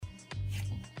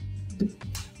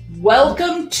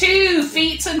Welcome to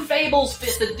Feats and Fables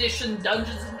 5th Edition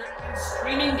Dungeons & Dragons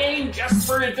streaming game just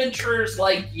for adventurers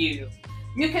like you.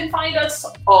 You can find us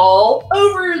all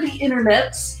over the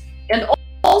internets and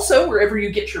also wherever you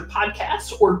get your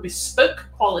podcasts or bespoke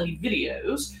quality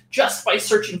videos just by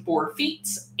searching for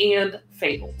Feats and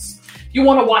Fables. If you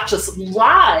want to watch us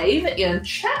live and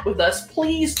chat with us,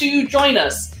 please do join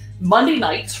us Monday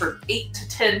nights from 8 to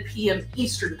 10 p.m.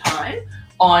 Eastern Time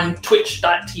on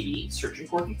twitch.tv, searching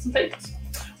for Feats and Fables.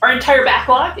 Our entire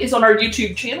backlog is on our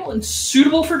YouTube channel and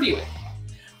suitable for viewing.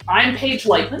 I'm Paige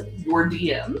Lightman, your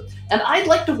DM, and I'd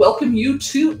like to welcome you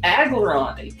to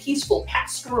Aglarond, a peaceful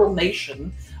pastoral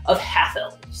nation of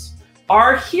half-elves.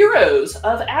 Our heroes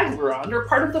of Aglarond are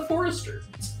part of the Foresters.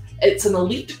 It's an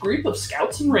elite group of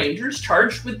scouts and rangers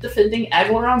charged with defending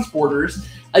Aglarond's borders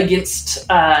against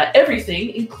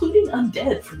everything, including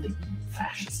undead from the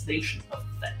fascist nation of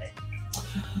Thay.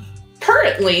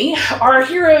 Currently, our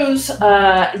heroes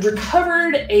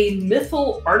recovered a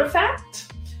mythal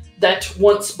artifact that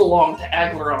once belonged to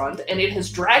Aglarond, and it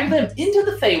has dragged them into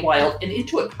the Feywild and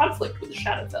into a conflict with the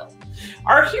Shadowfell.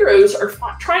 Our heroes are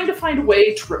trying to find a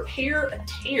way to repair a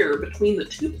tear between the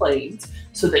two planes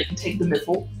so they can take the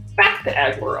mythal back to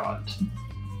Aglarond.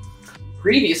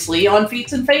 Previously on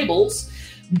Feats and Fables,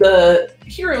 the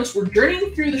heroes were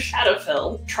journeying through the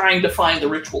Shadowfell, trying to find the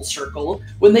ritual circle,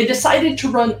 when they decided to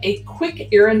run a quick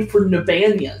errand for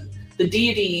Nabanian, the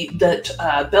deity that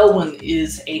Belwyn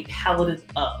is a paladin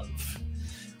of.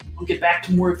 We'll get back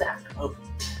to more of that in a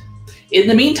moment. In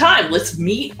the meantime, let's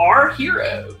meet our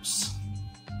heroes.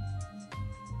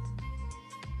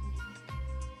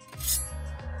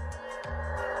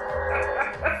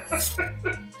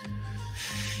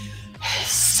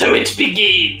 So it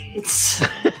begins.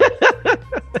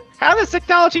 How does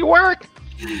technology work?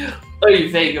 Oy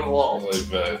vey, Gavalt.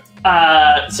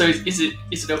 So is it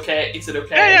okay? Is it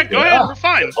okay? Yeah, go ahead. We're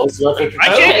fine.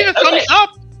 I gave you a thumbs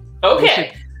up.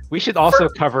 Okay. We should also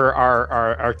cover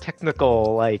our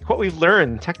technical, like what we've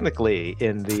learned technically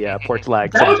in the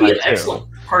Portlag. That would be an excellent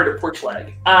part of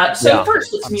Portlag.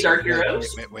 First, let's meet our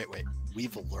heroes. Wait.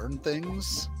 We've learned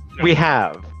things? We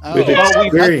have. Oh, that's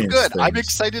good. Things. I'm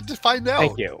excited to find out.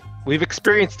 Thank you. We've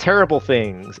experienced terrible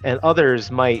things, and others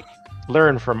might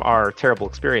learn from our terrible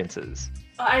experiences.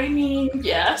 I mean,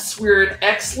 yes, we're an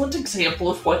excellent example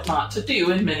of what not to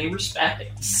do in many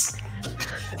respects.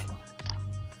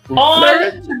 On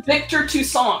to Victor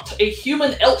Toussaint, a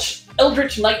human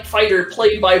eldritch knight fighter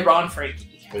played by Ron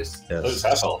Frankie. Who's Yes.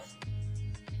 half elf?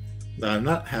 No, I'm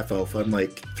not half elf. I'm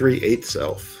like 3/8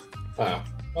 elf. Oh,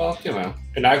 well,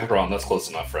 in Aglarond, that's close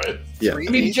enough, right? Yeah. 3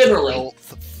 I mean, 8s generally. Elf,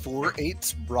 4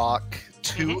 8s rock,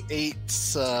 2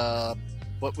 8s.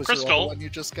 What was the Crystal. other one you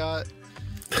just got?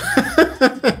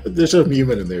 There's a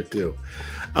human in there too.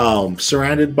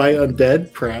 Surrounded by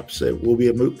undead, perhaps it will be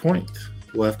a moot point.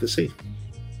 We'll have to see.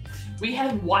 We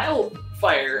have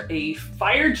Wildfire, a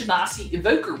fire genasi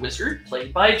evoker wizard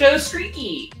played by Joe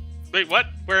Streaky. Wait, what?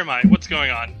 Where am I? What's going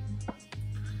on?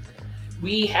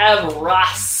 We have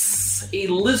Ross, a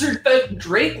lizard folk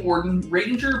Drake Warden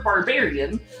Ranger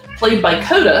Barbarian played by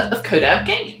Coda of Kodab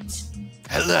Games.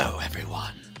 Hello,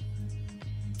 everyone.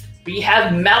 We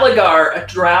have Malagar, a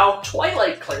drow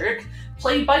Twilight cleric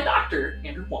played by Dr.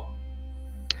 Andrew Wong.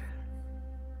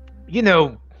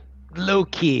 Low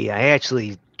key, I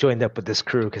actually joined up with this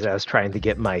crew because I was trying to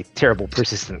get my terrible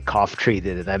persistent cough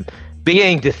treated, and I'm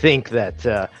beginning to think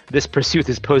that this pursuit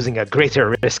is posing a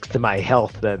greater risk to my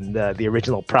health than the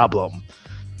original problem.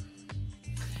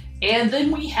 And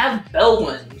then we have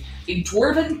Belwyn, a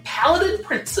dwarven paladin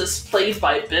princess played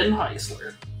by Ben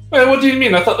Heisler. Wait, what do you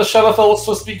mean? I thought the Shadowfell was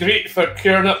supposed to be great for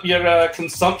curing up your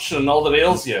consumption and all that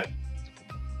ails you.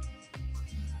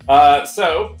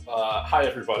 Hi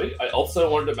everybody. I also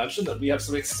wanted to mention that we have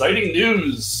some exciting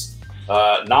news.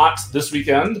 Not this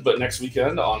weekend, but next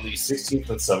weekend on the 16th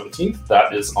and 17th.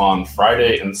 That is on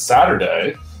Friday and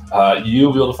Saturday.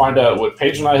 You'll be able to find out what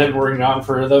Paige and I have been working on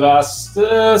for the last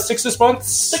 6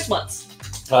 months. 6 months.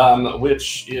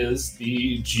 Which is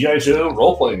the G.I. Joe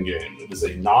role-playing game. It is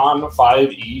a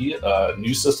non-5e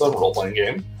new system role-playing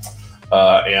game.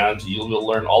 And you'll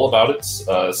learn all about it,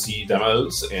 see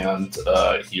demos, and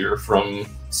hear from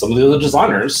some of the other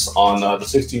designers on the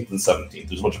 16th and 17th.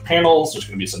 There's a bunch of panels, there's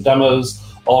going to be some demos,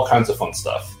 all kinds of fun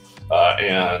stuff.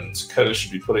 And Coda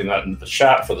should be putting that into the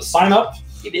chat for the sign-up,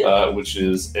 which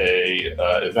is a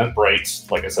Eventbrite,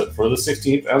 like I said, for the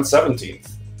 16th and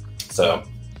 17th. So...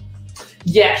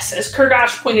 Yes, as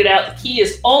Kurgosh pointed out, the key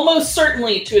is almost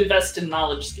certainly to invest in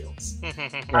knowledge skills.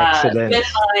 Ben and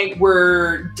I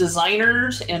were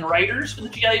designers and writers for the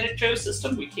G.I. Joe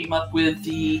system. We came up with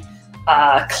the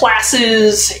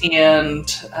classes and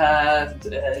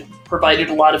provided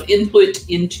a lot of input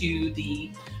into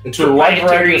the Into a wide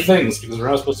variety of things, because we're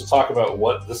not supposed to talk about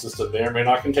what the system may or may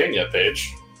not contain yet,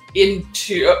 Paige.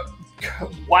 into a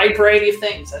wide variety of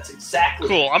things. That's exactly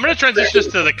Cool. I'm going to transition us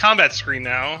to the combat screen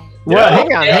now. Well,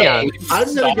 hang on.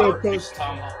 I'm gonna go Star- post.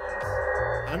 Tom-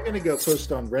 I'm going to go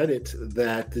post on Reddit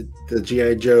that the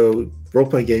G.I. Joe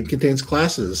role-playing game contains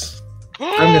classes.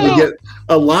 I'm going to get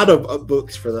a lot of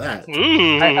books for that.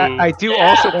 Ooh. I do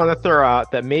also want to throw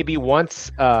out that maybe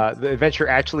once the adventure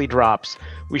actually drops,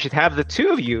 we should have the two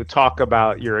of you talk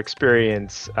about your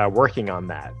experience working on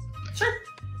that. Sure.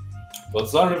 Well,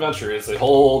 it's not an adventure, it's a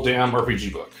whole damn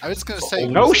RPG book. I was going to say,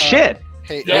 No shit.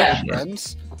 hey, Yeah.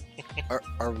 friends,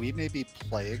 are we maybe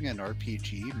playing an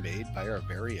RPG made by our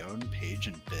very own Paige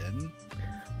and Ben?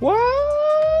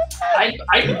 What? I'd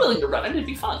be willing to run it. It'd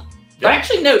be fun. Yeah.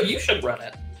 Actually, no, you should run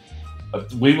it.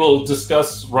 We will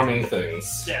discuss running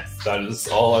things. Yes. That is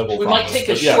all I will We promise. might take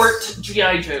a But yes, short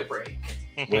G.I. Joe break.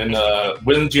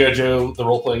 when G.I. Joe, the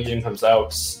role-playing game, comes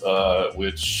out,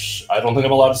 which I don't think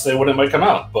I'm allowed to say when it might come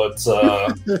out, but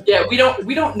Yeah, we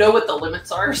don't know what the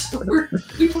limits are, so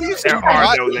we Please There do are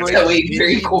not no break limits. Going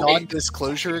very any cool.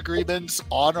 non-disclosure agreements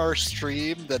on our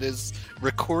stream that is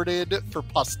recorded for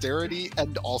posterity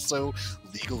and also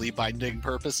legally binding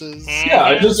purposes. yeah,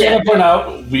 I just want to point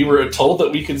out we were told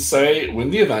that we could say when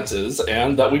the event is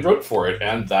and that we wrote for it,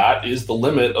 and that is the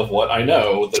limit of what I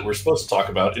know that we're supposed to talk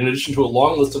about, in addition to a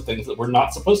long list of things that we're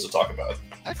not supposed to talk about.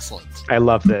 Excellent. I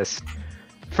love this.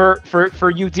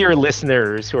 For you dear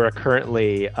listeners who are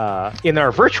currently in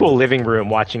our virtual living room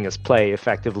watching us play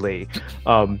effectively,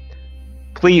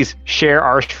 please share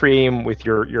our stream with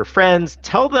your friends.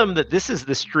 Tell them that this is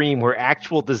the stream where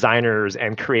actual designers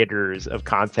and creators of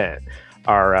content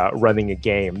are running a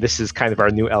game. This is kind of our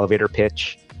new elevator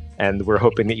pitch, and we're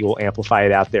hoping that you will amplify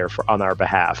it out there on our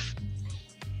behalf.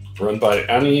 Run by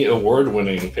Annie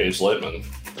Award-winning Paige Lightman.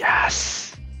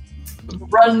 Yes.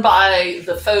 Run by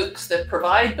the folks that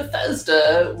provide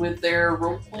Bethesda with their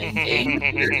role-playing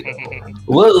game.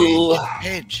 Whoa!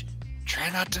 Paige, try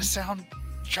to sound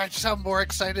more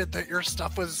excited that your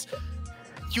stuff was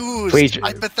used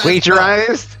by Bethesda.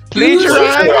 Plagiarized?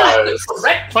 Plagiarized.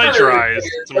 Correct Plagiarized.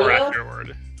 It's a word, more Bella. accurate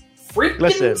word. Freaking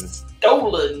Listen.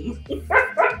 stolen.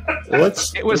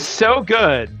 Let's. It was so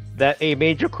good that a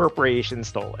major corporation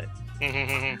stole it.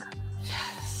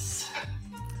 Yes.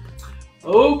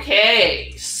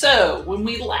 Okay, so when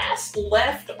we last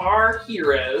left our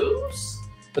heroes,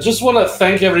 I just want to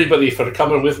thank everybody for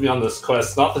coming with me on this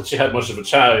quest. Not that you had much of a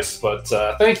choice, but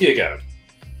thank you again.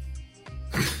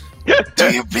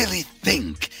 Do you really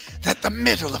think that the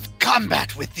middle of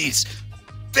combat with these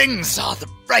things are the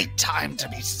right time to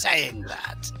be saying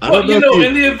that? I Well, don't you know know, if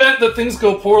in the event that things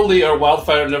go poorly or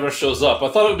Wildfire never shows up, I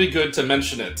thought it would be good to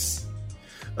mention it.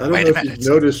 I don't Wait know a if minute. you've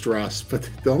noticed, Ross, but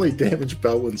the only damage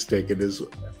Belwyn's taken is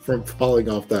from falling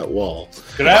off that wall.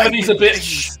 Gravity's a Why would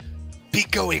bitch. things be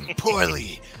going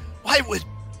poorly? Why would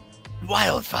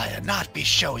Wildfire not be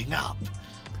showing up?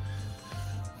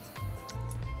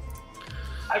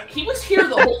 he was here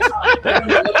the whole time. I don't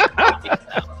know what you're talking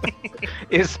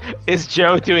about. Is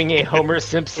Joe doing a Homer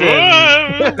Simpson? Maybe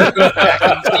to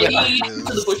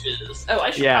the bushes. Oh,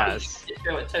 I should Yes. probably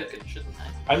show a token, shouldn't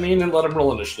I? I mean, and let him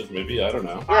roll initiative, maybe. I don't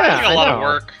know. Yeah, a lot I of know.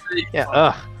 work. Yeah.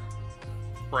 Ugh.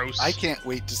 Gross. I can't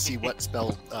wait to see what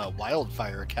spell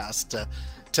Wildfire cast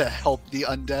to help the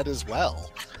undead as well.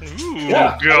 Ooh,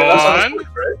 Yeah, go that sounds on. good,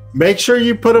 right? Make sure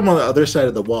you put them on the other side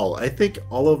of the wall. I think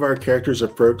all of our characters'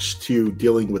 approach to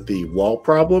dealing with the wall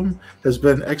problem has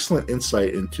been excellent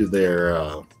insight into their.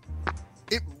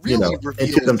 It really into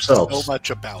reveals themselves. so much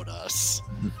about us.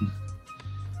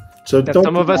 So That don't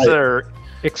some of us deny- are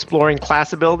exploring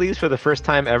class abilities for the first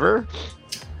time ever.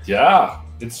 Yeah,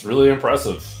 it's really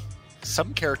impressive.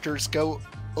 Some characters go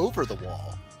over the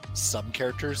wall. Some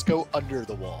characters go under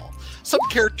the wall. Some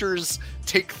characters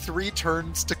take 3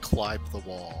 turns to climb the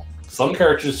wall. Some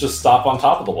characters just stop on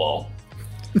top of the wall.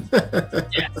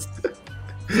 Yes.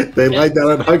 They lie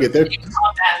down and hug it. They're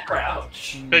Combat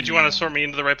crouch. Did you want to sort me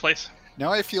into the right place?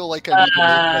 Now I feel like I need to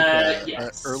make like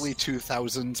yes. a early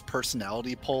 2000s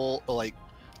personality poll, like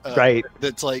Right.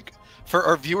 that's like for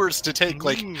our viewers to take.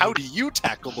 Like, Ooh. how do you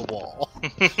tackle the wall?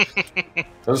 I'm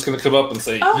just going to come up and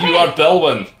say, Oh, "You hey. are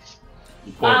Belwyn,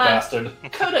 you poor Uh, bastard."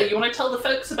 Coda, you want to tell the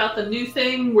folks about the new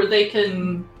thing where they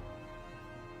can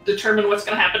determine what's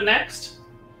going to happen next?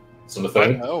 Sort of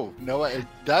thing. No,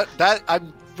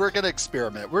 we're gonna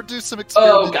experiment. We're do some Oh,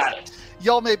 experiments. got it.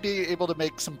 Y'all may be able to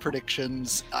make some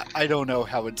predictions. I don't know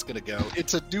how it's gonna go.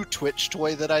 It's a new Twitch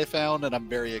toy that I found, and I'm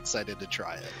very excited to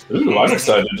try it. Ooh, I'm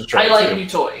excited to try I it like too. new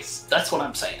toys. That's what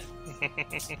I'm saying.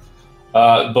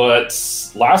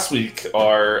 But last week,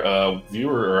 our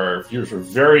viewers were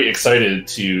very excited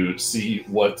to see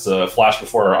what flashed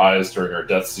before our eyes during our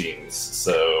death scenes.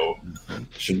 So,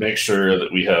 should make sure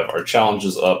that we have our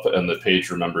challenges up and that Paige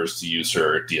remembers to use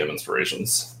her DM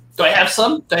inspirations. Do I have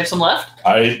some? Do I have some left?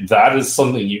 That is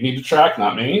something you need to track,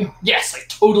 not me. Yes, I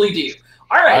totally do.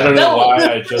 All right. I don't know why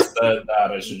I just said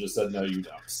that. I should have just said no, you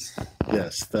don't.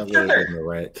 Yes, that would have been the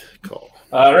right call.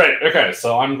 Right, okay,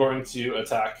 so I'm going to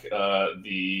attack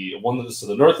the one that is to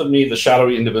the north of me, the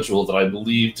shadowy individual that I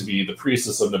believe to be the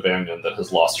priestess of Nabangan that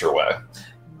has lost her way.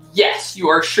 Yes, you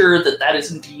are sure that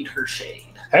is indeed her shade.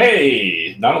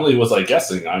 Hey! Not only was I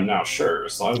guessing, I'm now sure,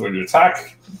 so I'm going to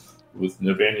attack with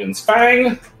Nabangan's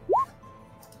Fang.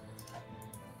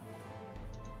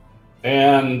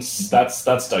 And that's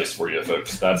dice for you,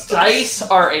 folks. That's dice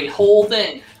are a whole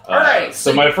thing. All right.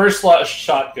 So my first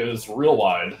shot goes real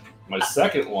wide. My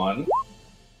second one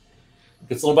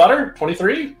gets a little better.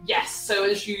 23. Yes. So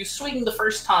as you swing the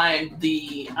first time,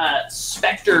 the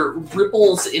specter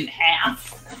ripples in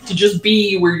half to just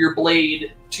be where your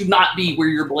blade, to not be where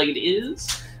your blade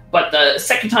is. But the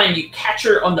second time, you catch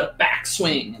her on the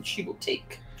backswing, and she will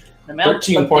take an amount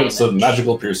 13 points damage. of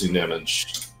magical piercing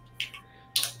damage.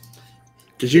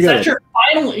 Is that your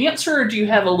final answer, or do you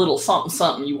have a little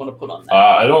something you want to put on that?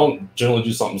 I don't generally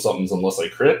do somethings unless I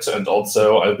crit, and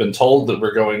also I've been told that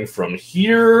we're going from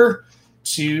here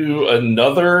to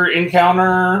another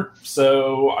encounter,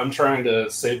 so I'm trying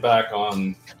to save back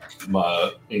on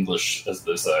my English, as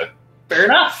they say. Fair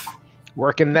enough.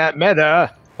 Working that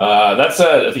meta. That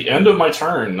said, at the end of my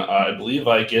turn, I believe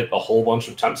I get a whole bunch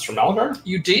of temps from Malgar.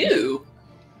 You do.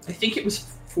 I think it was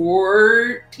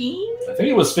 14? I think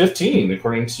it was 15,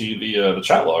 according to the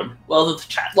chat log. Well, the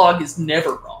chat log is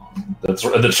never wrong. That's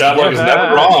right. The chat log is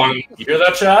never wrong. You hear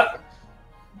that, chat?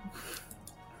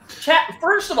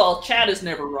 First of all, chat is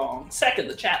never wrong. Second,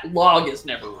 the chat log is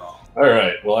never wrong. All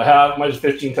right. Well, I have my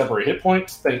 15 temporary hit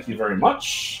points. Thank you very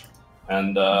much.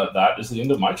 And that is the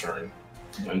end of my turn.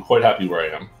 I'm quite happy where I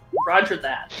am. Roger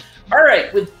that. All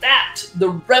right. With that, the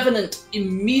Revenant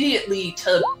immediately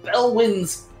to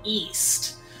Belwyn's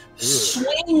east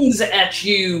swings at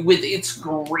you with its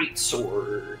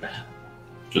greatsword.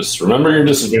 Just remember your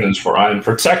disadvantage, for I am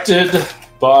protected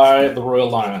by the Royal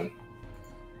Lion.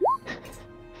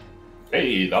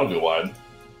 Hey, that'll go wide.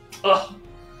 Ugh.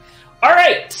 All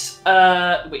right.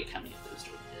 Wait, how many of those do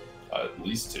we get? At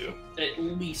least 2. At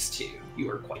least 2.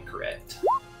 You are quite correct.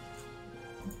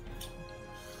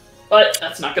 But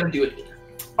that's not going to do it either.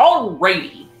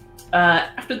 Alrighty.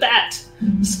 After that,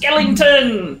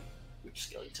 Skellington. Which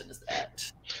Skellington is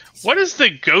that? What does the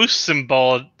ghost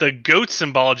symbol, the goat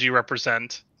symbology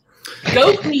represent?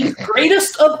 Goat means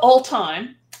greatest of all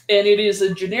time, and it is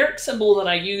a generic symbol that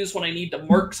I use when I need to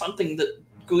mark something that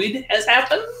good has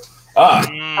happened.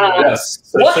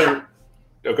 Yes. Go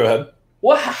ahead.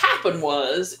 What happened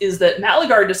is that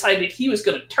Malagar decided he was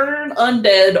going to turn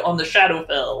undead on the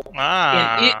Shadowfell,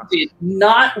 and it did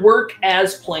not work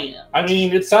as planned. I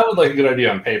mean, it sounded like a good idea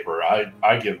on paper.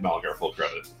 I give Malagar full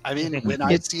credit. I mean, when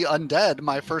I see undead,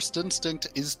 my first instinct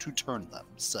is to turn them,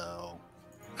 so...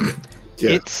 Yeah.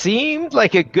 It seemed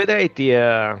like a good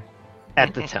idea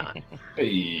at the time.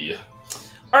 Hey.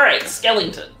 All right,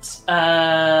 Skellingtons.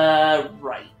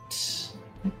 Right.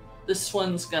 This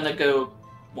one's going to go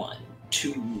 1,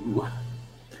 2,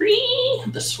 3.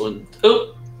 This one...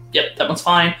 Oh, yep, that one's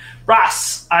fine.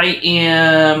 Ross, I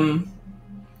am...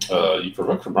 You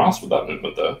provoked from Ross with that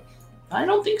movement, though. I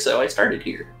don't think so. I started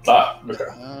here. Okay.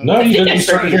 No, you didn't. You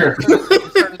started here.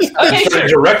 Okay, You started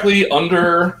sure. directly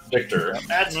under Victor.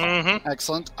 That's fine.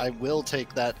 Excellent. I will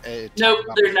take that. Nope,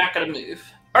 they're not going to move.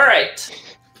 All right.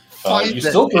 You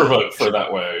still provoke for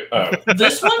that way. Oh.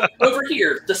 This one over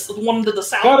here. This one to the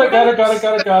south. Got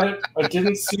it. I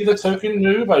didn't see the token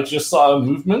move. I just saw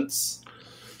movements.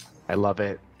 I love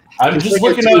it. I'm It's just like a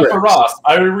looking out T-Rex. for Ross.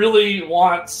 I really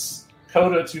want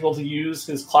Coda to be able to use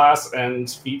his class and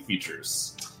feat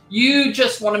features. You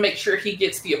just want to make sure he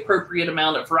gets the appropriate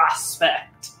amount of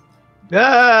respect.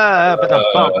 Ah,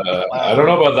 I don't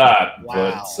know about that,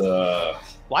 Wow. but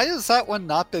Why has that one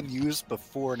not been used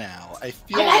before now? I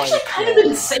feel I've like... actually kind of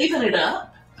been saving it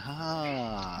up.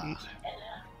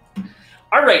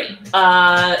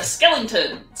 Alrighty.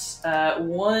 Skeletons.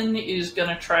 One is going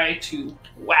to try to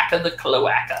whack the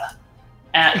cloaca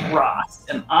at Ross,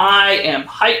 and I am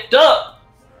hyped up.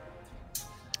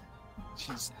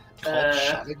 She's called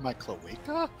shotting my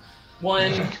cloaca?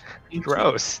 One.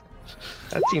 gross.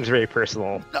 That seems very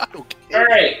personal. Not okay.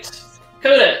 Alright.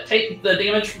 Coda, take the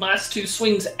damage from the last 2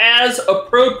 swings as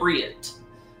appropriate.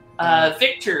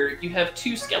 Victor, you have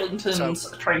 2 skeletons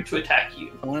trying to attack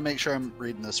you. I want to make sure I'm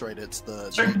reading this right. It's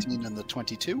the Sure. 19 and the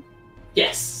 22?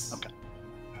 Yes. Okay.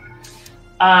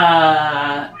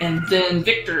 And then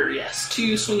Victor, yes,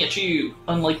 2 swing at you.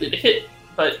 Unlikely to hit,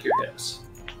 but here goes.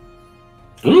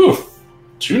 Ooh,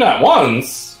 2 nat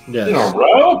ones Yes. in a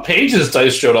row. Page's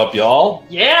dice showed up, y'all.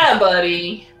 Yeah,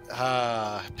 buddy.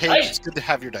 Paige, it's good to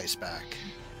have your dice back.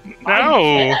 No.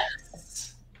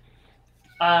 Yes.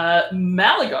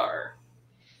 Malagar.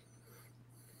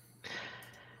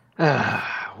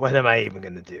 What am I even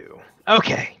gonna do?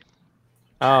 Okay.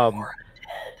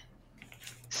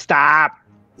 Stop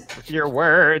with your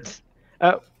words.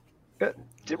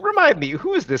 Remind me,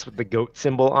 who is this with the goat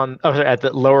symbol on? Oh, sorry, at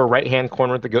the lower right-hand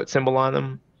corner with the goat symbol on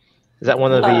them. Is that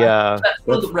one of the? That's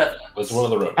one of the Revenant. That's one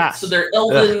of the revenants. So they're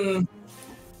elven,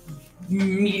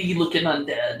 meaty-looking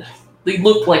undead. They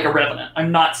look like a Revenant.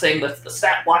 I'm not saying that's the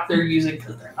stat block they're using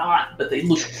because they're not, but they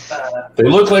look. They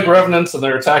look like revenants, and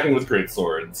they're attacking with great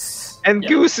swords. And Yep.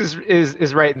 Goose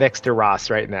is right next to Ross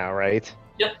right now, right?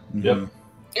 Yep.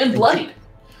 And bloodied.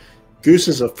 Goose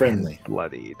is a friendly.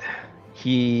 Bloodied.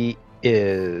 He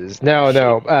is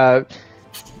no.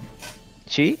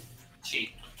 She?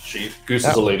 She. Goose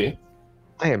is a lady.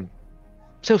 I am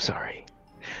so sorry.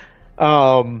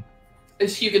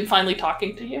 Is Hugin finally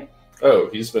talking to you? Oh,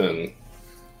 he's been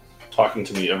talking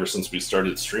to me ever since we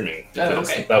started streaming. Oh,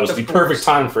 because okay. That was Of the course. perfect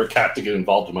time for a cat to get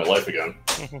involved in my life again.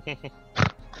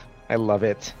 I love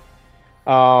it.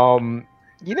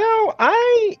 You know,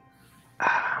 I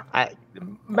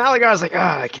Malagar's like,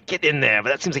 I could get in there, but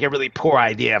that seems like a really poor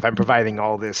idea if I'm providing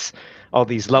all these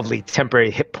lovely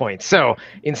temporary hit points. So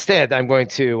instead, I'm going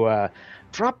to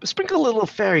sprinkle a little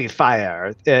fairy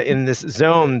fire in this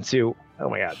zone to. Oh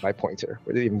my God, my pointer.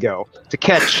 Where did it even go? To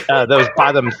catch those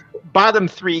bottom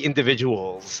 3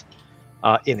 individuals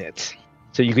in it.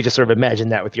 So you could just sort of imagine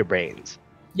that with your brains.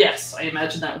 Yes, I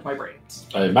imagine that with my brains.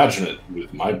 I imagine it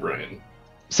with my brain.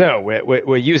 So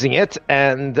we're using it,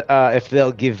 and if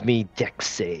they'll give me dex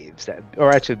saves, or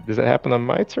actually, does that happen on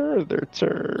my turn or their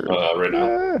turn? Right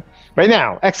now. Right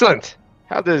now, excellent.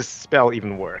 How does spell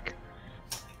even work?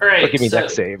 All right. Give me so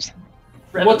dex saves.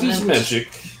 What is Revenant magic?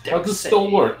 How dex does it still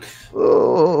save. work?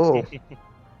 Oh,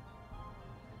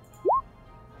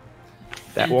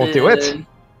 that And won't do it. then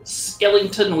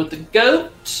Skellington with the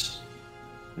goat,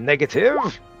 Negative.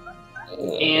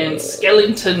 and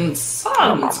Skellington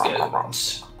sans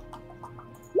goat.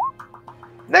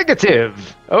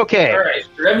 Negative. Okay. All right,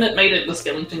 the Revenant made it. The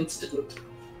Skellingtons didn't.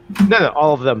 No,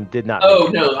 all of them did not. Oh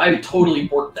no, I totally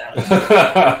worked that.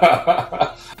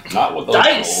 Not with those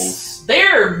Dice, rolls.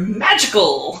 they're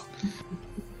magical.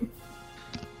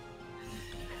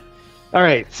 All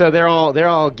right, so they're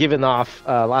all giving off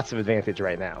lots of advantage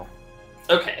right now.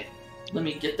 Okay, let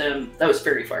me get them. That was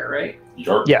fairy fire, right?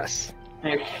 Yarp. Yes.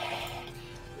 Okay.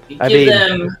 I Give mean-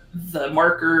 them the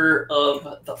marker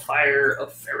of the fire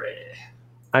of fairy.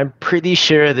 I'm pretty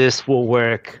sure this will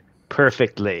work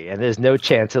perfectly, and there's no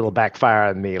chance it'll backfire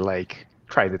on me like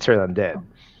trying to turn undead.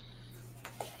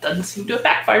 Doesn't seem to have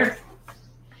backfired.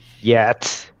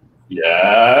 Yet. He's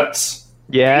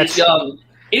young.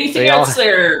 Anything They all- else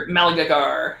there,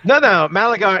 Malagagar? No,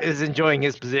 Malagar is enjoying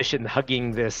his position,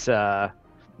 hugging this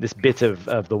this bit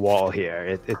of the wall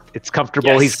here. It's comfortable.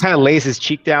 Yes. He's kind of lays his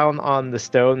cheek down on the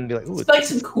stone and be like, "Ooh, It's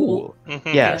nice and cool.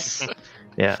 Yes,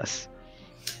 yes.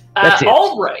 That's it.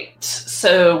 All right.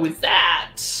 So with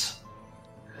that,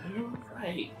 all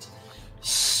right.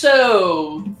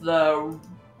 So the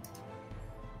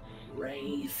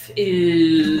wraith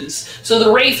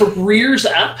the wraith rears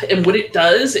up, and what it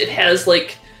does, it has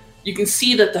like you can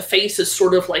see that the face is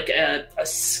sort of like a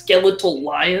skeletal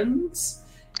lion's.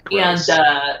 Gross.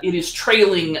 And it is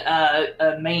trailing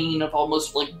a mane of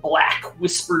almost like black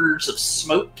whispers of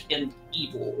smoke and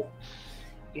evil.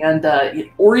 And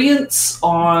it orients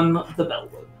on the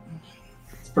Bellwood.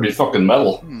 It's pretty fucking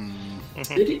metal.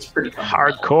 It is pretty fucking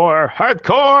Hardcore.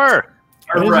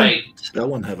 All right. That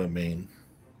one have a mane.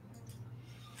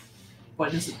 Why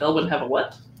does the Bellwood have a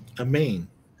what? A mane.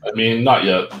 I mean, not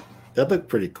yet. That looked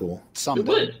pretty cool. It Someday.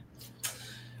 would.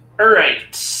 All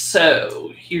right.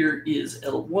 So here is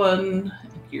L1.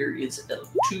 Here is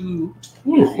L2. Ooh,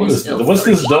 what's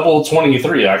this double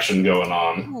 23 action going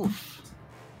on? Oof.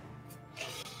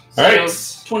 All right.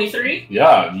 So 23.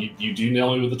 Yeah, you do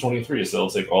nail me with the 23, so I'll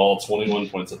take all 21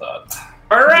 points of that.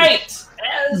 All right.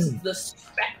 As the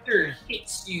specter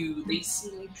hits you, they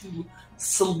seem to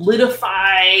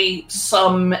solidify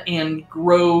some and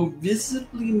grow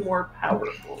visibly more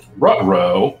powerful.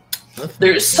 Ruh-roh.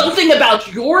 There's something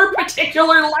about your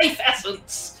particular life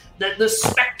essence that the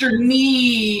specter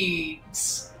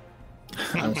needs.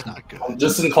 It's not good. I'm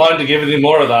just inclined to give any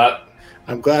more of that.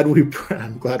 I'm glad we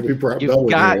brought You've Belwyn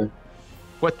got- here.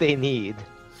 What they need.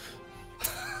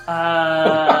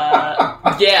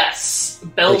 Yes,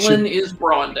 Belwyn is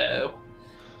Brondo.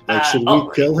 Like, should we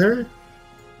alright. kill her?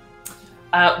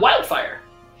 Wildfire.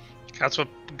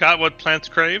 Got what plants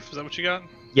crave? Is that what you got?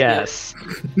 Yes.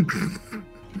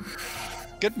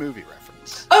 Good movie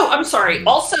reference. Oh, I'm sorry.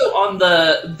 Also on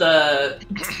the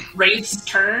raid's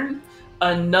turn,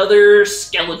 another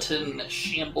skeleton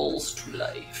shambles to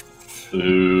life.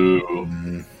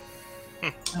 Ooh.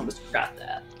 I almost forgot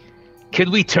that. Could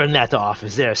we turn that off?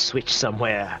 Is there a switch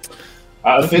somewhere?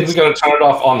 I think we gotta turn it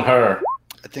off on her.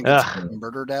 I think it's Ugh.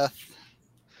 murder death.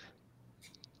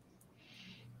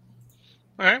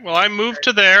 All right. Well, I move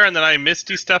to there, and then I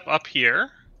Misty Step up here.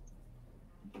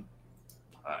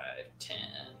 5, 10,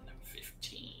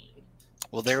 15,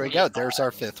 Well, there we go. There's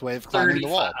our fifth wave climbing the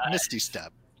wall. 35. Misty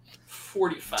Step.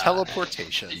 45.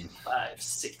 Teleportation. 55,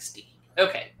 60.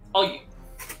 Okay, all you.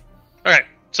 All right.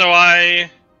 So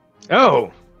I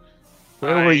Oh,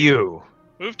 where were I- you?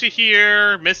 move to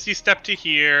here, Misty Step to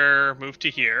here, move to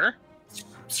here.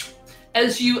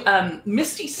 As you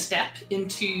misty step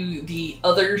into the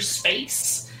other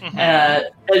space, Mhm.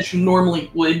 as you normally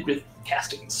would with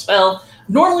casting the spell,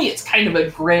 normally it's kind of a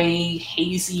gray,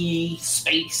 hazy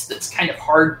space that's kind of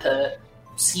hard to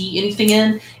see anything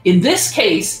in. In this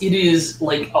case, it is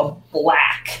like a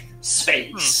black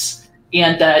space,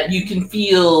 and you can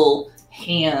feel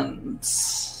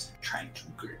hands trying to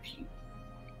grip you.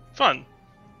 Fun.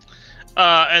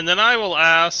 And then I will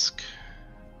ask.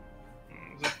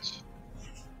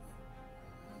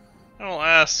 I'll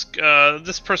ask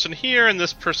this person here and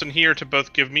this person here to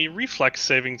both give me reflex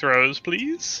saving throws,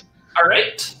 please. All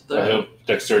right. I hope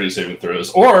dexterity saving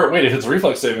throws. Or wait, if it's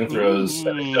reflex saving throws,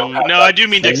 then they don't have No, that. I do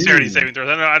mean dexterity Ooh. saving throws.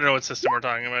 I don't know what system we're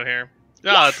talking about here.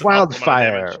 Ah, it's an awful amount of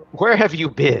Wildfire, damage. where have you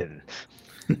been?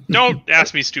 Don't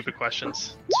ask me stupid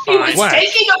questions. It's He was fine. What?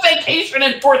 taking a vacation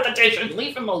in 4th edition.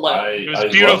 Leave him alone. It was I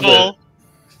love beautiful.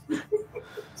 it.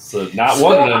 So not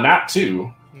one and a nat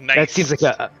two. Nice.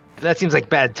 That seems like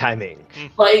bad timing.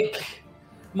 Like,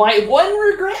 my one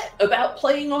regret about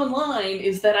playing online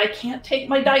is that I can't take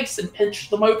my dice and pinch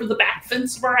them over the back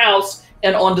fence of our house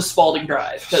and onto Spalding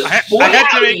Drive. Because I had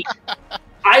to make-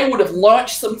 I would have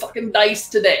launched some fucking dice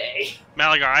today.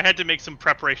 Malagar, I had to make some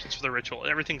preparations for the ritual.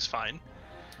 Everything's fine.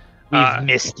 We've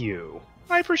missed you.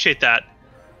 I appreciate that.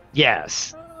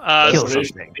 Yes. Uh, Kill so,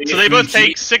 something. so they both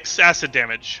take 6 acid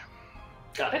damage.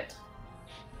 Got it?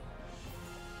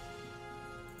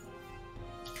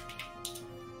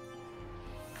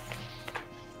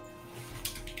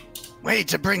 Way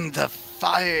to bring the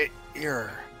fire.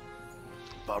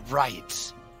 But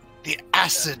right. The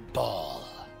acid ball.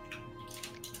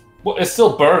 Well, it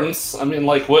still burns. I mean,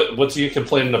 like, what are you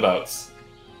complaining about?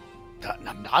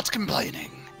 I'm not complaining.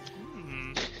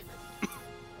 Hmm.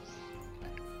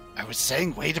 I was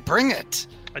saying, way to bring it.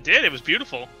 I did. It was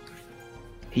beautiful.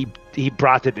 He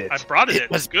brought a bit. I brought it.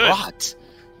 It was good. brought.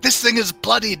 This thing is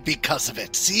bloodied because of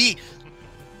it. See?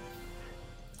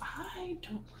 I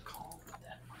don't recall what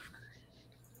that marker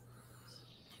is.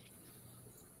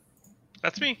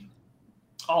 That's me.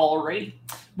 Alrighty.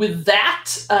 With that,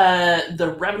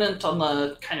 the Revenant on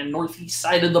the kind of northeast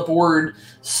side of the board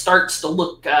starts to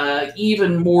look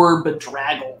even more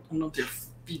bedraggled. One of their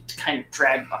feet kind of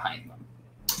drag behind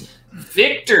them.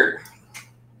 Victor.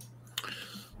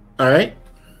 All right.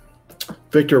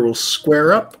 Victor will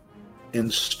square up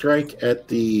and strike at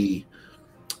the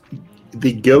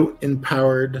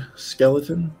goat-empowered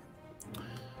skeleton.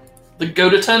 The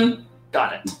Godaton.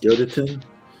 Got it. Godaton.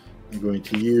 I'm going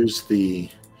to use the...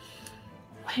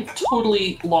 I have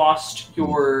totally lost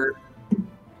your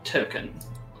token.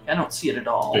 I don't see it at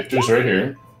all. Victor's right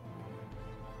here.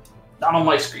 Not on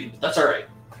my screen, but that's alright.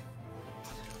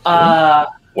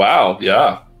 Wow,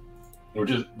 yeah.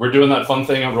 We're doing that fun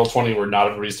thing on Roll20 where not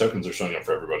everybody's tokens are showing up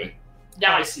for everybody.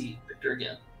 Now I see Victor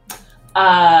again.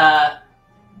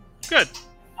 Good.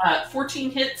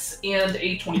 14 hits and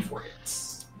a 24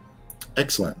 hits.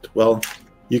 Excellent. Well,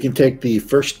 you can take the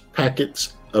first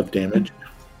packets of damage.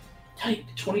 Type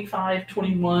 25,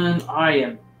 21. I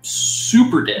am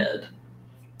super dead.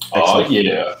 Oh, Excellent.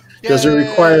 yeah. Does it Yay!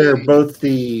 require both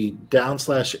the down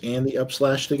slash and the up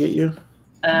slash to get you?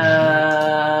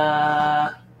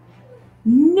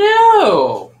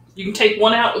 No. You can take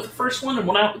one out with the first one and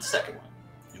one out with the second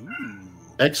one. Ooh.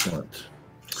 Excellent.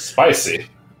 Spicy.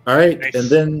 All right, Nice. and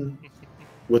then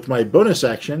with my bonus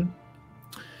action,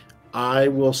 I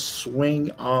will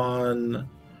swing on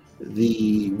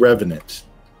the Revenant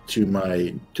to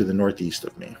the northeast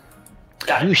of me.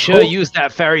 Got You it. sure use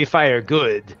that fairy fire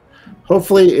good.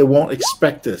 Hopefully, it won't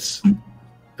expect us.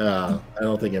 I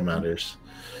don't think it matters.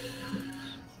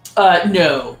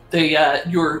 No,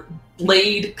 your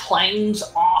blade clangs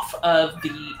off of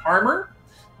the armor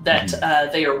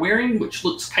that they are wearing, which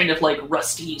looks kind of like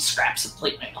rusty scraps of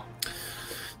plate mail.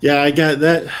 Yeah, I got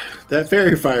that. That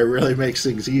verifier really makes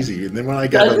things easy. And then when I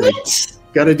got to Doesn't it?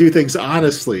 got to do things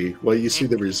honestly, well, you see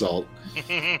the result.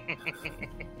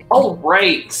 All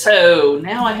right, so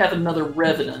now I have another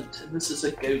Revenant, and this is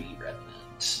a Goatee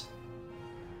Revenant.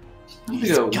 I'm gonna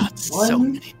He's go got so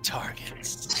 1, many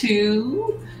targets.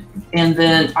 2, and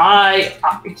then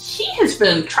he has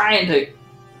been trying to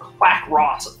whack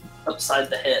Ross upside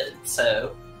the head,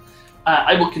 so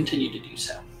I will continue to do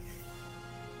so.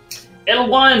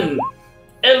 L1,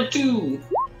 L2.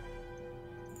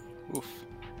 Oof.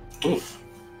 Oof.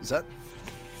 Is that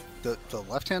the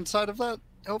left-hand side of that,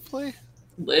 hopefully?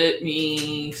 Let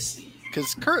me see.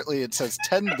 Because currently it says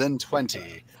 10, then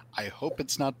 20. I hope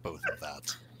it's not both of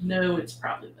that. No, it's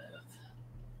probably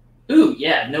both. Ooh,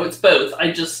 yeah, no, it's both.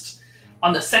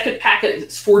 On the second packet,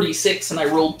 it's 46, and I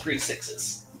rolled 3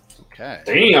 6s. Okay.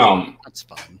 Damn. That's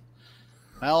fun.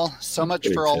 Well, so much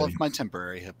for all of my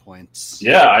temporary hit points.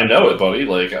 Yeah, I know it, buddy.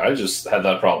 Like, I just had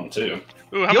that problem too.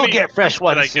 Ooh, how You'll many get fresh did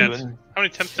I ones get? soon. How many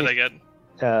temps did I get?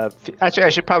 Actually, I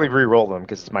should probably re-roll them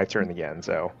because it's my turn again.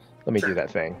 So let me do that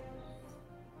thing.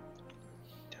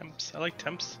 Temps. I like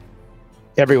temps.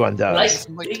 Everyone does.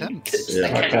 Like big 10. tits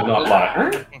that I cannot cannot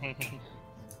lie.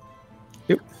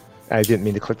 I didn't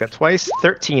mean to click that twice.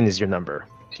 13 is your number.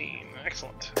 15.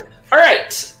 Excellent. All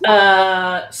right.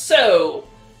 So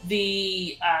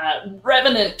the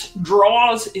Revenant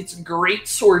draws its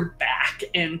greatsword back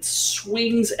and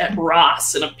swings at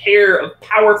Ross in a pair of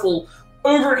powerful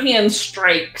overhand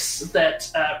strikes that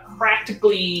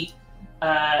practically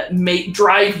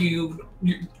drive you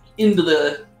into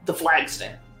the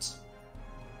flagstones.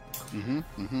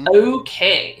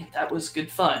 Okay, that was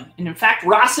good fun. And in fact,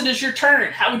 Ross, it is your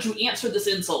turn. How would you answer this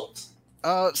insult?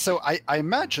 So I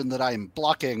imagine that I'm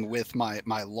blocking with my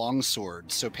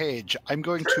longsword. So Paige, I'm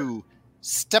going to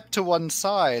step to one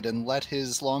side and let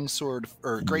his longsword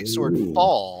or greatsword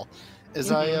fall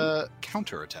as I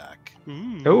counterattack.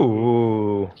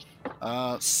 Ooh.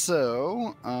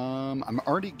 So I'm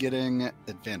already getting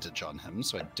advantage on him,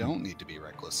 so I don't need to be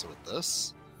reckless with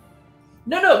this.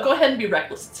 No, go ahead and be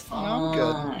reckless. It's No, fine. I'm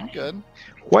good. I'm good.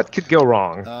 What could go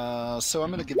wrong? So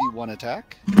I'm going to give you one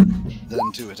attack, then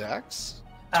 2 attacks.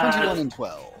 21 and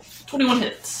 12. 21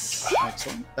 hits.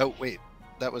 Excellent. Oh, wait.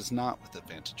 That was not with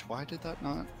advantage. Why did that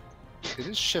not? It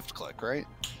is shift click, right?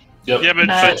 Yep. Yeah, but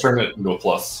Uh, Turn it into a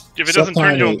plus. if it doesn't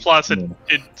turn into a Subfinite. plus,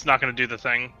 it's not going to do the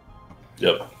thing.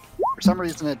 Yep. For some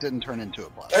reason, it didn't turn into a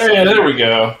plus. Hey, there we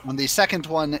go. And the second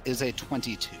one is a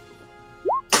 22.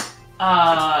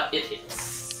 It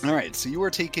hits. All right, so you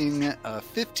are taking a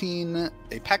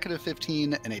packet of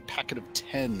 15, and a packet of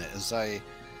 10 as I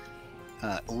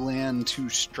land 2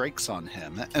 strikes on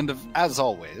him. And as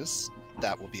always,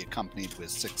 that will be accompanied with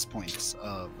 6 points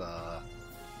of,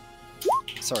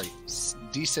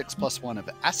 d6 plus 1 of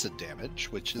acid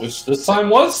damage, which This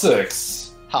time was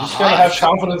 6. You just gotta have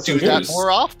confidence in do that Goose. more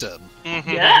often.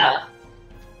 Yeah.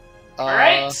 All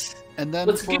right. And then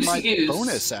Let's for Goosey my Goose.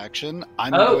 bonus action,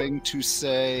 I'm Oh. going to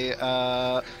say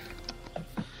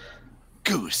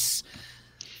Goose.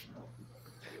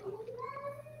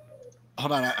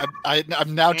 Hold on,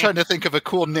 I'm now trying to think of a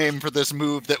cool name for this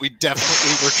move that we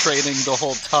definitely were training the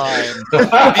whole time.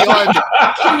 Beyond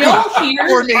Can y'all hear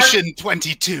Formation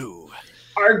 22.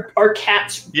 our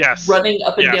cats Yes. running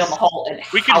up and Yes. down the hall and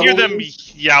We can hear them howling?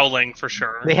 yowling for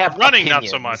sure. They have running, not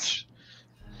so opinions. much.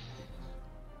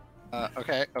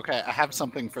 Okay, I have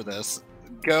something for this.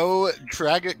 Go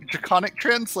Draconic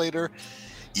Translator,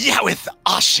 with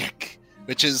Ashik,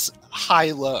 which is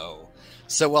high-low.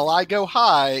 So while I go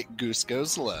high, Goose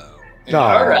goes low. And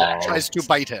All right. tries to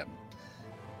bite him.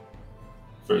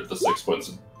 For the 6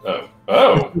 points.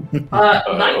 Oh.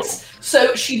 Nice.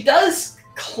 So she does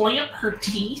clamp her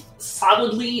teeth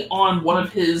solidly on one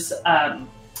of his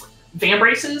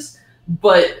vambraces,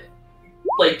 but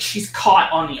like she's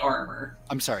caught on the armor.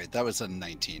 I'm sorry, that was a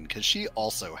 19, because she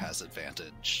also has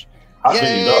advantage. Hot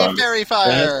diggity Yay, dog. Fairy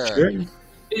Fire! That's good.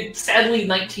 Sadly,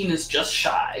 19 is just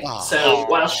shy. Oh. So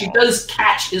while she does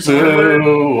catch his armor,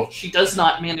 Boo. she does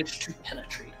not manage to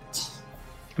penetrate it.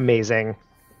 Amazing.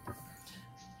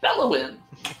 Bellowin.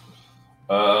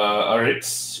 All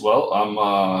right. Well, I'm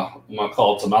gonna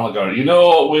call to Malagar. You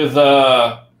know,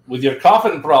 with your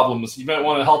coffin problems, you might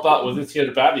want to help out with this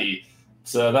here baddie.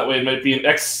 So that way, it might be an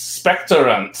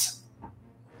expectorant.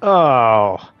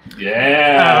 Oh.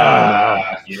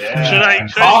 Yeah. Yeah. Should I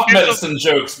Cough cancel- medicine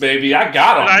jokes, baby. I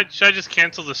got them. Should I just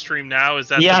cancel the stream now? Is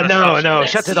that the Yeah, best no, option? no. That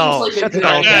Shut it seems all. like a Shut it good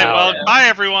all Okay, idea. down. well, bye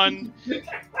everyone.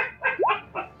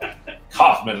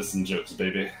 Cough medicine jokes,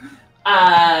 baby.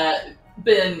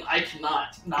 Ben, I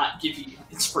cannot not give you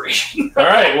inspiration. All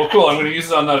right, well, cool. I'm going to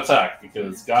use it on that attack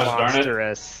because, gosh darn it.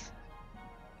 Monstrous.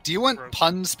 Do you want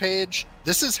puns, Paige?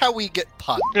 This is how we get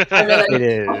puns. I mean, It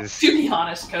is. To be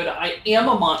honest, Coda, I am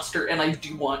a monster and I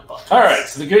do want buns. All right,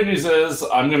 so the good news is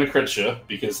I'm going to crit you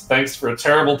because thanks for a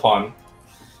terrible pun.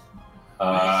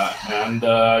 And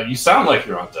you sound like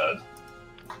you're undead.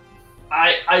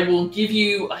 I will give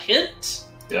you a hint.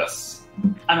 Yes.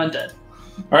 I'm undead.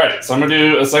 All right, so I'm going to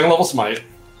do a second level smite.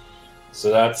 So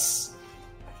that's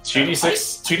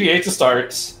 2d6, 2d8 to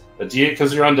start, a d8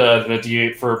 because you're undead, and a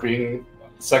d8 for being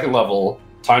second level,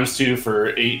 times 2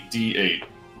 for 8d8.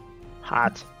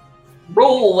 Hot.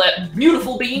 Roll that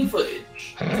beautiful bean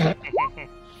footage. All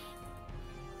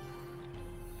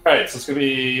right, so it's going to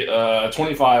be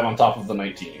 25 on top of the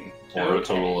 19 for a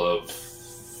total of,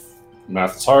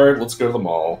 math is hard, let's go to the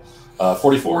mall,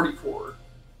 44. 44.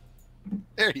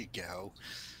 There you go.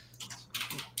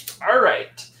 All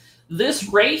right. This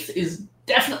wraith is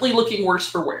definitely looking worse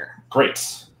for wear.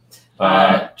 Great.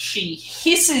 She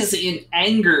hisses in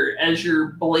anger as your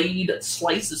blade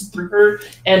slices through her,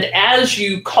 and as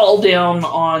you call down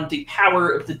on the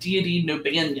power of the deity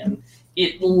Nobanian,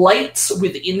 it lights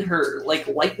within her like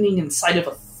lightning inside of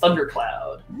a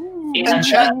thundercloud. And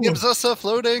chat gives us a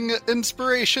floating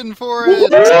inspiration for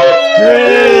it.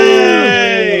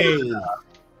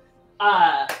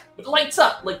 It lights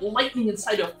up like lightning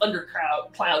inside of a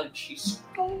thundercloud, and she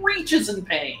screeches in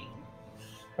pain.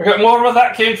 Okay, more where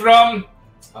that came from.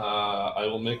 I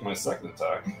will make my second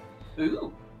attack.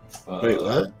 Ooh. Wait,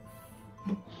 what?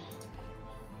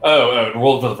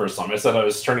 Rolled for the first time. I said I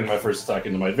was turning my first attack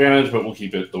into my advantage, but we'll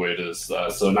keep it the way it is.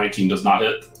 So 19 does not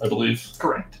hit, I believe.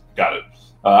 Correct. Got it.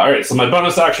 All right, so my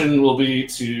bonus action will be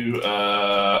to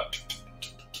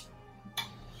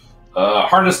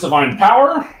harness divine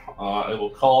power. I will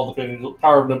call the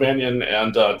power of Nobanian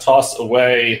and toss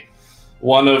away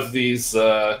one of these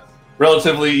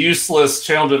relatively useless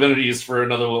channel divinities for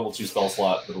another level 2 spell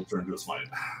slot that'll turn into a smite.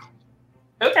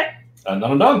 Okay. And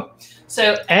then I'm done.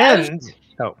 So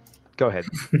Go ahead.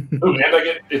 Oh, and I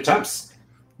get attempts.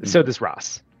 So does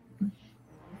Ross.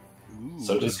 Ooh.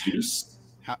 So does Goose.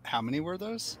 How many were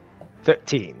those?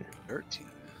 13. 13.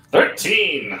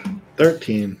 13!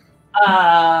 13.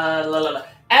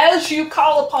 As you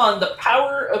call upon the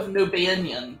power of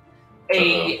Nobanian,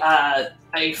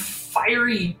 a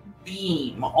fiery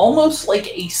beam, almost like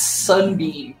a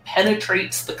sunbeam,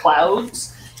 penetrates the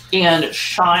clouds and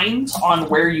shines on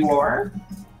where you are.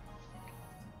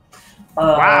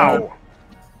 Wow.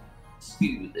 Let's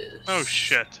do this. Oh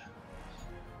shit.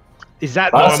 Is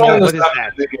that Last time normal? this What is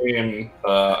happened that? in the game,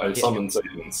 I summoned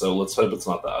Satan, so let's hope it's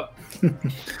not that.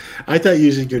 I thought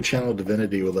using your channel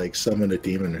divinity would like summon a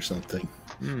demon or something.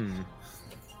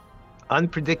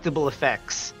 Unpredictable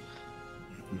effects.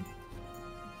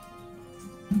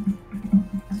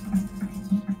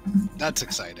 That's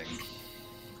exciting.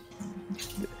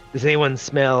 Does anyone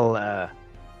smell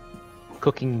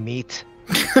cooking meat?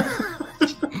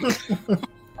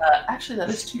 Actually, that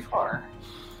is too far.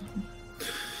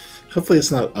 Hopefully,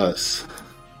 it's not us.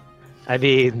 I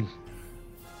mean,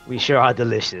 we sure are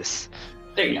delicious.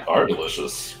 There you go. Are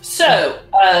delicious. So,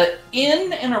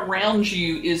 in and around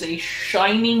you is a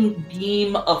shining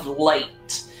beam of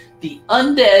light. The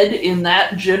undead in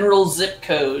that general zip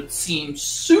code seem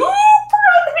super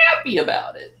unhappy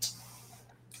about it.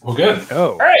 Well, good.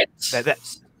 Oh, All right.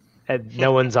 and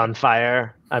no one's on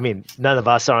fire. I mean, none of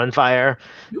us are on fire.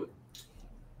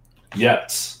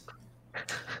 Yet.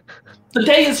 The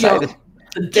day is young.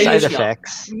 The day Side is young.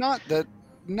 effects. Not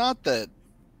that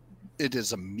it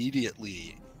is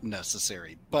immediately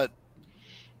necessary, but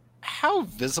how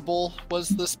visible was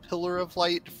this pillar of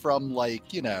light from,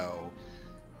 like, you know,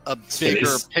 a bigger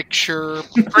Space. picture?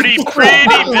 Pretty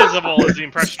visible is the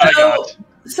impression I got.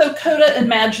 So, Coda,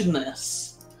 imagine this.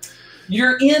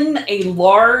 You're in a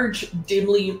large,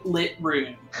 dimly lit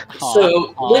room.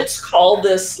 So, let's call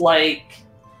this like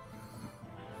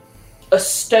a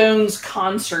Stones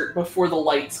concert before the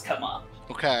lights come up.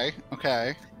 Okay.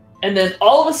 And then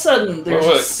all of a sudden, there's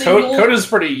a single... Coda's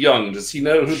pretty young. Does he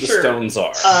know who the Sure. Stones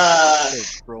are?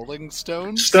 Rolling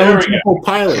Stones? Stone There we go. Temple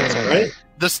Pilots, right?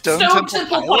 The Stone Stone Temple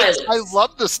Temple Pilots? Pilots. I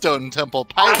love the Stone Temple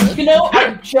Pilots. You know,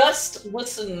 I just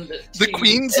listened to... The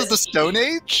Queens of the Stone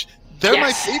Age? They're my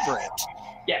Yes. favorite.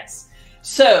 Yes.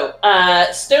 So,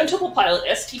 Stone Temple Pilot,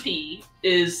 STP,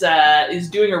 is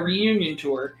doing a reunion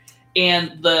tour,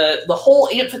 and the whole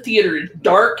amphitheater is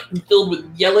dark and filled with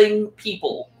yelling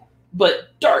people,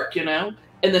 but dark, you know.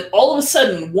 And then all of a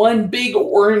sudden, one big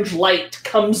orange light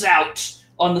comes out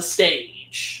on the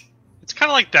stage. It's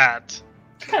kind of like that.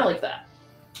 Kind of like that.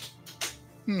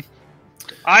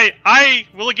 I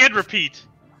will again repeat.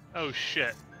 Oh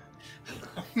shit.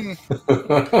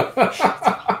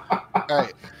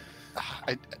 Alright.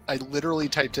 I literally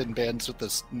typed in bands with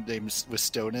this names with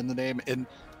Stone in the name, and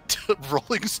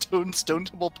Rolling Stone, Stone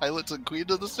Temple Pilots, and Queen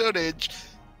of the Stone Age.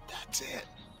 That's it.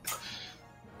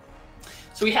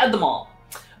 So we had them all.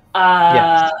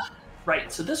 Yes.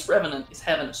 Right, so this Revenant is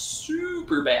having a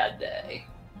super bad day.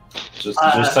 Just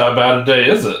how bad a day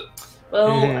is it?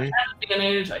 Well, I have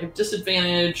advantage, I have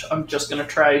disadvantage. I'm just going to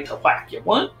try to whack you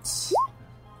once.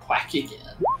 Whack you again.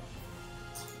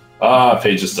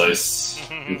 Page's dice.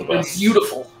 You're the best.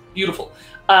 Beautiful. Beautiful.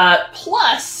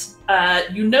 Plus,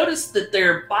 you notice that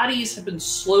their bodies have been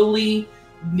slowly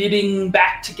knitting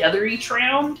back together each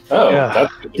round. Oh, Yeah.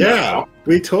 that's good to know.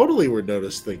 We totally were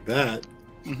noticing that.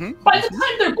 Mm-hmm. By the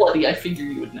time they're bloody, I figure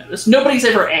you would notice. Nobody's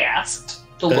ever asked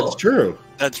to That's look. true.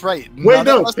 That's right. Wait, None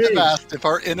no, of us have Paige. asked if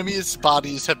our enemies'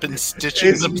 bodies have been stitching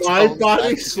Is themselves my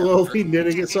body back slowly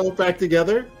knitting itself back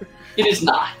together? It is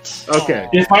not. Okay.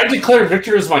 If I declare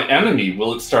Victor as my enemy,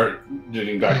 will it start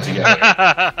knitting back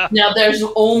together? Now, there's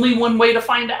only one way to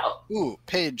find out. Ooh,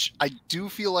 Paige, I do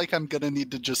feel like I'm gonna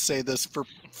need to just say this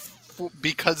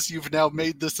because you've now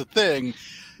made this a thing.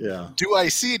 Yeah. Do I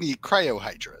see any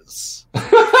cryohydras?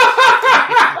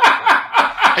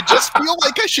 I just feel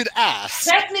like I should ask.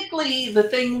 Technically, the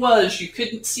thing was you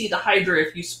couldn't see the Hydra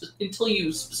if you until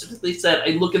you specifically said,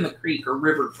 "I look in the creek or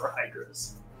river for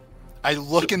Hydras." I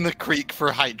look in the creek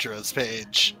for hydras,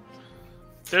 Paige.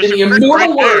 There's In the your creek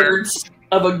immortal right there. words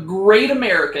of a great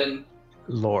American,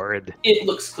 Lord. it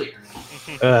looks clear.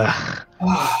 Ugh.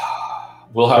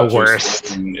 We'll have The to worst.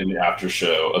 explain in the after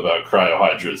show about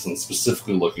cryohydras and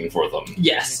specifically looking for them.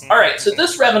 Yes. All right. So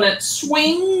this Revenant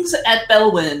swings at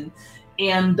Belwyn,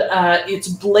 and its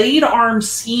blade arm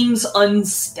seems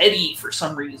unsteady for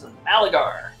some reason.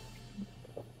 Malagar.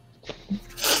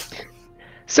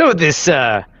 So this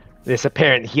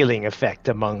apparent healing effect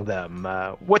among them,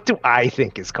 what do I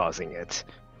think is causing it?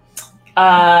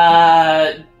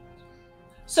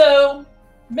 So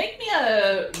make me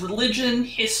a religion,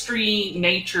 history,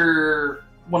 nature,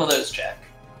 one of those check.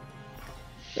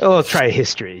 Oh, I'll try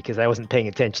history, because I wasn't paying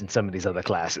attention to some of these other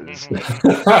classes.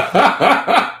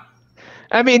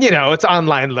 I mean, it's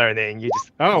online learning. You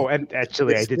just and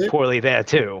actually I did poorly there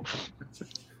too.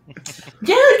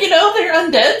 Yeah, they're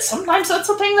undead. Sometimes that's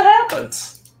a thing that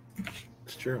happens.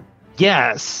 It's true.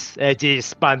 Yes, it is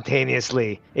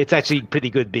spontaneously. It's actually pretty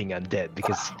good being undead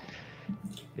because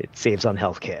it saves on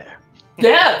healthcare.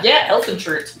 Yeah, health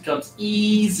insurance becomes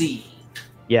easy.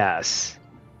 Yes.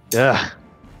 Ugh.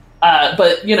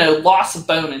 But, loss of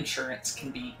bone insurance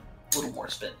can be a little more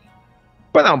spendy.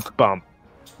 Bump.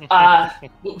 What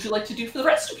would you like to do for the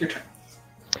rest of your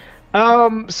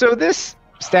turn? So this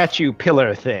statue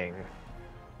pillar thing.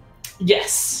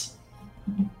 Yes.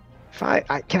 If I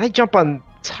can I jump on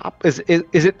top? Is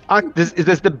it?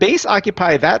 Does the base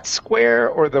occupy that square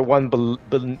or the one?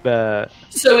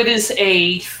 So it is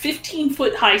a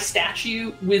 15-foot high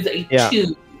statue with a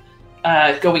tomb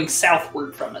going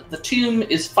southward from it. The tomb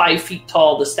is 5 feet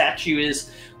tall. The statue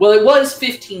is, well, it was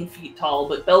 15 feet tall,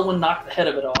 but Belwyn knocked the head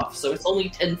of it off, so it's only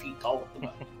 10 feet tall at the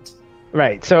moment.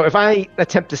 Right. So if I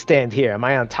attempt to stand here, am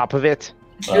I on top of it?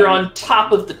 You're on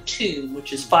top of the tomb,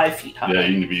 which is 5 feet high. Yeah,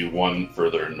 you need to be one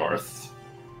further north.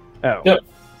 Oh. Yep.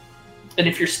 And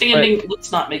if you're standing,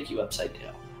 let's not make you upside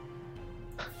down.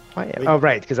 Oh,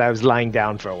 right, because I was lying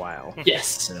down for a while. Yes.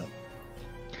 So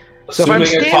if I'm Assuming a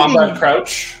standing- combat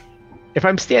crouch. If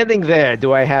I'm standing there,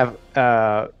 do I have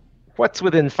what's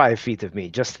within 5 feet of me?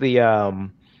 Just the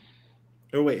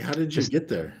Oh wait, how did you get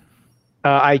there?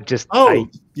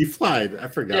 You flied. I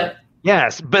forgot. Yeah.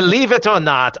 Yes, believe it or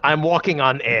not, I'm walking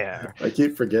on air. I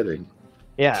keep forgetting.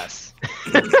 Yes.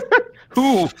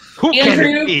 Who can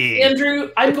it be?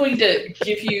 Andrew, I'm going to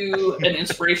give you an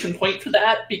inspiration point for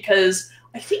that because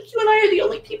I think you and I are the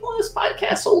only people on this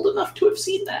podcast old enough to have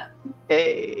seen that.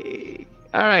 Hey.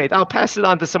 All right, I'll pass it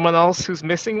on to someone else who's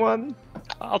missing one.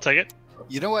 I'll take it.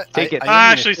 You know what? Take it. I am gonna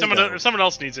Actually, say, though, someone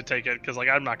else needs to take it because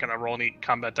I'm not gonna roll any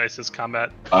combat dice as combat.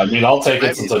 I mean, I'll take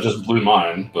it since I just blew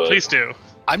mine. But Please do.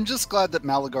 I'm just glad that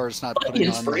Malagar is not putting on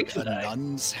like, Inspiration a die.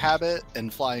 nun's habit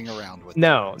and flying around with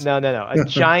No. A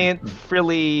giant,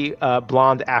 frilly,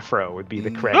 blonde afro would be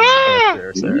the correct Ah!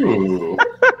 answer, sir. Ooh.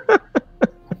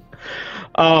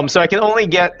 So I can only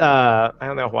get I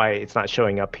don't know why it's not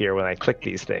showing up here when I click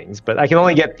these things, but I can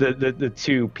only get the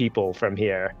two people from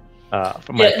here.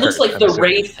 From my Yeah, it looks perch, like I'm the assuming.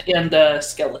 wraith and the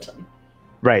skeleton.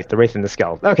 Right, the wraith and the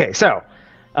skeleton. Okay, so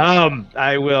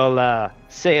I will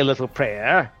say a little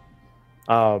prayer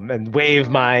and wave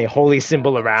my holy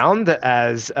symbol around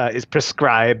as is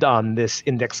prescribed on this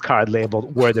index card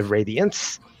labeled Word of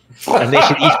Radiance. And they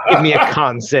should each give me a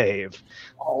con save.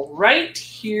 All right,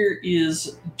 here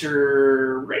is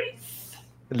Der Wraith,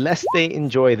 Lest they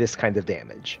enjoy this kind of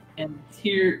damage. and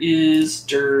here is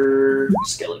Der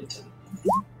Skeleton.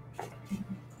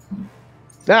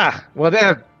 Well,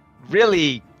 they're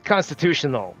really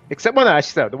constitutional. Except, well, no,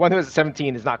 actually, so the one who has a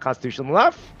 17 is not constitutional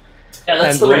enough. Yeah,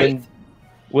 that's And the will, Wraith.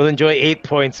 will enjoy 8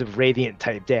 points of radiant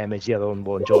type damage. The other one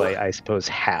will enjoy, I suppose,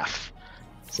 half.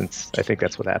 Since I think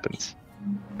that's what happens.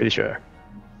 Pretty sure.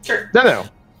 Sure. No.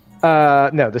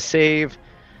 No, the save.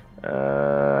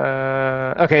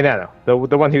 Okay, no.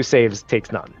 The one who saves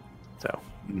takes none. So.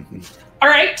 All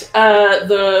right,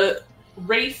 the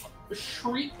Wraith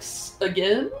shrieks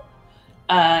again,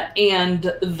 and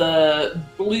the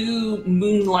blue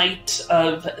moonlight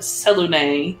of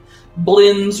Selune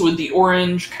blends with the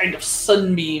orange kind of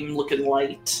sunbeam-looking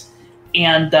light,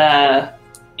 and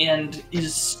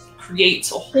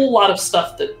creates a whole lot of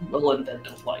stuff that Melinda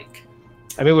don't like.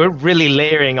 I mean, we're really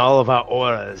layering all of our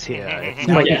auras here. It's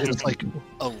Now like, Yeah. it's like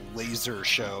a laser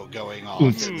show going on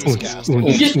Oons, in oons, this cast.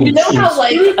 oons. You know how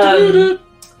like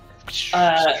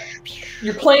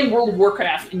you're playing World of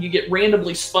Warcraft and you get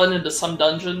randomly spun into some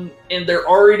dungeon and they're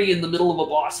already in the middle of a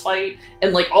boss fight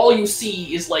and like all you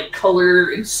see is like color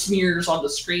and smears on the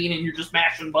screen and you're just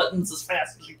mashing buttons as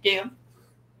fast as you can.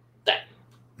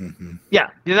 yeah,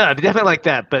 definitely like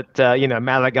that. But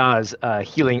Malaga's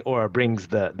healing aura brings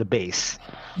the base.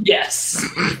 Yes.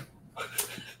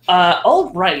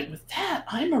 All right. With that,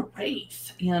 I'm a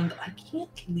wraith and I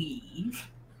can't leave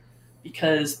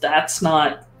because that's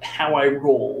not how I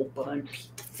roll. But I'm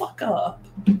beat the fuck up.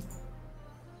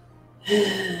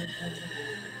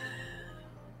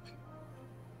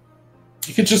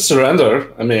 You could just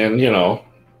surrender. I mean,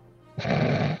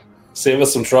 save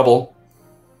us some trouble.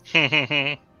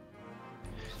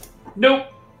 Nope.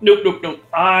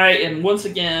 I am once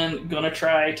again gonna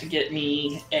try to get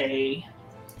me a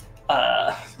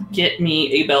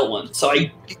bell one. So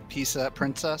I Piece of that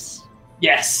princess.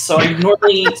 so I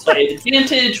normally so I have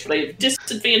advantage, but I have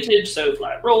disadvantage. So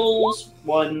flat rolls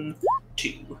 1,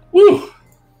 2. Woo!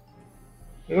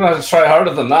 You're gonna have to try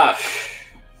harder than that.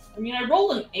 I mean, I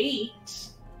rolled an 8.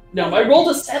 No, I rolled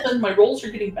a 7. My rolls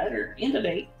are getting better, and an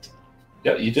 8.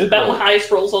 Yeah, you did. About roll. my highest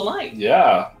rolls all night.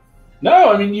 Yeah.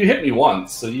 No, I mean you hit me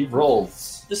once, so you've rolled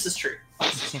This is true.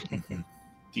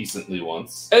 decently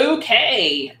once.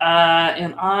 Okay,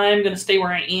 and I'm gonna stay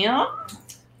where I am.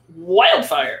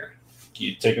 Wildfire Do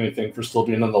you take anything for still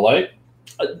being in the light?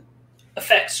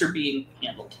 effects are being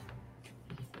handled.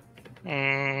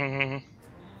 Mm,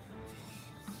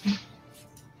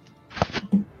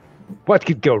 What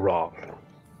could go wrong?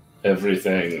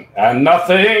 Everything and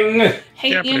nothing.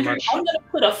 Hey, Yeah, pretty Andrew, much. I'm going to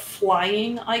put a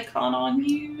flying icon on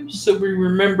you so we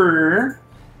remember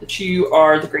that you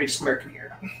are the greatest American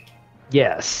hero.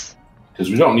 Yes. Because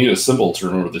we don't need a symbol to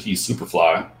remember that he's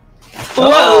Superfly.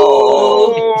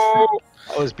 Whoa!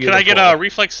 That was Can beautiful. I get a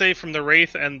reflex save from the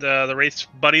Wraith and the Wraith's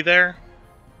buddy there?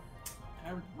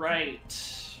 All right.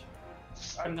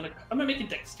 I'm gonna make a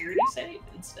dexterity save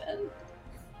instead.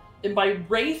 And by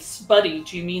Wraith's buddy,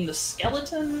 do you mean the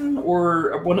skeleton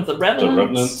or one of the The revenants?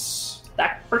 Revenants.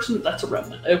 That person, that's a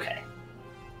revenant. Okay.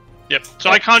 Yep. So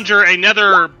I conjure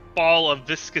another ball of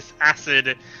viscous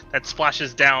acid that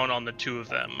splashes down on the two of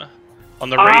them. On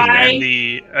the Wraith and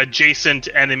the adjacent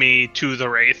enemy to the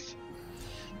Wraith.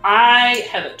 I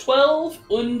have a 12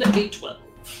 and a 12.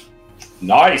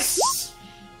 Nice.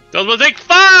 Those will take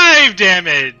 5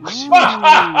 damage!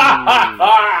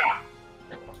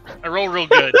 I roll real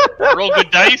good. I roll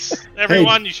good dice.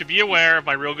 Everyone, you should be aware of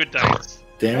my real good dice.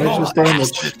 Damage is damage.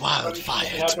 Acid wildfire,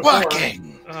 it's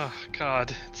working. Oh,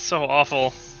 God. It's so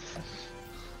awful.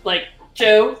 Like,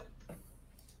 Joe,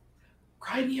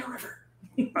 cry me a river.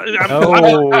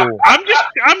 I'm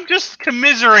just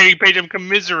commiserating, Paige. I'm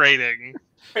commiserating.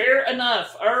 Fair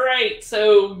enough. All right,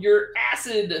 so your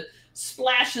acid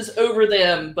splashes over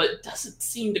them, but doesn't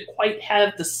seem to quite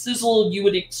have the sizzle you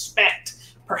would expect.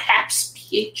 Perhaps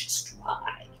pH is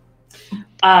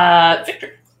dry.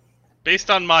 Victor. Based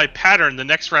on my pattern, the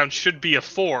next round should be a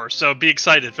 4, so be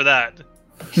excited for that.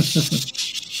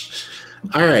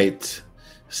 All right.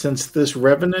 Since this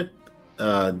Revenant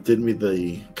did me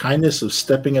the kindness of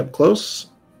stepping up close,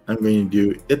 I'm going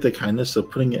to do it the kindness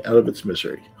of putting it out of its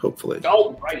misery, hopefully.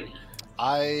 Alrighty.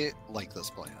 I like this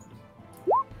plan.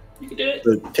 You can do it.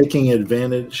 So taking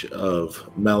advantage of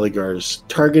Malagar's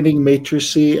targeting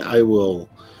matricy, I will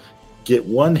get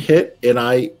one hit, and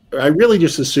I really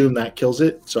just assume that kills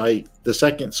it. So the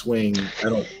second swing, I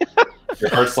don't. Your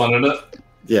heart's not in it.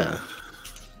 Yeah.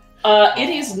 It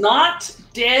is not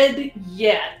dead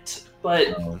yet, but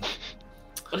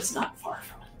it's not far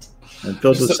from it. And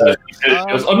Phil just So- said, It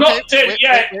goes, I'm not dead wait,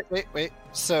 yet. Wait.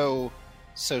 So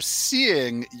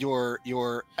seeing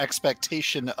your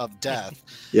expectation of death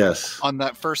yes. on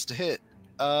that first hit,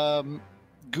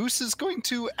 Goose is going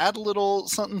to add a little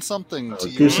something to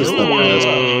you. Goose is the best.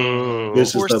 Ooh.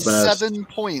 Goose for is the best. 7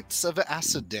 points of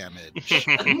acid damage.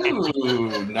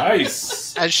 Ooh,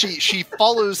 nice. As she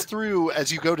follows through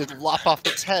as you go to lop off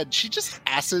its head, she just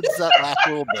acids that last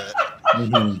little bit.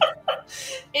 Mhm.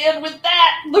 And with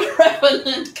that, the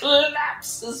Revenant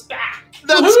collapses back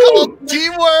That's Woohoo! called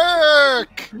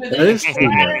teamwork! with That a is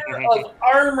clatter of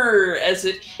armor as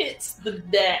it hits the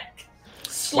deck,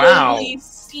 slowly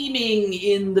steaming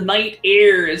in the night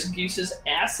air as Goose's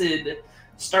acid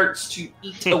starts to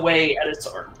eat away at its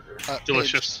armor. Paige,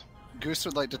 Delicious. Goose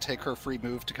would like to take her free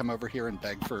move to come over here and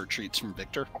beg for treats from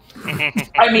Victor.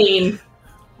 I mean,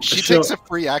 She So- takes a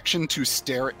free action to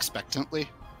stare expectantly.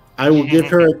 I will give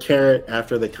her a carrot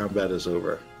after the combat is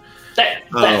over. that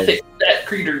that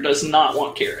creature does not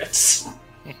want carrots.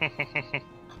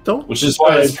 Don't Which is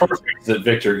why it's perfect that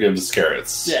Victor gives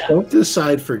carrots. Yeah. don't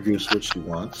decide for Goose what she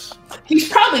wants. He's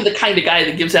probably the kind of guy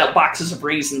that gives out boxes of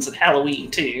raisins at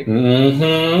Halloween, too.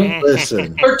 Mm-hmm.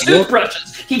 Listen, Or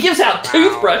toothbrushes. He gives out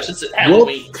toothbrushes at we'll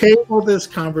Halloween. table this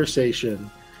conversation.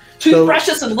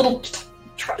 Toothbrushes and little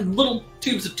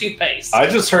tubes of toothpaste. I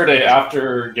just heard a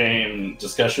after game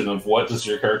discussion of what does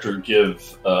your character give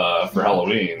for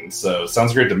Halloween. So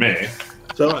sounds great to me.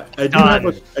 So I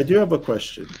do have a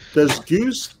question. Does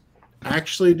Goose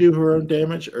actually do her own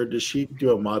damage, or does she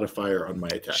do a modifier on my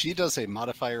attack? She does a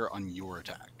modifier on your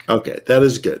attack. Okay, that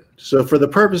is good. So for the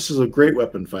purposes of great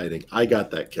weapon fighting, I got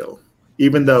that kill.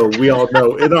 Even though we all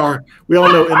know in our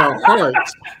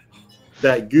hearts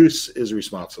that Goose is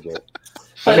responsible.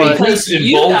 but but- because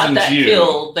you got emboldens that you.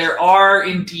 kill, there are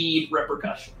indeed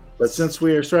repercussions. But since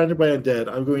we are surrounded by undead,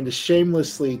 I'm going to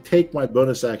shamelessly take my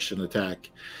bonus action attack,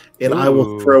 and I will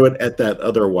Ooh. throw it at that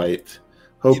other white,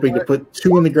 hoping to put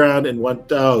 2 on the ground and 1.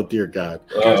 Oh dear God!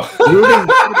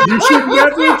 You should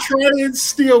never try and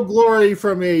steal glory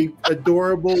from a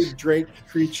adorable drake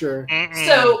creature.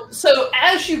 So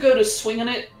as you go to swing on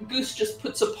it, Goose just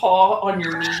puts a paw on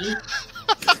your knee.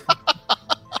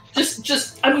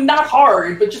 I mean, not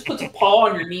hard, but just puts a paw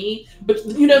on your knee. But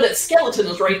you know that skeleton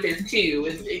is right there too,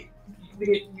 and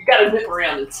you got to whip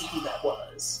around and see who that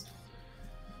was.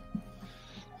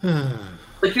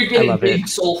 Like you're I getting love big it.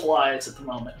 soul flies at the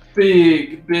moment.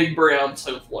 Big brown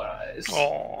soul flies.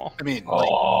 Aw. I mean,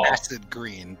 Aw. like acid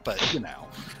green, but you know.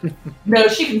 No,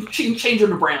 she can change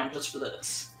them to brown just for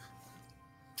this.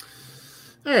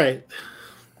 All right.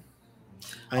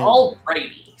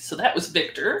 Alrighty, so that was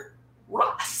Victor.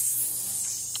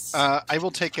 Ross. I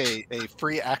will take a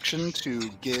free action to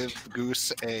give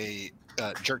Goose a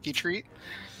jerky treat.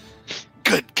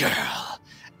 Good girl.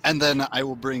 And then I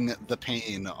will bring the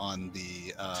pain on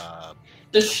the.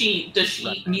 Does she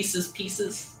eat Misa's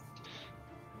pieces?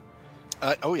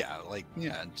 Oh yeah,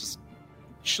 just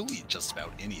she'll eat just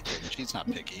about anything. She's not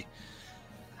picky.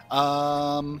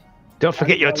 Don't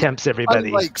forget your temps, everybody.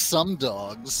 Unlike some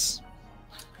dogs.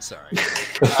 Sorry.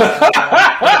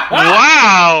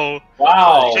 Wow!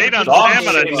 Wow. Jade on Dog Sam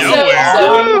out of shit. nowhere.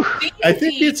 So, I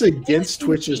think D&D it's against is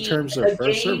Twitch's indeed terms a of our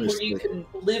game service. where you can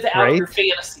live out Right? your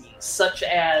fantasies, such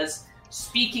as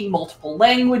speaking multiple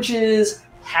languages,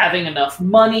 having enough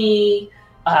money,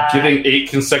 Giving 8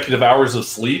 consecutive hours of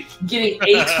sleep. getting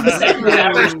 8 consecutive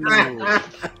hours,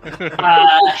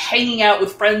 hanging out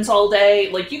with friends all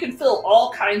day. Like you can fill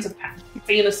all kinds of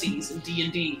fantasies in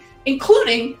D&D,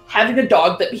 including having a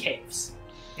dog that behaves.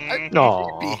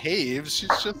 Aw. Behaves. She's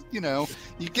just,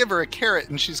 you give her a carrot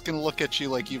and she's going to look at you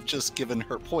like you've just given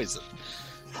her poison.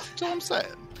 That's all I'm saying.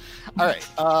 All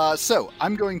right. So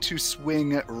I'm going to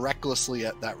swing recklessly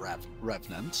at that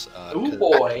revenant. Ooh,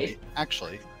 boy.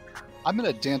 Actually, I'm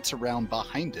going to dance around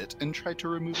behind it and try to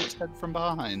remove its head from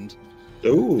behind.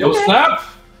 Ooh. Yo, snap!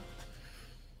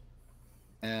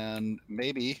 And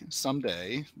maybe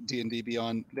someday D&D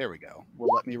Beyond, there we go, will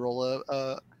let me roll a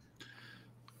A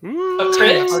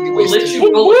crit? Already Will let wasted.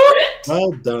 you roll a crit?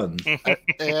 Well done.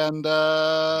 and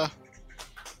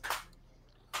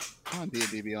come on,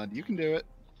 D&D Beyond, you can do it.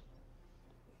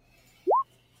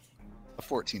 A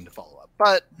 14 to follow up,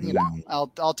 but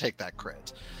I'll take that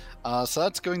crit. So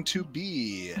that's going to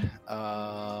be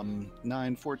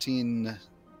 9, 14,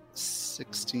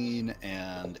 16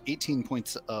 and 18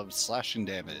 points of slashing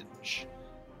damage.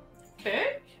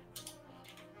 Okay.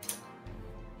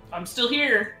 I'm still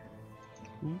here.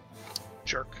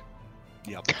 Jerk.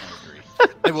 Yep, I agree.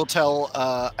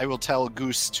 I will tell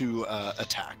Goose to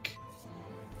attack.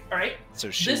 All right. So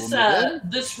she will move in,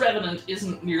 This revenant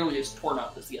isn't nearly as torn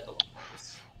up as the other one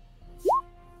was.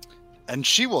 and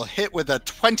she will hit with a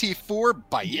 24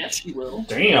 bite. Yes, she will.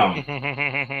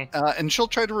 Damn. And she'll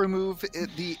try to remove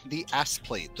the ass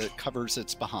plate that covers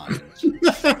its behind.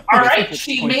 All right. It's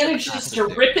She points of manages acid to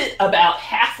there. rip it about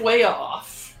halfway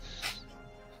off.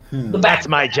 The back. That's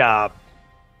my job.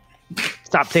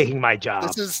 Stop taking my job.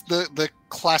 This is the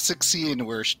classic scene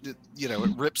where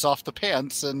it rips off the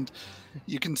pants, and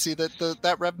you can see that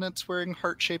that revenant's wearing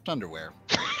heart-shaped underwear.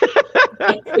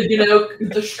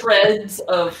 The shreds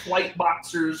of white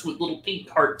boxers with little pink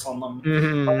hearts on them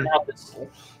Mhm. are now visible.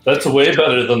 That's way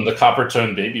better than the copper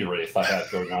tone baby wraith I had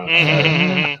going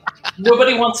on.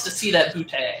 Nobody wants to see that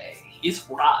bootay. It's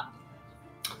rotten.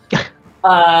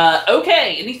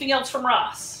 Okay, anything else from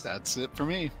Ross? That's it for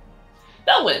me.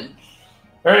 Belwyn.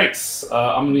 All right,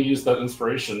 I'm going to use that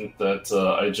inspiration that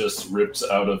I just ripped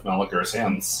out of Malakar's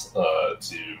hands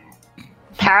to.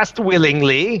 Passed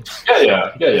willingly.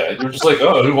 Yeah. You're just like,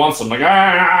 oh, who wants them? Like,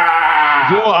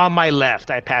 ah. You're on my left.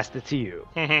 I passed it to you.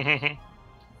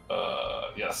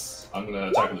 Yes, I'm going to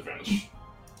attack with advantage.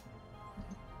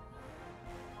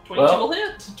 22 Well- will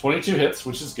hit. 22 hits,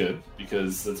 which is good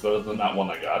because it's better than that one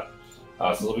I got.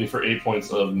 So it'll be for 8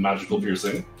 points of magical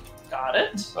piercing. Got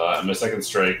it. And my second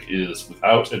strike is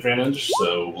without advantage,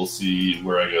 so we'll see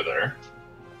where I go there.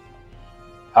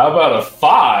 How about a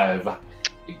 5?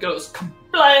 It goes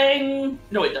kablang.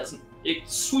 No, it doesn't. It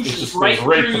swooshes just right goes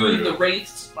right through through. the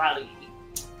wraith's body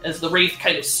as the wraith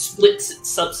kind of splits its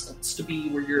substance to be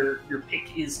where your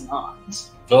pick is not.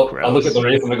 Well, I look at the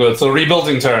wraith and I go, it's a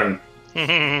rebuilding turn.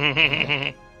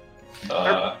 And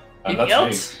Anything that's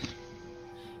else?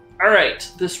 All right.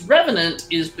 This revenant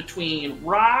is between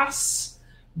Ross,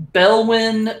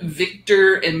 Belwyn,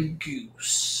 Victor, and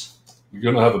Goose. me.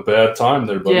 You're gonna have a bad time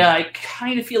there, buddy. Yeah, I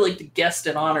kind of feel like the guest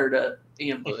in honor to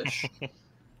ambush.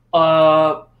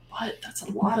 But that's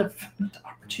a lot of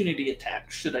opportunity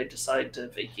attacks should I decide to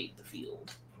vacate the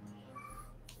field.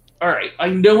 All right, I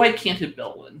know I can't hit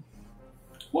Belwyn.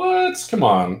 What? Come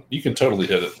on, you can totally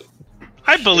hit it.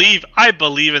 I believe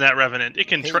in that revenant. It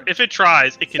can if it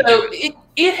tries, it can So do it.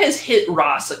 it has hit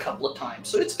Ross a couple of times,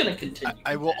 so it's going to continue.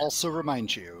 I will also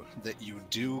remind you that you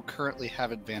do currently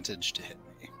have advantage to hit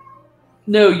me.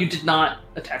 No, you did not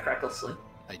attack recklessly.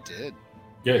 I did.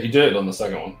 Yeah, he did on the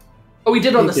second one. Oh, we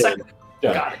did on He the did. second.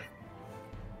 Yeah. Got it.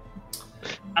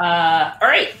 All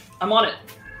right, I'm on it.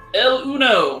 El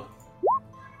uno.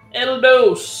 El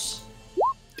dos.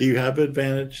 Do you have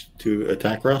advantage to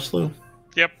attack Roslo?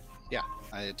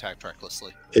 I attacked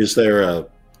recklessly. Is there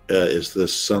is the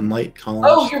sunlight column?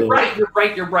 Oh, you're still-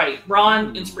 right.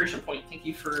 Ron, inspiration point. Thank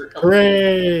you for helping.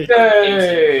 Hooray!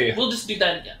 Yay! We'll just do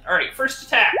that again. All right, first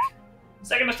attack.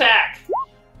 Second attack.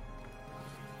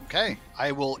 Okay,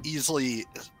 I will easily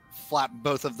flap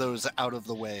both of those out of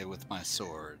the way with my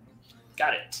sword.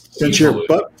 Got it. Since your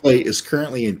butt plate is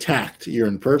currently intact, you're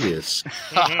impervious.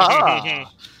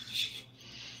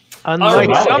 Unlike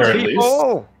Oh, some Malagar, at least.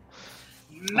 people.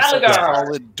 Malagar.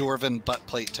 Solid Dwarven butt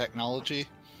plate technology.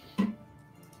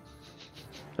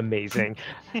 Amazing.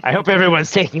 I hope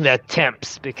everyone's taking their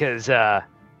temps because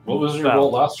What was your Well.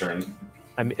 roll last turn?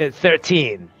 I'm at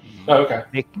 13. Oh, okay.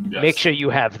 Make, Yes. make sure you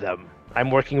have them. I'm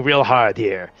working real hard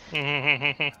here.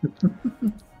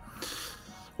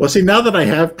 Well, see, now that I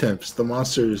have temps, the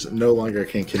monsters no longer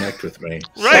can connect with me.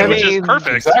 Right, I which is mean,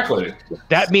 perfect. Exactly.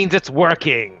 That means it's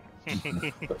working.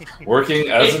 Working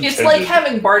as It's intended. like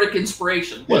having bardic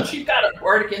inspiration. Once Yeah. you've got a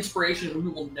bardic inspiration,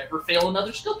 we will never fail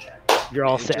another skill check. You're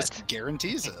all It set. just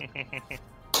guarantees it.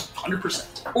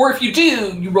 100%. Or if you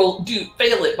do,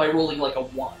 fail it by rolling like a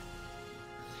 1.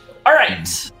 All right.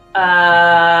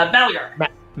 Malagar.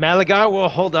 Malagar will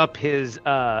hold up his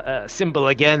symbol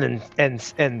again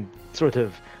and sort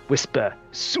of whisper,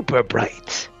 "Super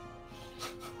bright,"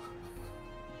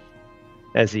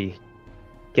 as he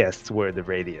casts Word of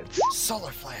Radiance.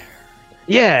 Solar flare.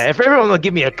 Yeah, if everyone will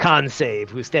give me a con save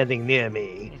who's standing near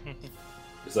me.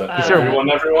 Is that Is there-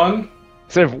 everyone?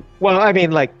 Sort of, well, I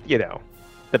mean, like, you know,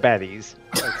 the baddies.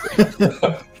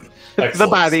 The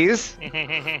Excellent.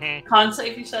 baddies. Con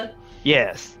save, you said?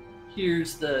 Yes.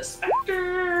 Here's the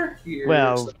Spectre. Here's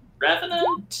Well- the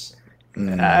Revenant.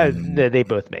 They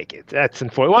both make it. That's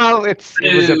unfortunate. Well, it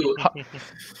was Ew.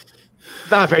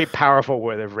 not a very powerful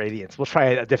Word of Radiance. We'll try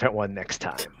a different one next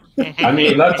time. I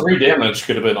mean, that 3 damage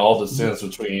could have been all the distance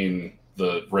between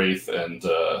the Wraith and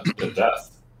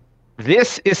Death.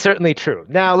 This is certainly true.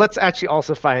 Now let's actually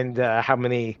also find how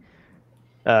many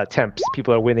attempts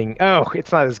people are winning. Oh,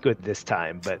 it's not as good this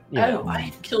time, but you know. Oh,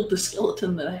 I killed the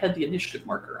skeleton that I had the initiative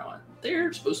marker on.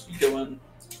 They're supposed to be going.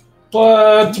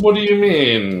 What? What do you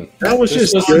mean? That was They're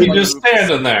just supposed to be good. just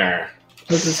standing there.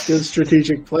 That was good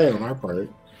strategic play on our part.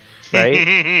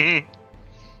 Right?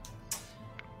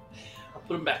 I'll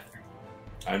put them back there.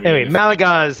 I mean, Anyway,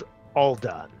 Malagaz all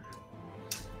done.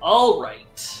 All right.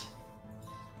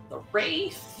 The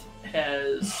Wraith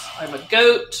has. I'm a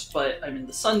goat, but I'm in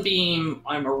the Sunbeam.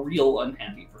 I'm a real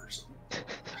unhappy person.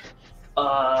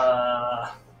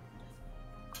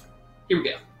 Here we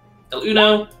go. El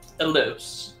uno, el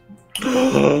dos.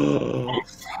 All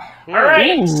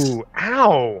right. Ooh,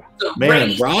 ow. The Man,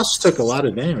 Wraith, Ross took a lot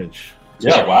of damage.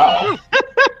 yeah, wow.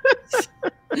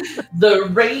 the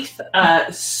Wraith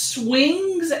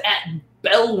swings at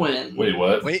Belwyn. Wait,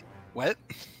 what? Wait, what?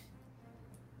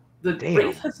 The Damn.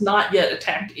 Wraith has not yet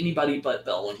attacked anybody but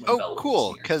Belwyn. when Oh, Belwyn was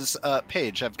cool. here. Because,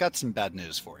 Paige, I've got some bad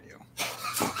news for you.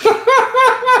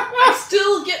 I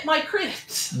still get my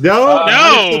crit. No,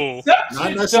 No!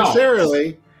 not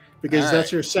necessarily, because All that's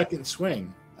right. your second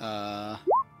swing.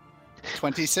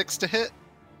 26 to hit.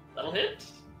 That'll hit.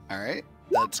 All right.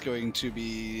 That's going to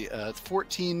be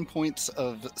 14 points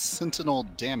of sentinel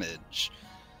damage,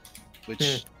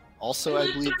 which also,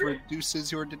 I believe,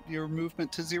 reduces your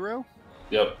movement to 0.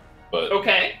 Yep, but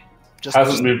Okay. Just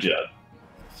hasn't moved yet.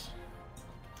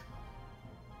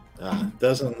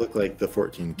 Doesn't look like the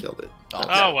 14 killed it.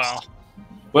 Oh, well.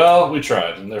 Well, we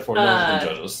tried, and therefore no one can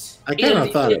judge us. I kind of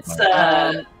And thought it it's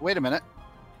might. Wait a minute.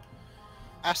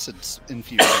 Acid's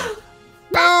infusion.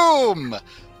 Boom!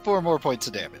 4 more points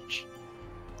of damage.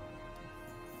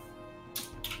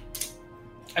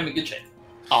 I'm in good shape.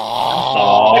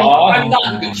 Aww. I'm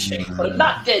not in good shape, but I'm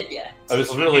not dead yet. I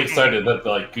was really excited that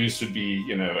like Goose would be,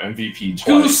 MVP twice.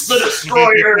 Goose the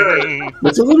Destroyer.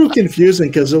 It's a little confusing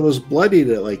because it was bloodied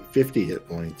at like 50 hit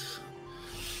points.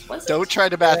 Was it? Don't try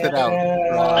to math it out. I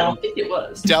Ron. don't think it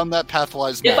was. Down that path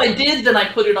lies If math. I did, then I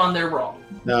put it on there wrong.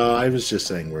 No, I was just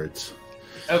saying words.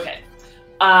 Okay.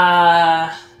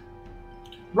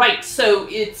 Right. So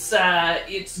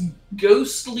it's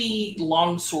ghostly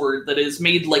longsword that is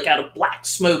made like out of black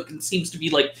smoke and seems to be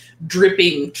like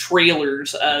dripping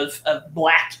trailers of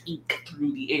black ink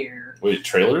through the air. Wait,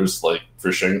 trailers like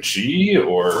for Shang-Chi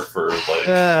or for like?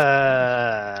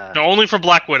 No, only for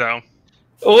Black Widow.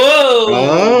 Whoa!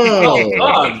 Oh.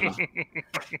 Well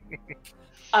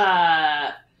done.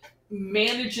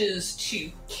 Manages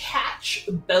to catch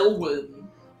Belwyn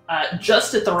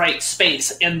just at the right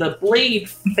space, and the blade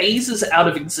phases out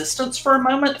of existence for a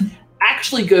moment,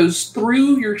 actually goes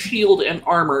through your shield and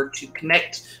armor to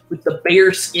connect with the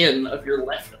bare skin of your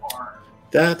left arm,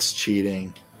 That's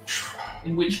cheating.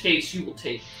 in which case you will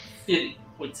take 50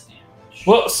 points of damage.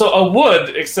 Well, so I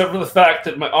would, except for the fact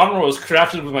that my armor was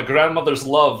crafted with my grandmother's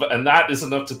love, and that is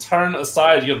enough to turn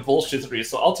aside your bullshittery.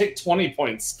 So I'll take 20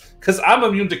 points because I'm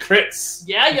immune to crits.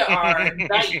 Yeah, you are.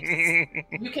 Nice.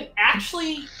 You can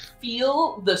actually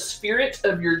feel the spirit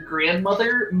of your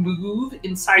grandmother move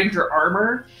inside your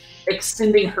armor,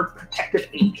 extending her protective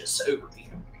aegis over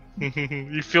you.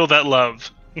 You feel that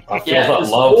love. I feel Yeah, that 'cause,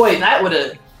 love. boy, that would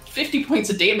have 50 points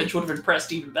of damage would have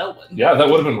impressed even Belwyn. Yeah, that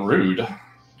would have been rude.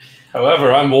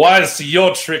 However, I'm wise to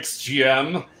your tricks,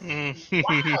 GM.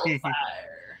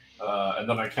 Wildfire. And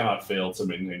then I cannot fail to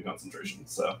maintain concentration.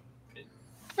 So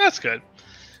That's good.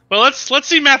 Well, let's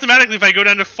see mathematically if I go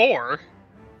down to 4.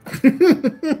 I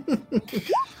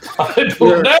don't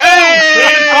know.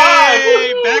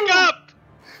 Hey! Back up!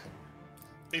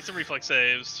 Need some reflex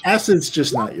saves. Acid's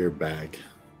just not your bag.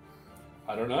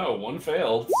 I don't know. One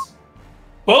failed.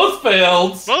 Both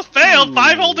failed. Both failed.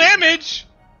 5 whole damage.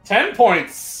 10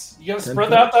 points. You gotta 10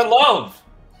 spread out that love.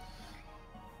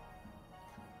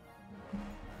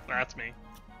 That's me.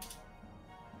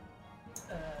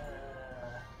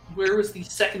 Where was the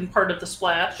second part of the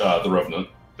splash? The Revenant.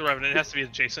 The Revenant has to be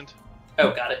adjacent.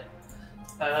 Oh, got it.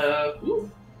 Ooh.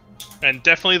 And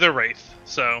definitely the Wraith.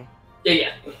 So,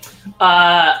 Yeah.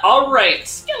 All right,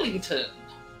 Skellington.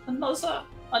 Another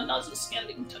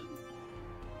Skellington.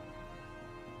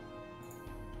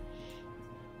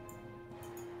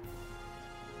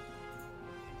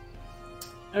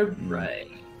 All right.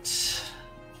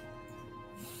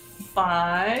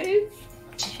 5,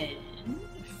 10,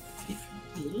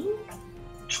 15,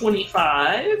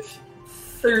 25,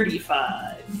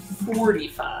 35,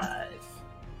 45.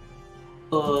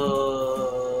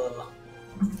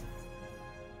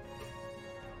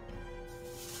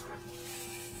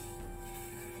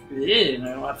 Yeah,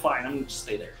 no, I'm fine. I'm gonna just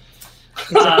stay there.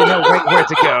 You know where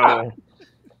to go.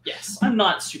 Yes, I'm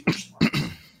not super smart.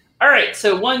 All right,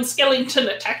 so one skeleton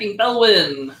attacking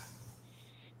Belwyn.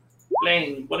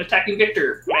 Bang. One attacking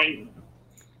Victor. Bang.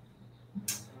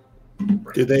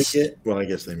 Do they get? Well, I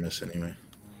guess they miss anyway.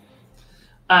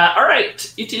 All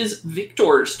right, it is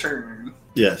Victor's turn.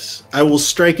 Yes, I will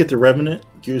strike at the Revenant.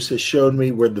 Goose has shown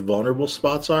me where the vulnerable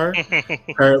spots are.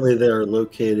 Apparently, they are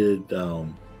located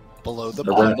Below the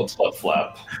Around- On the butt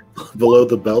flap. below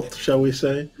the belt, shall we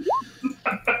say?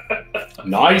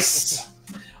 Nice.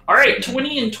 All right,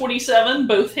 20 and 27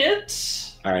 both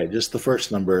hit. All right, just the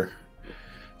first number.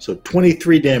 So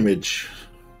 23 damage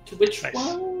To which Nice.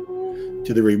 one?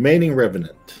 to the remaining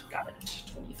Revenant. Got it.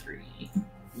 23.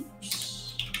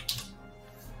 Oops.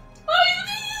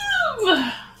 I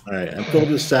live! All right, I'm filled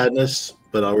with sadness,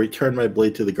 but I'll return my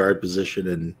blade to the guard position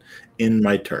and in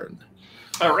my turn.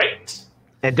 All right.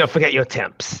 And don't forget your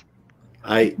temps.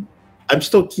 I'm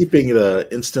still keeping the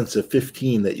instance of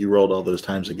 15 that you rolled all those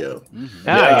times ago.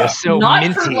 Ah, you're so Not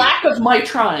minty. for lack of my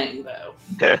trying, though.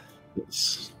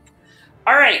 It's-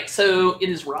 All right, so it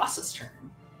is Ross's turn.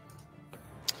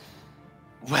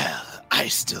 Well, I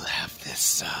still have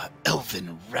this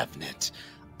elven revenant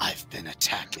I've been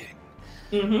attacking.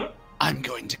 Mm-hmm. I'm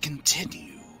going to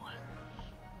continue.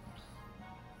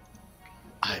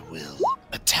 I will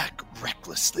attack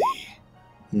recklessly.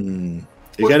 You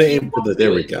gotta aim for the.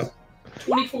 There we go.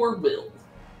 24 will.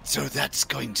 So that's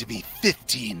going to be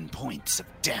 15 points of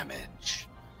damage.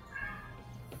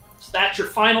 So that's your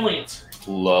final answer.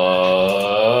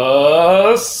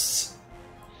 Plus.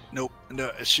 Nope,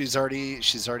 no, she's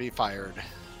already fired.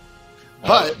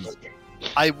 But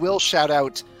I will shout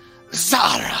out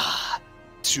Zara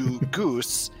to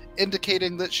Goose,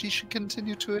 indicating that she should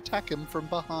continue to attack him from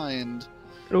behind.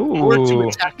 Or to Ooh,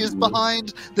 attack his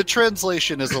behind. The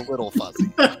translation is a little fuzzy.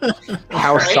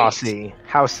 how Right. saucy.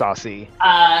 How saucy.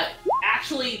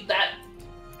 Actually, that...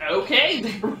 Okay,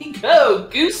 there we go.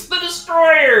 Goose the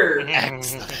Destroyer.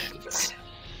 Excellent.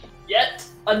 Yet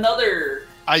another...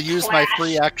 I use my Clash.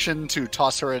 free action to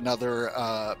toss her another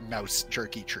mouse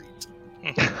jerky treat.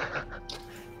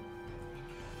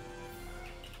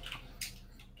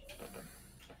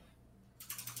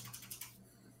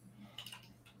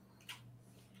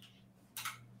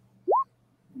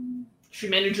 She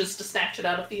manages to snatch it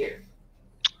out of the air.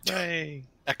 Yay.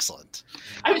 Excellent.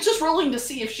 I was just rolling to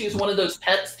see if she was one of those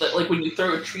pets that, like, when you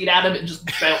throw a treat at him, it just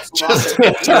bounces Just-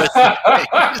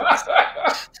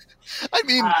 off. I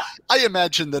mean, I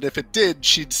imagine that if it did,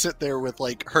 she'd sit there with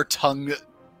like her tongue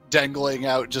dangling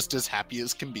out, just as happy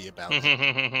as can be about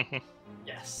it.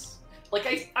 Yes.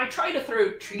 Like, I try to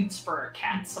throw treats for our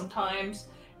cats sometimes,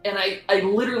 and I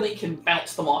literally can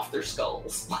bounce them off their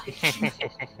skulls. Like,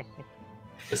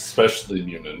 Especially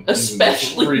Munin.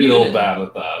 Especially real Munin. bad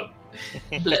at that.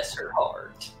 bless her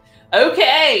heart.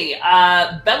 Okay,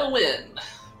 Bellawin.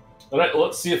 All right,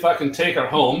 let's see if I can take her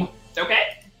home.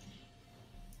 Okay.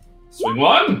 Swing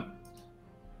one.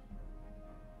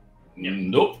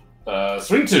 Nope.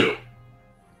 Swing two.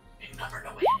 Big number,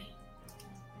 no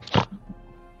whammy.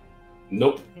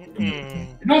 Nope. Mm.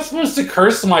 You're not supposed to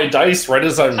curse my dice right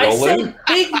as I'm I rolling. said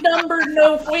big number,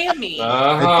 no whammy.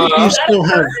 I think you Is that still a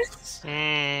have. curse?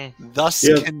 Mm. Thus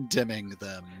Yep. condemning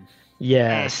them.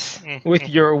 Yes, with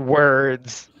your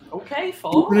words. Okay,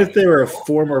 fine. Even if they were a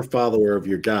former follower of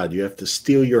your god, you have to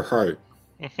steal your heart.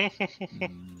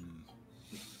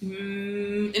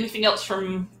 Anything else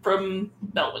from Belwyn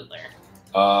there?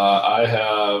 I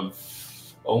have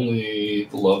only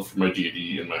the love for my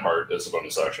deity in my heart as a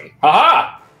bonus action.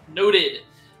 Haha! Noted.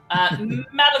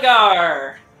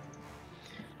 Malagar.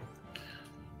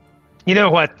 You know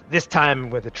what? This time I'm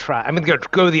going to try. I'm going to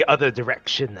go the other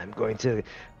direction. I'm going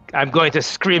to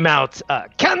scream out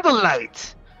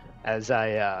candlelight as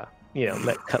I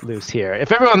let cut loose here.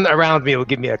 If everyone around me will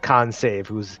give me a con save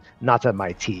who's not on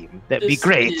my team, that'd be This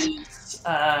great. is,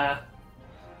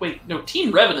 wait, no,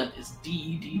 Team Revenant is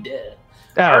DD dead.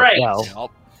 Oh, all right. well,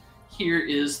 Yep. Here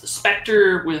is the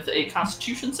Spectre with a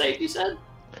Constitution save, you said?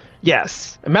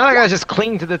 yes. And Malaga just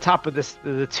cling to the top of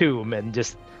the tomb and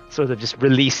just sort of just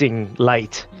releasing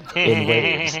light in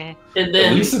waves. And At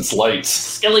then least it's light.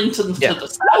 Skellington Yeah. to the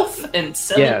south and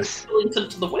Yes. Skellington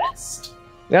to the west.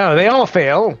 No, they all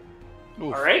fail.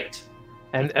 All right.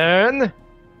 And earn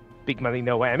big money,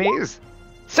 no whammies.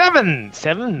 7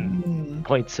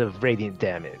 points of radiant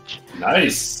damage.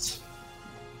 Nice.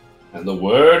 And the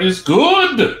word is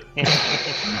good.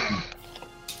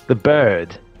 The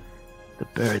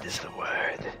bird is the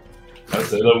word. I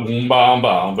said a bow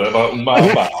bow, bow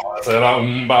bow bow. I said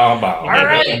a bow bow, All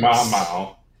right.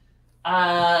 bow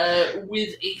bow.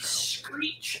 With a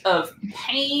screech of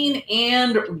pain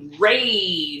and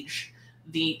rage,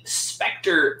 the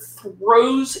specter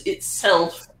throws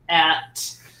itself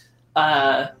at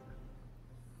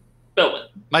Billman.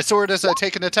 My sword as I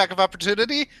take an attack of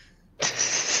opportunity.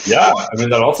 Yeah, I mean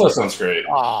that also sounds great.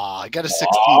 I got a 16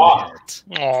 hit.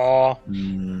 Aw.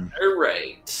 All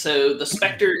right, so the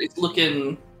specter is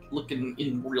looking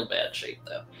in real bad shape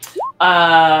though. Did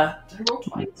I roll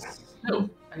twice? No,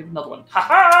 I have another one.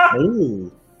 Ha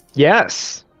Ooh.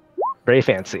 Yes. Very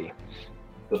fancy.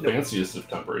 The fanciest of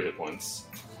temporary hit points.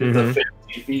 Mhm. The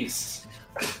fancy feast.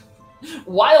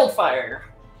 Wildfire.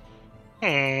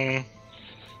 I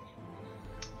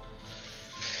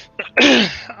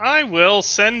will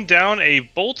send down a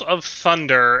bolt of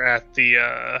thunder at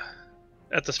the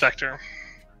specter.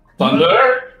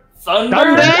 Thunder.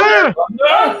 Thunder. Thunder.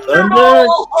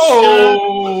 Thunderbolt!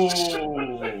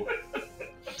 Oh.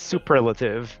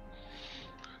 Superlative.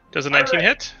 Does a 19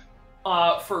 hit?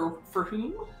 For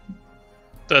whom?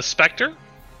 The specter?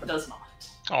 Does not.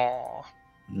 Aw.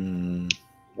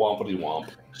 Wompity womp.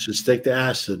 Should stick to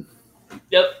acid.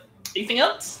 Yep. Anything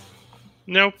else?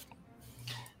 Nope.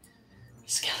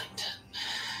 Skeleton.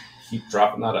 Keep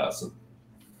dropping that acid.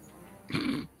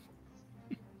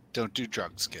 Don't do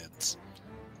drugs, kids.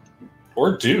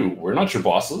 Or do. We're not your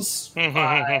bosses.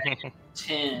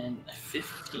 10,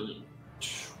 15,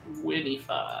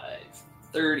 25,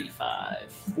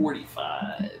 35,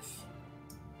 45,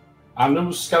 A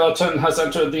new skeleton has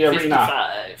entered the arena.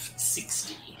 55,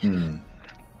 60.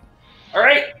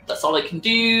 Alright, that's all I can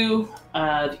do.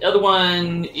 The other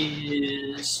one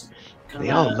is They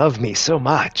all love me so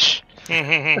much.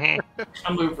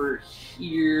 come over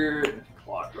here,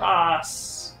 Claude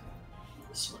Ross.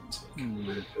 This one's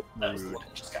that was the one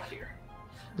I just got here.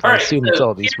 I assume it's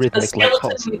all these here's the rhythmic light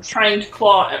skeleton pulses. trying to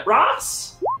claw at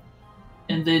Ross,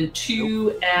 and then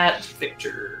 2 at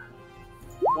Victor.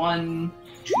 1,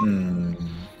 2.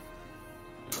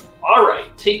 All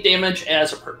right, take damage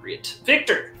as appropriate.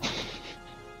 Victor.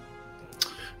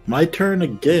 My turn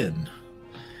again.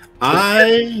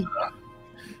 I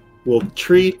will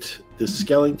treat the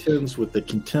skeletons with the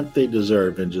contempt they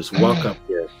deserve and just walk up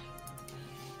here.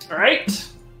 All right,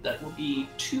 that will be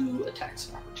 2 attacks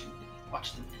of opportunity.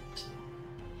 Watch them hit.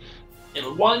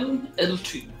 L1,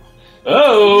 L2.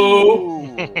 Oh!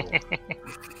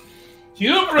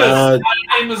 Hubris! Uh,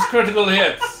 My name is Critical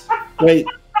Hits. Wait,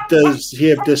 does he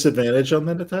have disadvantage on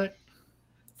that attack?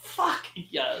 Fuck,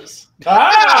 yes.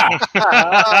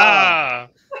 Ah!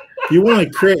 If you want to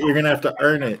crit, you're going to have to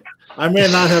earn it. I may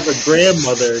not have a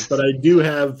grandmother, but I do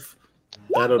have,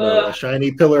 I don't know, a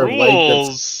shiny pillar of light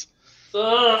that's... Rules.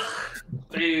 Ugh.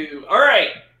 Boo. All right.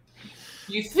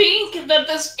 You think that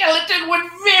the skeleton would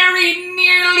very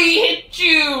nearly hit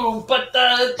you, but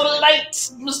the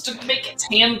lights must make its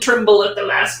hand tremble at the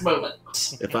last moment.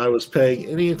 If I was paying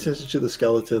any attention to the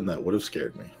skeleton, that would have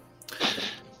scared me.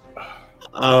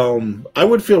 I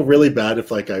would feel really bad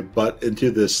if, like, I butt into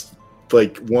this,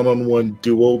 like, one-on-one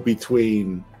duel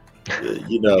between,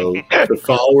 the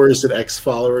followers and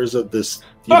ex-followers of this.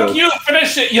 Fuck you!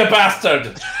 Finish it, you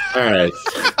bastard! All right.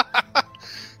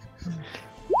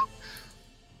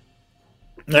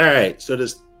 All right. So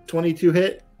does 22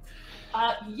 hit?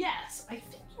 Yes. I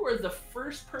think you are the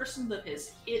first person that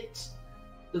has hit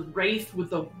the Wraith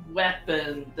with a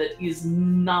weapon that is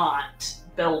not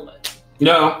Bellman.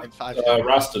 No,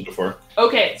 Ross did before.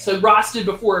 Okay, so Ross did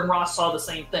before, and Ross saw the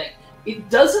same thing. It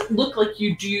doesn't look like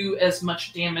you do as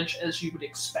much damage as you would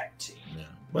expect to. Yeah.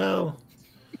 Well,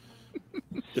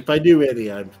 if I do any,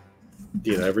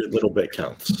 every little bit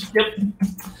counts. Yep.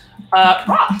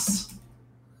 Ross.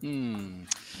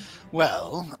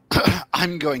 Well,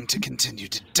 I'm going to continue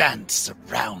to dance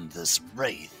around this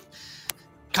wraith,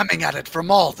 coming at it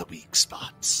from all the weak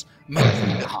spots,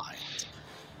 moving behind.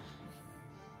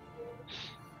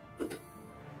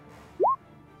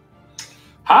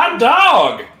 Hot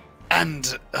dog!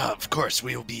 And, of course,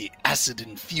 we'll be acid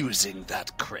infusing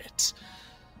that crit.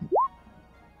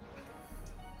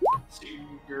 So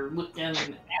you're looking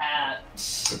at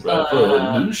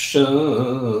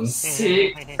Revolution.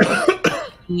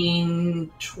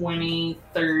 16, 20,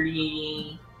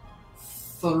 30,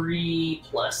 3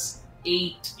 plus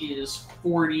 8 is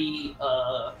 40,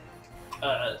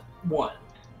 1.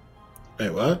 Wait,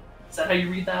 what? Is that how you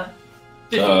read that?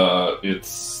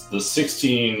 It's the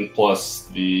 16 plus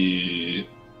the...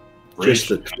 Just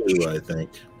the 2, I think.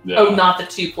 Yeah. Oh, not the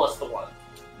 2 plus the 1.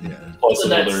 Yeah. Plus So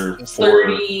another that's 4.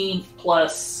 30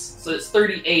 plus, so it's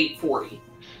 38, 40.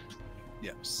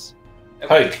 Yes.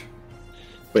 Hike.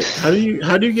 Wait, how do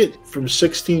you get from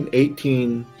 16,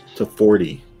 18 to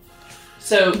 40?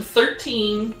 So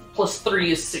 13 plus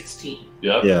 3 is 16.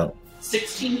 Yep. Yeah.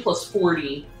 16 plus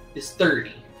 40 is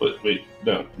 30. Wait,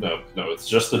 no. It's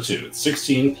just the 2. It's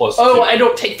 16 plus. Oh, 2. I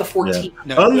don't take the 14.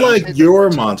 Yeah. Unlike your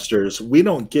monsters, we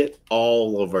don't get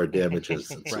all of our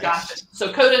damages. Right. Gotcha.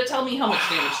 So, Coda, tell me how much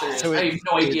damage there is. So I have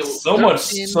no idea. it's So much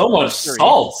 13 salt. plus 3.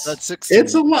 That's 16.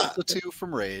 It's a lot. Plus the 2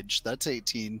 from Rage. That's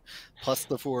 18. Plus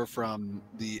the 4 from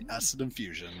the Acid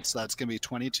Infusion. So that's going to be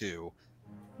 22.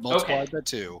 Multiplied by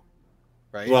 2.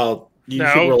 Right? Well, you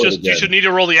should No, roll it just you again. should need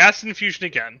to roll the acid infusion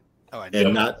again. oh, I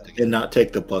and know. not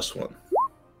take the +1.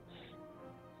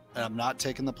 And I'm not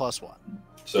taking the +1.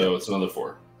 So it's another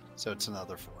 4. So it's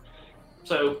another 4.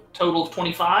 So, total of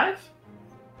 25?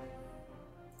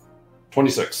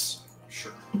 26.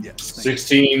 Sure. Yes. thank you.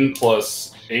 16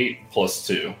 plus 8 plus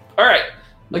 2. All right.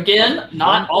 Again,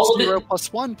 not 1 all of plus 0 it.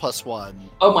 plus 1 plus 1.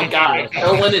 Oh my god.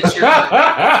 Ellen, it's your turn.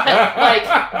 Like,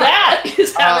 that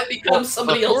is how it becomes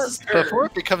somebody else's turn. Before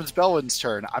it becomes Belwyn's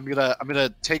turn, I'm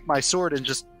gonna take my sword and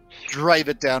just drive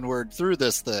it downward through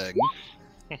this thing.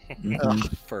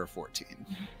 For a 14.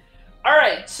 All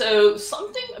right, so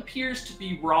something appears to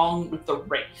be wrong with the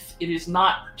Wraith. It is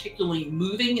not particularly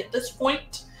moving at this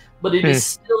point, but it is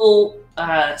still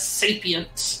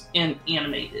sapient and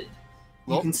animated.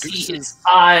 You Well, can see Goose its is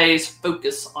eyes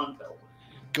focus on Belwyn.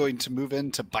 going to move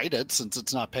in to bite it since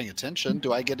it's not paying attention.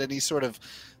 Do I get any sort of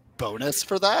bonus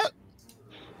for that?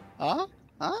 Huh?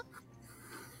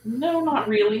 No, not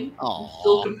really. Aw.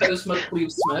 Still composed mostly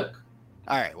of smoke.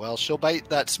 All right. Well, she'll bite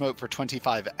that smoke for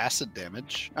 25 acid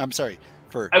damage. I'm sorry,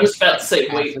 for I was about to say,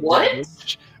 wait, acid what?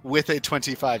 damage with a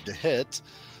 25 to hit.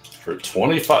 For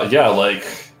 25. Yeah, like.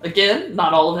 Again,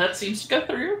 not all of that seems to go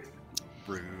through.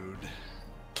 Rude.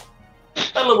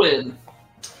 Belwyn.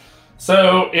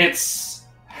 So it's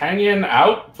hanging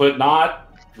out, but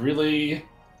not really.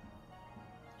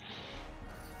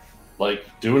 Like,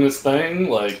 doing its thing.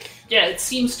 Like. Yeah, it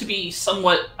seems to be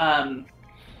somewhat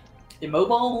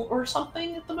immobile or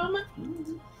something at the moment.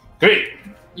 Great.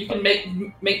 You can make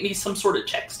me some sort of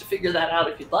checks to figure that out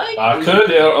if you'd like. I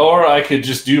could, or I could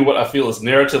just do what I feel is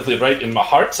narratively right in my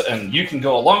heart, and you can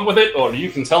go along with it, or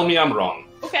you can tell me I'm wrong.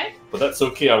 Okay. But that's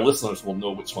okay. Our listeners will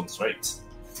know which one's right.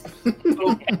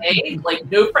 Okay. Like,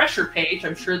 no pressure, Paige.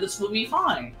 I'm sure this will be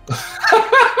fine.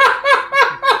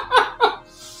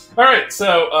 All right,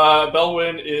 so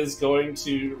Belwyn is going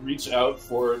to reach out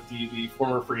for the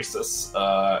former priestess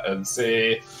and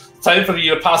say, "Time for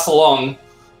you to pass along.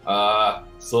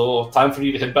 So time for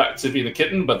you to head back to being a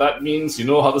kitten, but that means you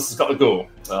know how this has got to go."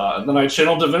 And then I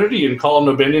channel divinity and call on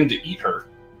Nobenian to eat her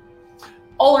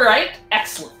All right.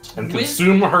 Excellent. and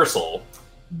consume her soul.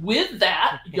 With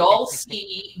that, y'all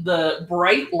see the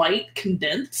bright light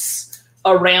condense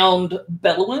around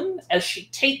Belwyn as she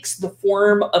takes the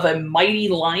form of a mighty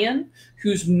lion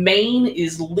whose mane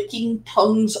is licking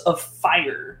tongues of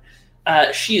fire.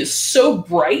 She is so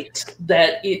bright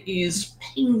that it is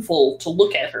painful to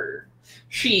look at her.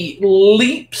 She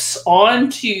leaps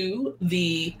onto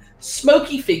the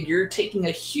smoky figure, taking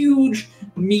a huge,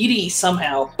 meaty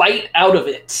somehow bite out of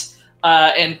it,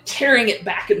 and tearing it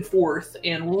back and forth,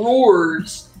 and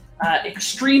roars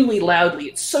extremely loudly.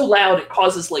 It's so loud it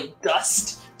causes like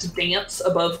dust to dance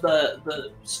above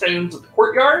the stones of the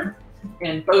courtyard,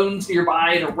 and bones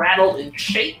nearby to rattle and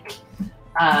shake.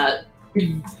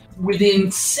 Within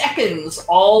seconds,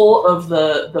 all of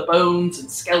the bones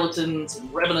and skeletons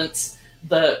and remnants,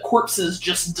 the corpses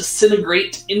just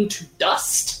disintegrate into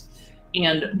dust,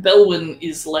 and Belwyn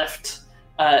is left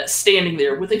standing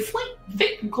there with a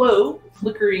faint glow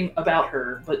flickering about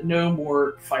her, but no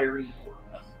more fiery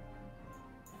aura.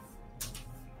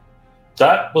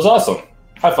 That was awesome.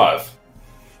 High five.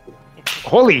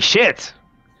 Holy shit!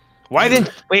 Why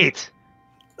didn't wait?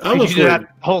 I Did was you do that like,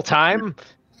 whole time?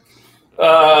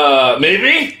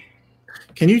 Maybe?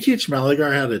 can you teach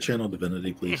Malagar how to channel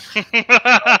divinity, please?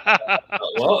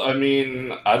 Well, I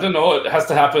mean, I don't know. It has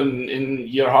to happen in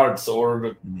your hearts, or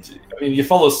I mean, you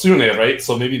follow Sune, right?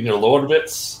 So maybe in your lower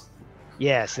bits.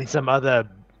 Yes, and some other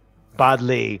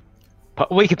bodily.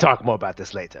 We can talk more about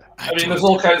this later. I mean, there's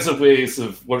all kinds of ways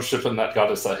of worshiping that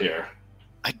goddess out here.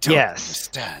 I don't Yes.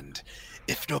 understand.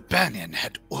 If Nobanian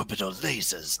had orbital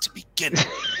lasers to begin with,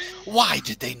 why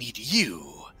did they need you?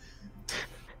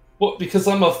 Well, because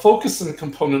I'm a focusing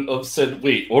component of said.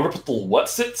 Wait, orbital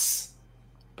whatsits?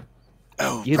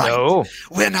 Oh, You right. know.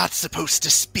 We're not supposed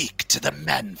to speak to the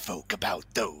menfolk about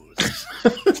those.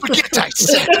 Forget I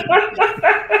said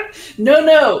it.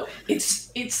 No,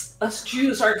 it's us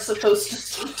Jews aren't supposed to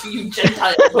speak to you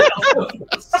Gentiles.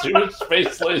 Jewish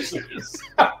space lasers.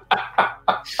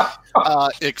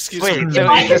 Excuse Wait, me. so If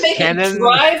I is can this make a canon?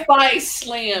 drive-by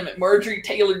slam at Marjorie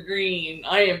Taylor Greene,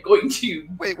 I am going to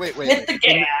Wait. hit the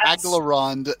In gas.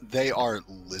 Aglarond, they are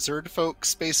lizard folk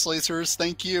space lasers.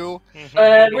 Thank you.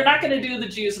 We're not going to do the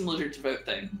Jews and lizards vote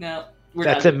thing. No, we're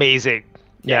That's not. amazing.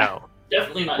 Yeah. No.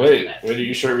 Definitely not doing that. Wait, are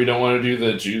you sure we don't want to do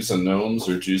the Jews and gnomes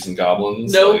or Jews and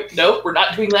goblins? Nope, we're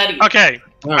not doing that either. Okay,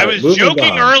 All I right, was moving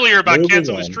joking on. earlier about Moving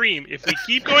canceling the on. stream. If we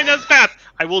keep going down this path,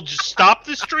 I will just stop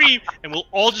the stream and we'll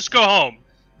all just go home.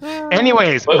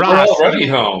 Anyways, But we're Ross, already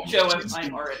home. Joe,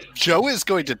 I'm already. Joe is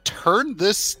going to turn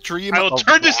this stream. I will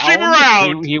turn the stream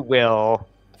around. you will.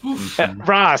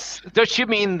 Ross, don't you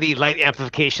mean the light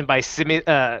amplification by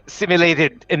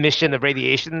simulated emission of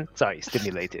radiation? Sorry,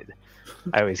 stimulated.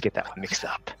 I always get that one mixed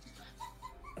up.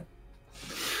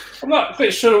 I'm not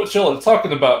quite sure what y'all are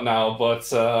talking about now, but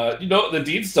the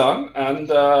deed's done, and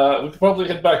we could probably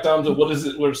head back down to what is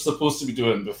it we're supposed to be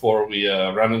doing before we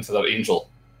run into that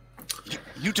angel.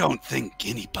 You don't think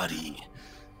anybody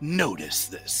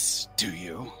noticed this, do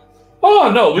you?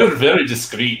 Oh no, we were very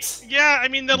discreet. Yeah, I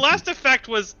mean, the last effect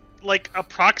was like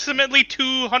approximately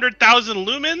 200,000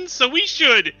 lumens, so we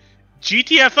should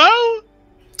GTFO?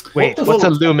 Wait, what's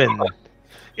a lumen?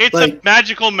 It's Like- a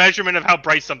magical measurement of how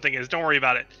bright something is. Don't worry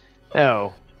about it.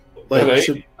 Oh, Like,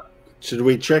 Okay. should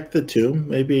we check the tomb?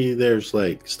 Maybe there's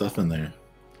like stuff in there.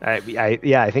 I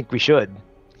think we should.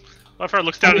 Lefar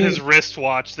looks down at his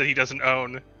wristwatch that he doesn't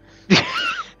own.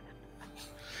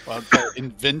 Well, Bill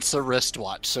invents a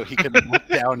wristwatch so he can look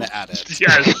down at it.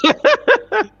 Yes.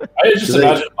 I just Do they-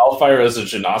 imagine Malfire as a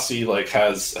genasi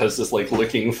has this like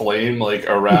licking flame like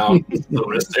around the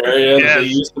wrist area that they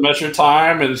Yes. use to measure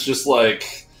time, and it's just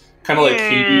like kind of like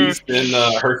Hades in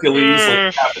Hercules,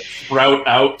 like have it sprout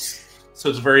out, so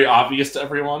it's very obvious to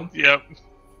everyone. Yep.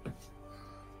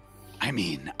 I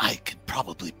mean, I could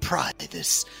probably pry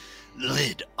this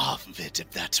lid off of it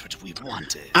if that's what we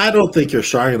wanted. I don't think you're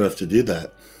strong enough to do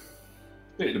that.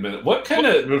 Wait a minute, what kind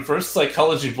of reverse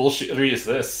psychology bullshittery is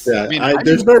this? Yeah, I mean,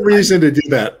 there's no reason to do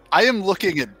that. I am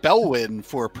looking at Belwyn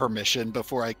for permission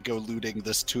before I go looting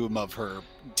this tomb of her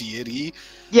deity.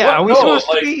 Yeah, What? are we No, supposed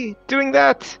like- to be doing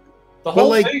that? The Well, whole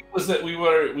like- thing was that we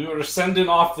were sending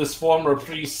off this former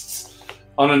priest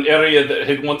on an area that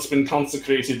had once been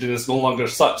consecrated and is no longer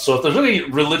such. So if there's any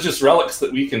religious relics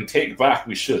that we can take back,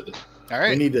 we should. All We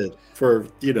right, need to,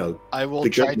 I will the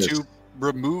try goodness. to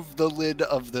remove the lid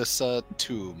of this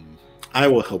tomb. I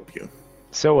will help you.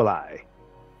 So will I.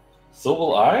 So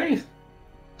will I?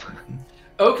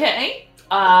 Okay.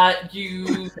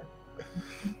 You.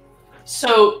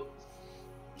 So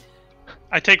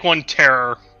I take one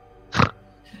terror.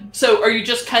 are you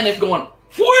just kind of going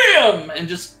wham and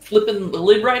just flipping the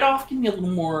lid right off? Give me a little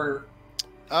more.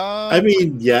 I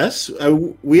mean, yes,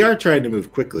 we are trying to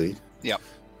move quickly.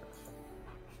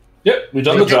 Yep, we've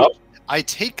done the Okay. job. I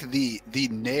take the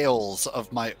nails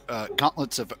of my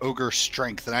gauntlets of ogre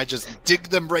strength and I just dig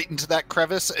them right into that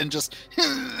crevice and just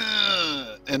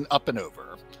and up and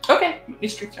over. Okay, you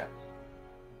strength check.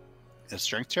 A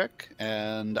strength check,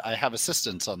 and I have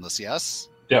assistance on this. Yes,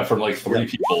 Yeah, from like 3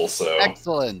 people, so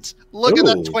excellent. Look at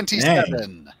Ooh, that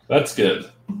 27. that's good.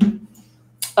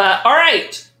 All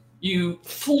right. You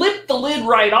flip the lid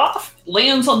right off,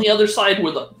 lands on the other side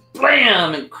with a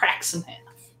blam and cracks in half.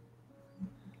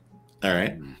 All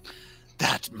right.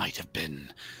 That might have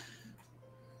been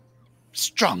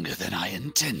stronger than I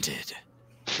intended.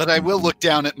 But I will look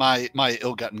down at my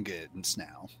ill-gotten goods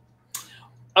now.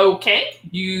 Okay,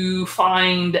 you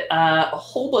find a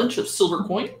whole bunch of silver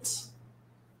coins.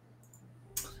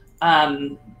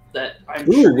 That I'm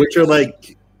Ooh, sure which are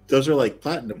like those are like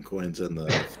platinum coins in the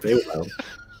Feywild.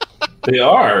 They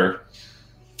are.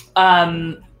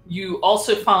 You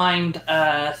also find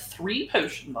 3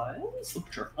 potion vials,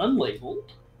 which are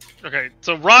unlabeled. Okay,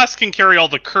 so Ross can carry all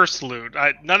the curse loot.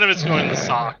 None of it's going in the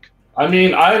sock. I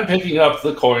mean, I'm picking up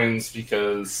the coins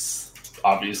because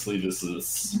obviously this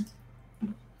is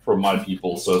from my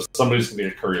people, so if somebody's going to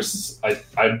get cursed,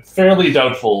 I'm fairly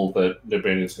doubtful that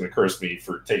Nibanian's going to curse me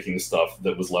for taking stuff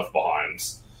that was left behind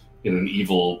in an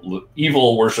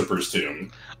evil worshipper's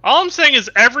tomb. All I'm saying is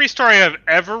every story I've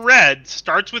ever read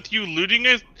starts with you looting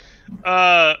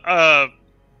a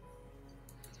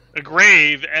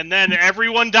grave, and then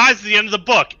everyone dies at the end of the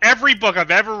book. Every book I've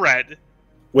ever read.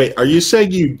 Wait, are you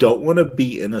saying you don't want to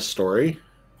be in a story?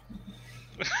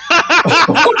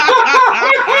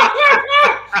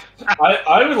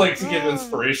 I would like to give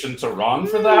inspiration to Ron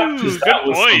for that, because that Good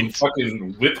was point. some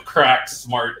fucking whip crack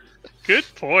smart. Good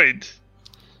point.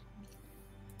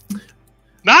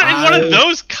 Not in one of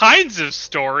those kinds of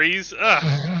stories.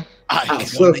 Ugh, I Wow,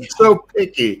 can only so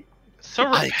picky. so I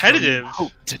can only repetitive.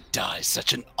 hope to die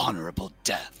such an honorable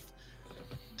death.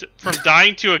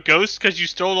 dying to a ghost because you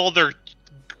stole all their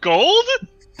gold?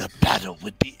 The battle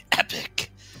would be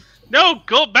epic. No,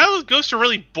 battle with ghosts are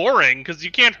really boring because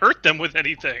you can't hurt them with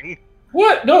anything.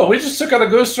 What? No, we just took out a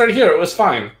ghost right here. It was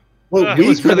fine. Well, It we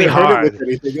was really couldn't hurt hard. it with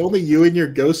anything. Only you and your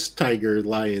ghost tiger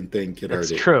lion thing can hurt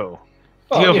That's it. true.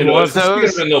 Do Well, you have more of it's the spirit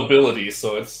those? of nobility,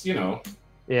 so it's, you know.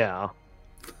 Yeah.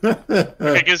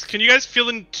 Okay, guys, can you guys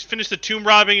finish the tomb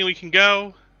robbing and we can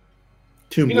go?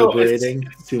 Tomb You know, liberating.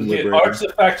 it's Tomb the liberating.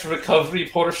 artifact recovery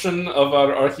portion of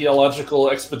our archaeological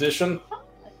expedition.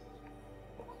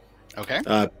 Okay.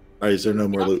 All right, is there no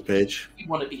more loot page? You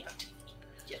want to be a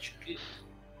yes, you do.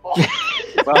 Well,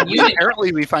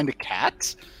 apparently we find a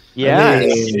cat. Yeah.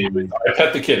 mean- I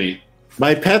pet the kitty.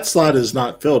 My pet slot is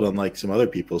not filled, unlike some other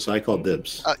people, so I call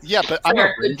dibs. Yeah, but I'm a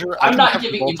Fair. ranger. I'm I not can have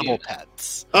giving you multiple dibs.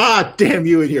 pets. Ah, damn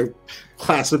you and your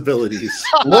class abilities.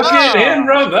 Look at him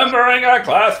remembering our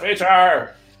class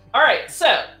feature. All right,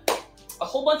 so a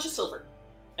whole bunch of silver,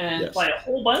 and Yes. by a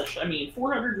whole bunch, I mean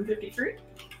 453.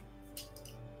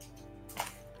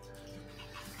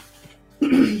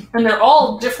 And they're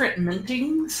all different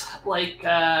mintings. Like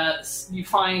you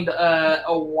find a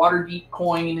Waterdeep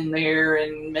coin in there,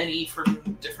 and many from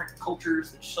different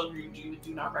cultures that some of you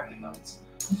do not recognize.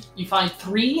 You find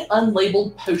 3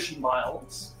 unlabeled potion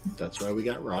vials. That's why we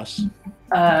got Ross.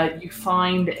 You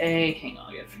find a. Hang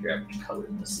on, I gotta figure out which color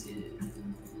this is.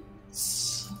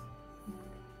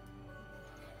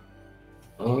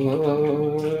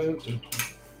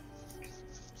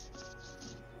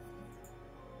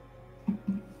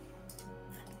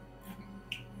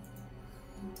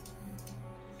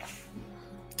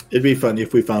 It'd be funny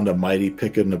if we found a mighty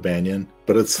pick of Nabanian,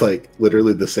 but it's like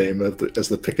literally the same as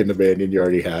the pick of Nabanian you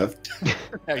already have.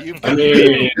 Yeah, you've I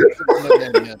mean,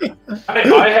 got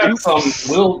I have some.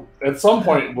 We'll at some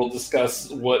point we'll discuss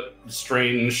what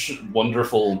strange,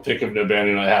 wonderful pick of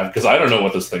Nabanian I have because I don't know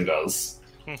what this thing does.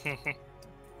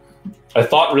 I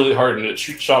thought really hard and it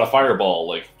shot a fireball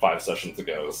like 5 sessions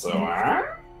ago. So All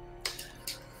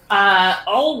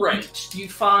right. You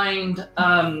find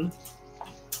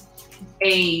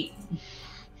a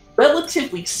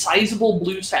relatively sizable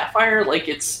blue sapphire, like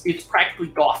it's practically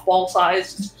golf ball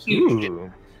sized. It's huge.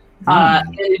 Ooh.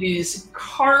 And it is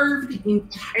carved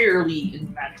entirely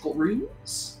in magical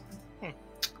runes.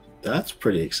 That's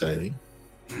pretty exciting.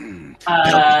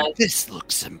 This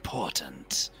looks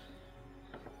important.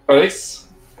 Nice.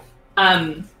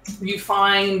 You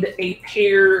find a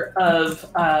pair of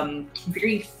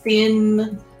very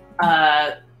thin,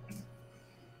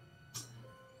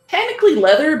 technically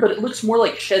leather, but it looks more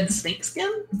like shed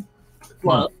snakeskin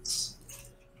gloves.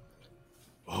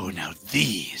 Oh, now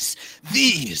these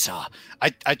are...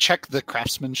 I checked the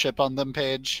craftsmanship on them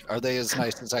page. Are they as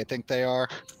nice as I think they are?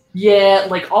 Yeah,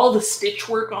 like all the stitch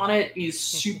work on it is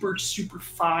super, super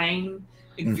fine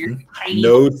and very tiny.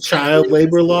 No child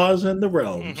labor laws in the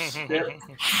realms.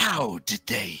 How did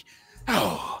they...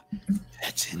 Oh,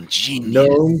 that's ingenious.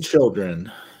 Gnome children.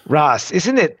 Ross,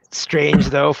 isn't it strange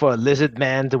though for a lizard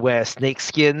man to wear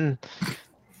snakeskin?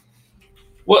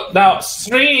 Well, now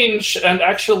strange and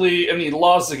actually any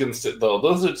laws against it though.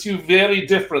 Those are 2 very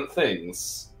different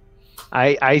things.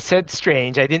 I said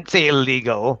strange. I didn't say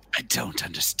illegal. I don't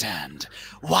understand.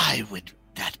 Why would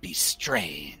that be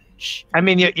strange? I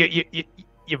mean,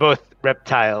 you're both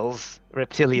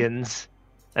reptilians.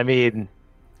 I mean,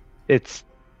 it's.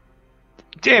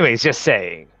 Anyways, just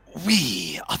saying.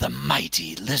 We are the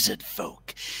mighty lizard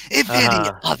folk. If any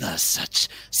other such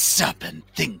serpent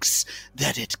thinks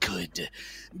that it could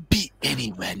be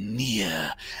anywhere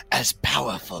near as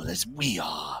powerful as we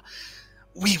are,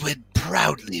 we would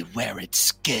proudly wear its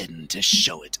skin to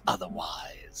show it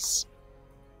otherwise.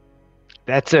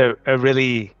 That's a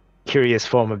really curious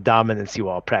form of dominance you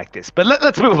all practice. But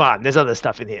let's move on. There's other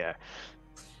stuff in here.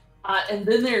 And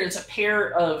then there is a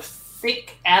pair of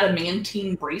thick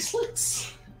adamantine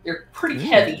bracelets. They're pretty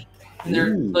heavy.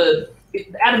 And the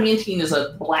adamantine is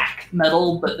a black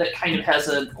metal, but that kind of has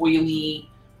an oily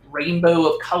rainbow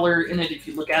of color in it if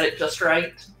you look at it just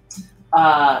right.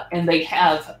 And they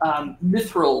have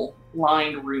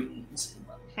mithril-lined runes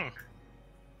in them.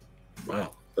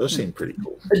 Wow, those seem pretty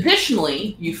cool.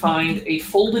 Additionally, you find a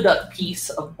folded-up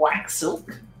piece of black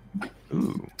silk.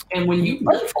 Ooh. And when you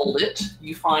unfold it,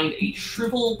 you find a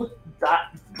shriveled,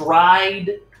 dried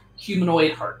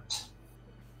humanoid heart.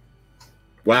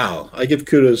 Wow, I give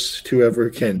kudos to whoever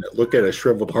can look at a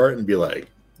shriveled heart and be like,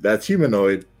 that's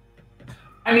humanoid.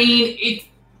 I mean,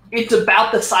 it's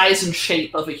about the size and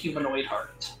shape of a humanoid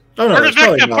heart. Oh, no, it's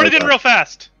Victor, probably put it in Malagar. real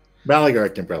fast.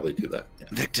 Malagar can probably do that. Yeah.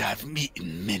 Victor, I've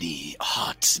eaten many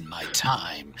hearts in my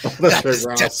time. That's That right, is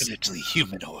Ross. definitely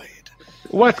humanoid.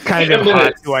 What kind of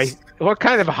heart do I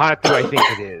think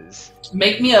it is?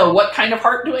 Make me a what kind of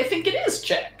heart do I think it is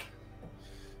check.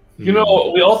 You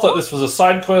know, we all thought this was a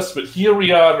side quest, but here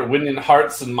we are winning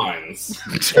hearts and minds.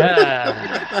 Wait,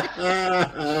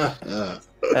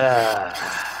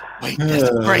 there's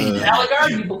a brain. Malagar,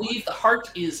 you believe the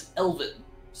heart is elven.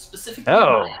 Specifically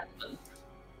elven.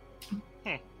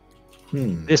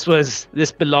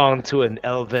 This belonged to an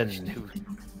elf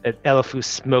who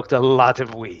smoked a lot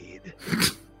of weed.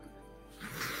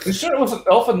 You sure it was an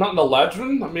elf and not an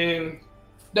Eladrin? I mean...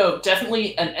 No,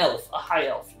 definitely an elf, a high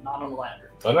elf, not an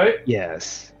Eladrin. Right?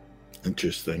 Yes.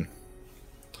 Interesting.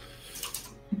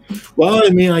 Well, I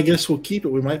mean, I guess we'll keep it.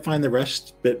 We might find the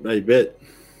rest bit by bit.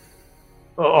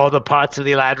 All the parts of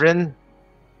the Eladrin?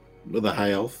 With a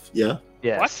high elf, yeah.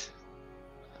 Yes.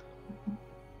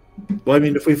 Well, I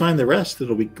mean, if we find the rest,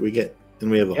 then we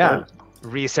have the whole.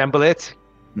 Reassemble it,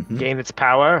 gain its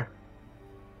power.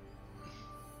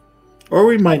 Or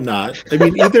we might not. I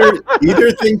mean,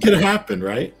 either thing could happen,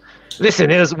 right? Listen,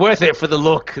 it was worth it for the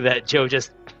look that Joe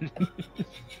just...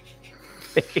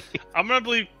 I'm going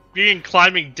to begin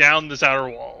climbing down this outer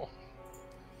wall.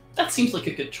 That seems like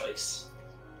a good choice.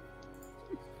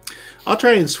 I'll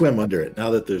try and swim under it now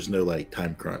that there's no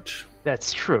time crunch.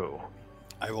 That's true.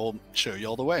 I will show you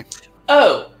all the way.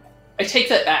 Oh, I take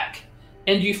that back.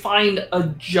 And you find a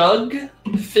jug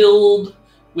filled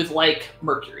with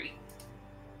mercury.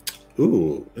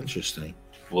 Ooh, interesting.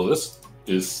 Well, this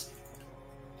is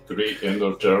great and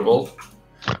or terrible.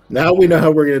 Now we know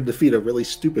how we're going to defeat a really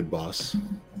stupid boss.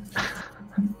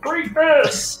 Drink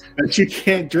this! But you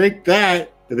can't drink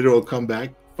that, and then it will come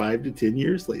back 5 to 10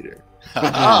 years later.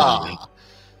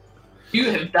 You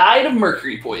have died of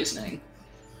mercury poisoning.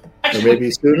 Or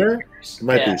maybe sooner? It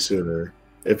might be sooner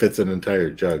if it's an entire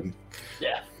jug.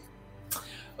 Yeah.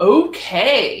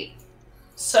 Okay.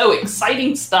 So,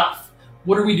 exciting stuff.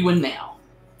 What are we doing now?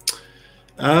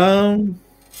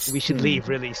 We should leave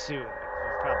really soon. We've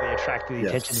probably attracted the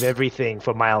attention of everything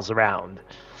for miles around.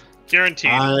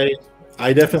 Guaranteed.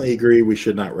 I definitely agree we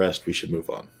should not rest. We should move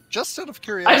on. Just out of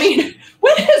curiosity. I mean,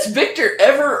 when has Victor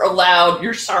ever allowed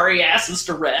your sorry asses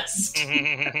to rest?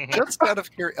 Just out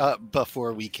of curiosity,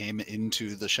 before we came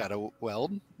into the Shadow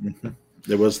Weld.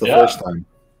 It was the first time.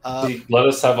 Let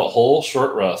us have a whole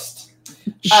short rest.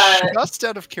 Just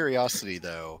out of curiosity,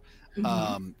 though,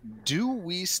 do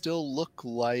we still look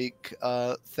like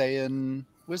Thayan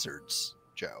wizards,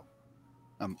 Joe?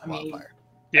 Wildfire.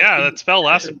 Yeah, that spell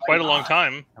lasted quite a long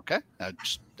time. Okay.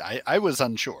 I was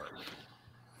unsure.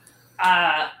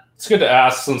 It's good to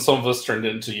ask since some of us turned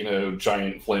into,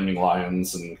 giant flaming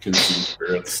lions and consumed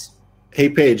spirits. Hey,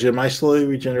 Paige, am I slowly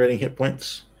regenerating hit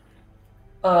points?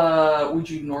 Would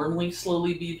you normally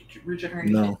slowly be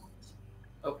regenerating? No.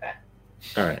 Okay.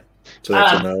 All right. So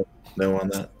that's a no. No on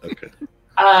that? Okay.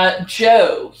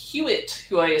 Joe Hewitt,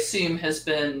 who I assume has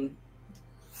been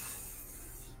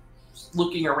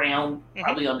looking around,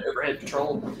 probably on overhead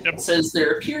patrol, says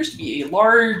there appears to be a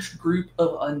large group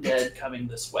of undead coming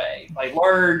this way. By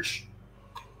large,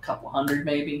 a couple hundred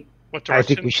maybe. What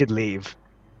direction? I think we should leave.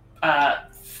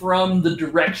 From the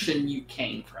direction you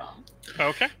came from.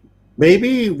 Okay.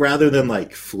 Maybe rather than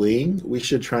fleeing, we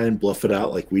should try and bluff it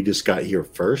out like we just got here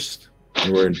first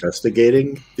and we're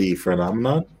investigating the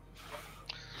phenomenon.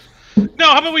 No,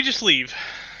 how about we just leave?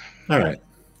 All right.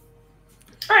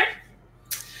 All right.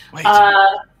 Wait,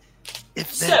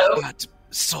 if they've got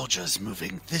soldiers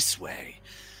moving this way,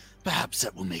 perhaps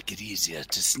that will make it easier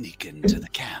to sneak into the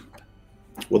camp.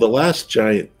 Well, the last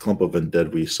giant clump of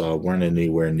undead we saw weren't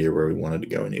anywhere near where we wanted to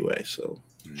go anyway, so...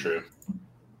 True.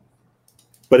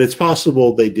 But it's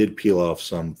possible they did peel off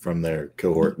some from their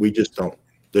cohort. We just don't...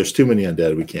 There's too many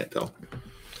undead, we can't tell.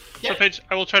 So, Paige,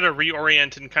 I will try to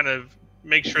reorient and kind of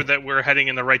make sure that we're heading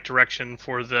in the right direction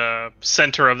for the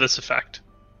center of this effect.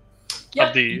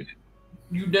 Yep. You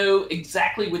know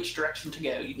exactly which direction to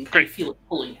go. You can kind of feel it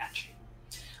pulling at you.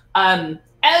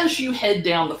 As you head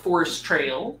down the forest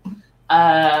trail,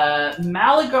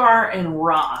 Malagar and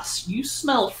Ross, you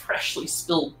smell freshly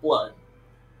spilled blood.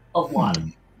 A lot.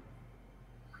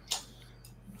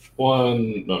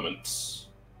 One moment.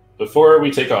 Before we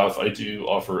take off, I do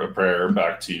offer a prayer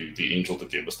back to the angel that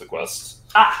gave us the quest.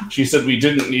 She said we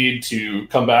didn't need to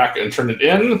come back and turn it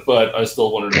in, but I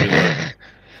still wanted to do that.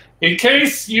 In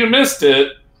case you missed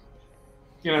it,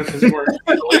 because you weren't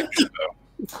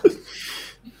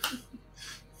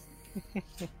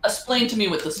Explain to me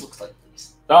what this looks like,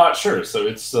 please. Sure. So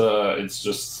it's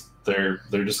just they're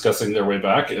discussing their way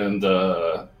back, and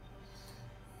the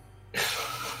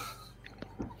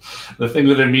thing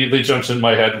that immediately jumped in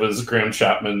my head was Graham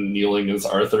Chapman kneeling as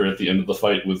Arthur at the end of the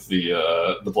fight with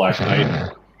the Black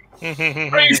Knight.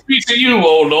 Praise be to you,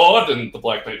 O Lord! And the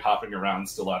Black Knight hopping around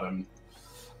still at him.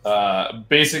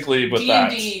 Basically, with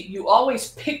D&D, you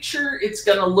always picture it's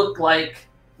going to look like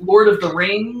Lord of the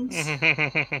Rings,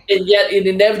 and yet it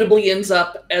inevitably ends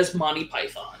up as Monty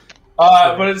Python.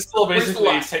 But it's still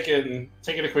basically taking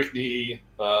a quick knee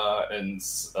and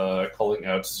calling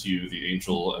out to the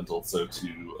angel and also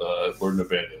to Lord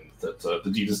Navanian that the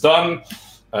deed is done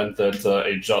and that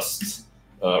a just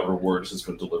reward has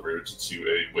been delivered to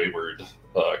a wayward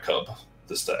cub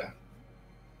this day.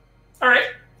 All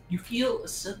right. You feel a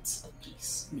sense of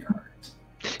peace in your heart.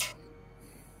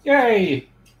 Yay!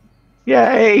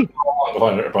 Yay!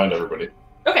 Behind everybody.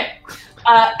 Okay.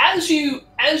 As you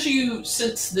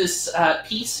sense this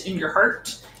peace in your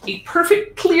heart, a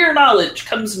perfect clear knowledge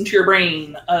comes into your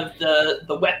brain of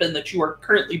the weapon that you are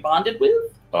currently bonded with.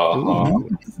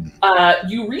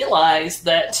 You realize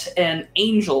that an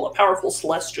angel, a powerful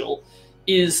celestial,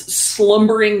 is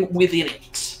slumbering within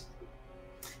it.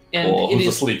 And it who's is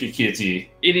a sleepy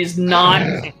kitty? It is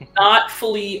not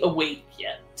fully awake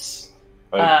yet.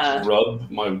 I rub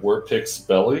my Warpick's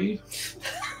belly.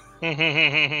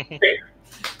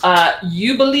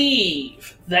 You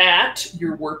believe that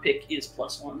your Warpick is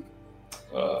 +1.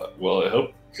 Well, I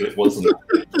hope it wasn't.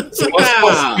 So it was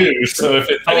 +2. So if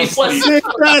it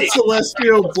that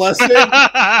celestial blessing,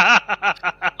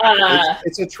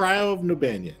 it's a trial of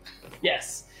Nubanian.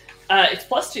 Yes, it's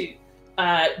 +2.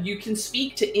 You can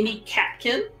speak to any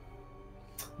catkin.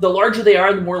 The larger they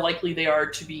are, the more likely they are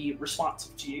to be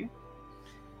responsive to you.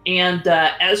 And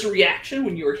as a reaction,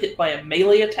 when you are hit by a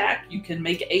melee attack, you can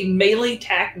make a melee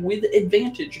attack with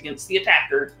advantage against the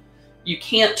attacker. You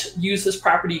can't use this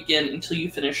property again until you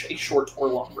finish a short or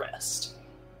long rest.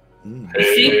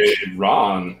 Hey,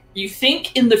 Ron. You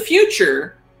think in the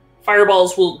future,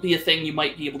 fireballs will be a thing you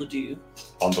might be able to do.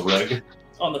 On the reg?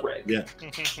 On the reg. Yeah.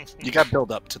 You got to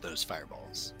build up to those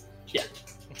fireballs. Yeah.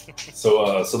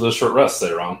 So those short rests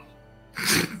there, Ron.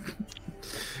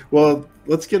 Well,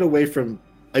 let's get away from...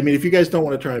 I mean, if you guys don't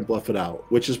want to try and bluff it out,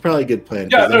 which is probably a good plan.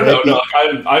 Yeah, no.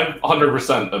 I'm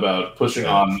 100% about pushing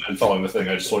on and following the thing.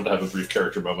 I just wanted to have a brief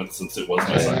character moment since it was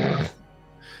my second.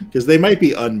 Because they might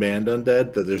be unmanned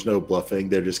undead, but there's no bluffing.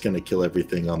 They're just going to kill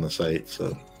everything on the site.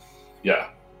 So,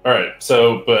 yeah. All right.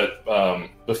 So, but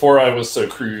before I was so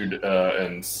crude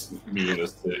and meaning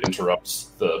to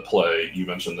interrupt the play, you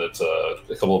mentioned that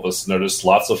a couple of us noticed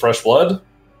lots of fresh blood.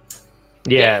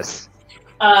 Yes.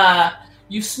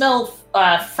 You smell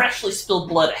freshly spilled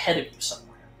blood ahead of you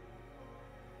somewhere.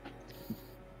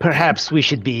 Perhaps we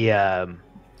should be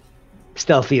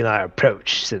stealthy in our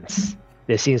approach, since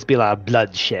there seems to be a lot of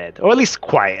bloodshed, or at least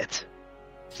quiet,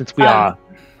 since we are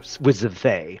Wizards of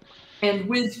Thay. And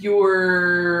with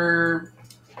your...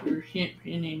 Huh?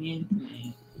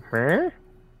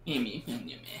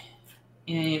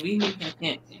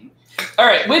 All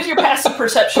right, with your passive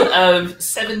perception of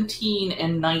 17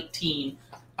 and 19,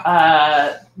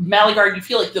 Maligard, you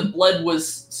feel like the blood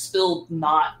was spilled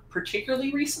not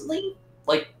particularly recently,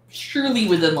 like surely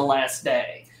within the last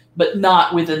day, but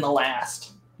not within the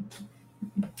last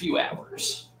few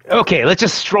hours. Okay, let's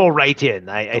just stroll right in.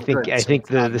 I think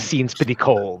the scene's pretty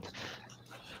cold.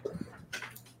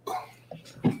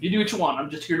 You do what you want. I'm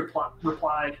just here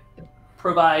to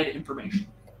provide information.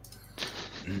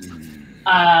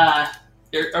 Are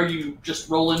you just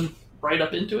rolling right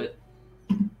up into it?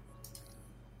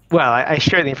 Well, I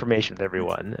share the information with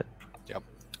everyone. Yep.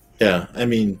 Yeah, I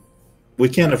mean, we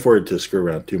can't afford to screw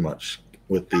around too much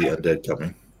with the undead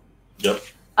coming. Yep.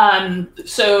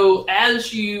 So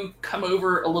as you come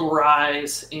over a little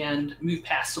rise and move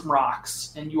past some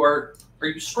rocks, and are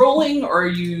you strolling or are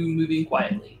you moving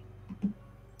quietly?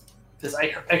 Because I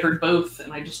heard both,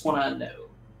 and I just want to know.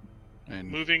 And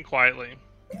Moving quietly.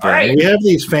 All right. We have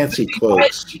these fancy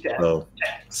cloaks. So.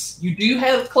 You do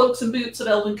have cloaks and boots of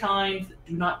Elvenkind that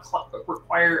do not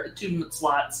require attunement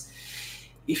slots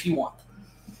if you want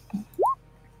them.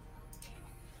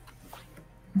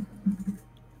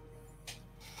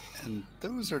 And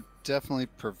those are definitely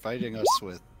providing us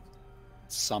with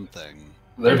something.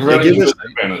 They're They providing give you us- with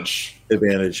advantage.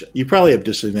 Advantage. You probably have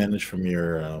disadvantage from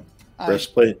your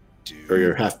breastplate or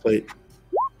your half plate.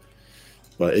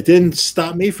 But it didn't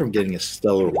stop me from getting a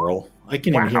stellar roll. I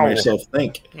can even hear Wow. myself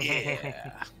think. Yeah.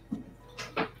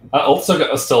 I also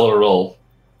got a stellar roll.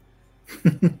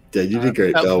 Yeah, you did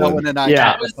great, Owen Delwyn. and I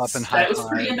Yeah. got up and high That was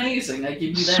pretty five. amazing. I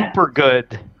give you that. Super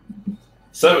good.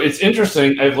 So it's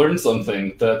interesting. I've learned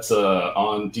something that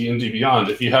on D&D Beyond,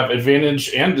 if you have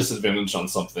advantage and disadvantage on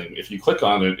something, if you click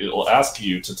on it, it'll ask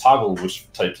you to toggle which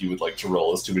type you would like to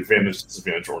roll as to advantage,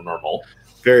 disadvantage, or normal.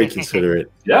 Very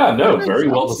considerate. Yeah, no, very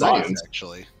That well sounds nice, designed.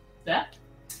 actually. That.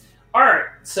 Alright,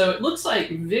 so it looks like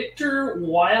Victor,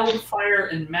 Wildfire,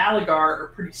 and Malagar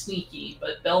are pretty sneaky,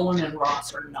 but Belwyn and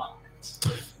Ross are not.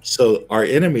 So our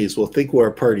enemies will think we're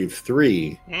a party of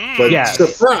 3, Mm. but Yes.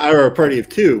 or a party of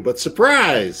 2, but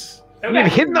surprise! We've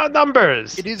hidden our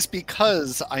numbers. It is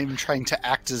because I'm trying to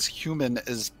act as human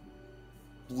as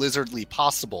lizardly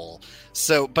possible.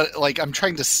 So, but like I'm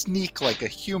trying to sneak like a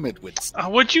human would.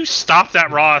 Would you stop that,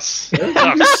 Ross?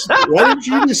 Why did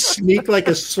you just sneak like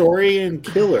a Saurian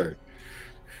killer?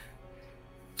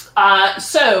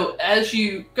 So, as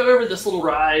you go over this little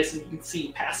rise and you can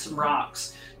see past some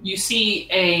rocks, you see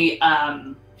a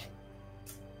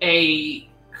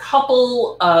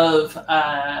couple of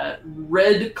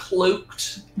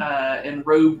red-cloaked and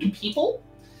robed people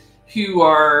who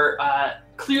are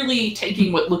clearly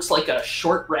taking what looks like a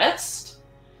short rest.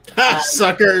 Ha,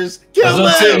 suckers! I was Kill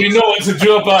gonna say, them! we know what to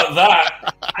do about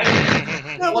that.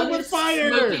 Kill One them with is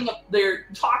fire! smoking they're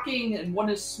talking, and one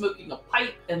is smoking a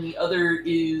pipe, and the other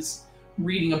is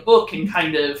reading a book and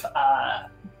kind of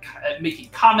making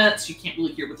comments. You can't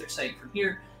really hear what they're saying from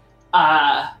here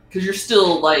because you're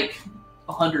still like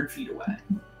 100 feet away,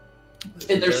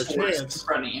 and there's swords in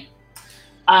front of you.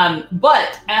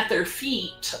 But at their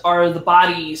feet are the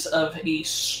bodies of a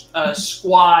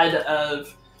squad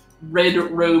of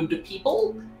red-robed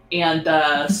people and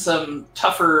some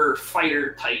tougher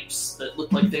fighter types that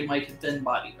look like they might have been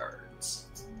bodyguards.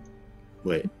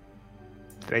 Wait,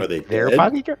 Are Are they their dead?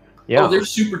 bodyguard? Yeah. Oh, they're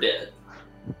super dead.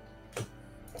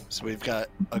 So we've got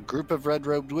a group of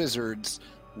red-robed wizards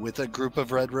with a group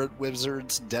of red-robed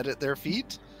wizards dead at their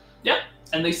feet.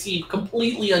 And they seem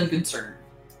completely unconcerned.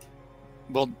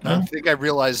 Well, I think I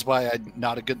realized why I'm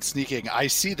not a good sneaking. I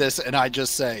see this and I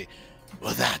just say,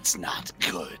 "Well, that's not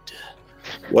good."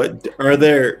 what are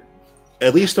there?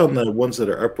 At least on the ones that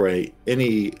are upright,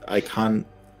 any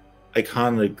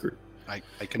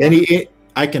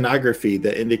iconography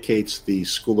that indicates the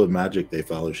school of magic they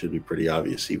follow should be pretty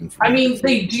obvious, even from. I mean,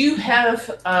 they do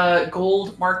have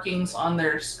gold markings on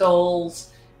their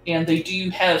skulls, and they do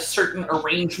have certain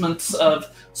arrangements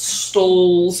of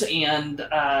stoles and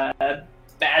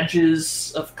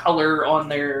badges of color on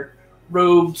their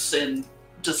robes and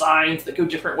designs that go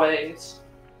different ways.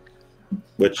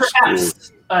 Which school?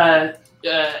 Perhaps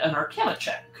an Arcana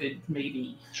check could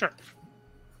maybe. Sure.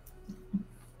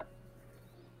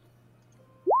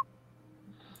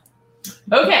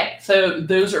 Okay, so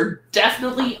those are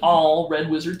definitely all Red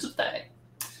Wizards of Thay.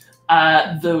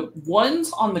 The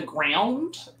ones on the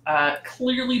ground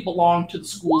clearly belong to the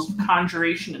schools of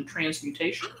Conjuration and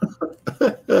Transmutation.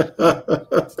 And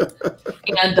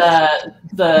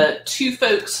the two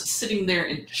folks sitting there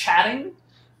and chatting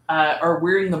are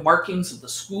wearing the markings of the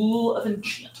School of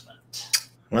Enchantment.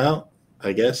 Well,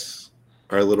 I guess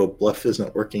our little bluff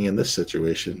isn't working in this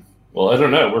situation. Well, I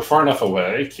don't know. We're far enough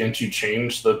away. Can't you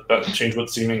change what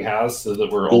Seeming has so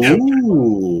that we're all?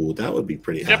 Ooh, that would be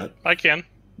pretty hot. Yep, I can.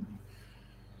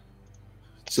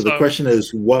 So the question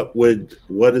is, what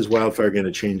is Wildfire going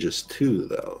to change us to,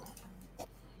 though?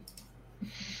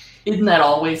 Isn't that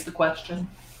always the question?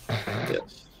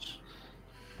 Yes,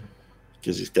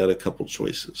 because he's got a couple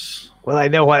choices. Well, I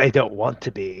know what I don't want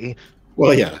to be.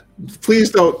 Well, yeah.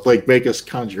 Please don't make us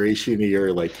conjuration-y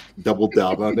or double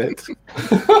down on it.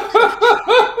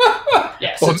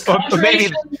 Yeah, so it's Or maybe-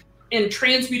 Conjuration and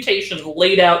Transmutation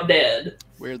laid out dead,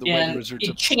 Where the Red and Wizards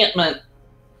of Enchantment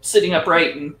sitting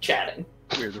upright and chatting.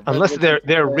 where the Red Unless Wizards of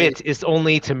their Thay- writ is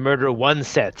only to murder one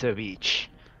set of each.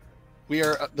 We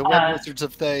are the Red Wizards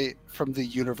of Thay from the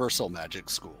Universal Magic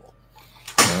School.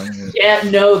 Yeah,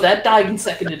 no, that died in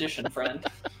 2nd edition, friend.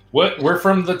 What? We're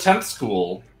from the 10th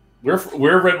school.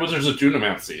 We're Red Wizards of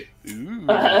Dunamancy. Ooh.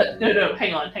 No,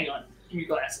 hang on. Give me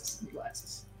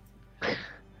glasses.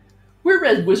 We're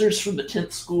Red Wizards from the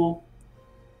 10th school.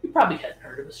 You probably hadn't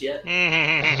heard of us yet.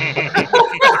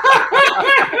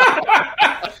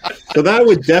 So that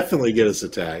would definitely get us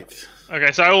attacked.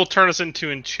 Okay, so I will turn us into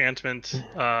enchantment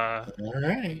All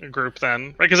right. group then,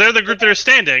 right? Because they're the group that are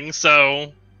standing.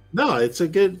 So No, it's a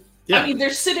good. Yeah. I mean, they're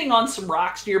sitting on some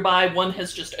rocks nearby. One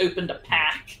has just opened a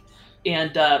pack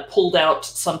and pulled out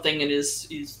something and is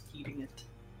eating it.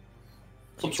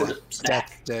 Some sort of snack.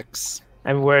 Death sticks.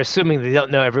 I mean, we're assuming they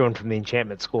don't know everyone from the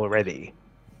enchantment school already.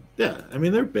 Yeah, I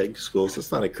mean they're big schools.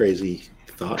 That's not a crazy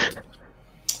thought.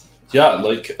 Yeah,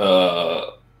 we're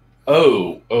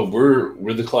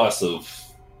the class of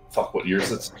what year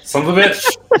is it? Son of a bitch.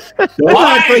 Don't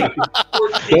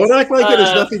act like it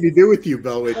has nothing to do with you,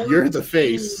 Belwyn. You're the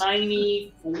face.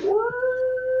 94?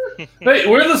 Hey,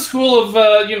 we're the school of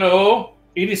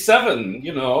 87.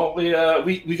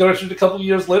 We got issued a couple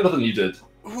years later than you did.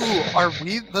 Ooh, are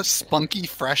we the spunky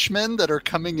freshmen that are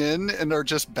coming in and are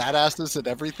just badasses at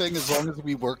everything as long as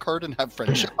we work hard and have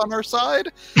friendship on our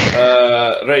side?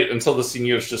 Right, until the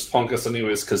seniors just punk us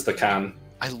anyways because they can.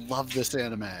 I love this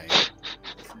anime.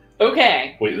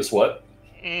 Okay. Wait, this what?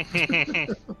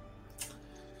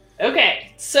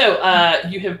 Okay, so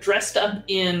you have dressed up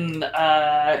in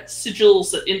sigils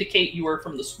that indicate you are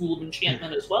from the School of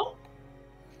Enchantment as well.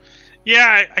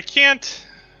 Yeah, I can't.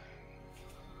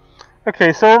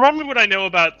 Okay, so remind me what I know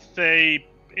about the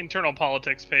internal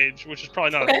politics page, which is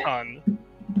probably not a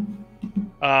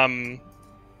ton.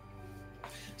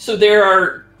 So there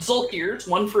are Zulkirs,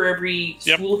 one for every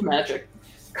Yep. school of magic.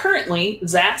 Currently,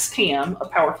 Zastam, a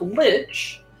powerful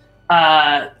lich,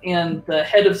 and the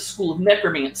head of the School of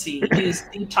Necromancy, is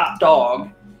the top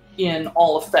dog in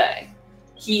all of Fae.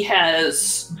 He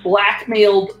has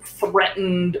blackmailed,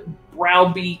 threatened,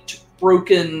 browbeat,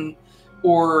 broken,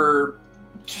 or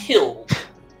killed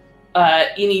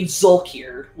any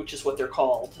Zulkir, which is what they're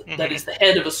called, that is the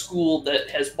head of a school that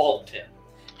has balked him.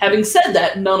 Having said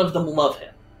that, none of them love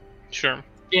him. Sure.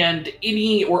 And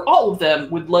any or all of them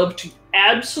would love to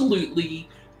absolutely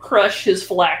crush his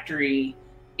phylactery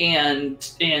and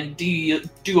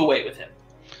do away with him.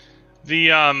 The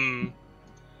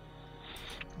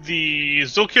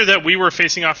Zulkir that we were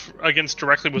facing off against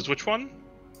directly was which one?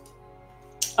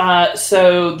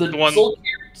 So the one...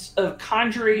 Zulkirs of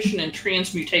Conjuration and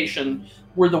Transmutation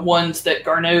were the ones that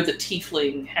Garneau the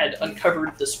Tiefling had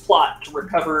uncovered this plot to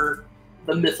recover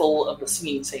the Mythal of the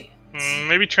Singing Sands.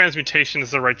 Maybe Transmutation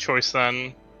is the right choice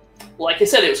then. Like I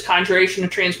said, it was Conjuration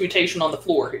and Transmutation on the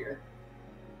floor here.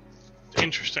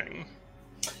 Interesting.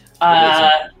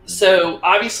 So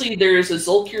obviously there's a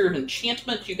Zulkir of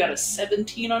Enchantment. You got a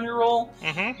 17 on your roll.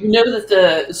 Mm-hmm. You know that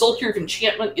the Zulkir of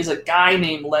Enchantment is a guy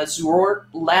named Lauzoril,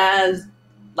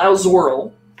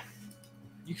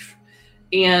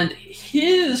 and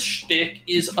his shtick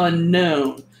is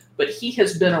unknown, but he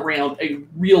has been around a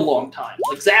real long time.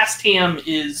 Like Zastam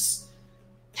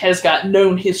has got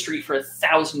known history for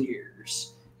 1,000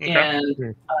 years,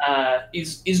 and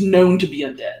is known to be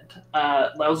undead.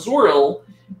 Lauzoril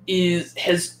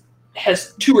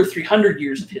has 200 or 300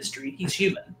 years of history. He's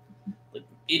human, like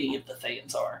any of the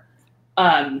Thayans are,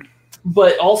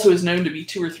 but also is known to be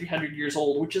 200 or 300 years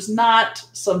old, which is not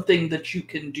something that you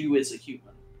can do as a human.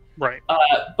 Right.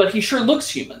 But he sure looks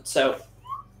human, so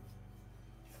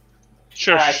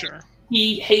sure.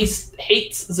 He hates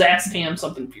Zastam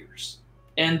something fierce,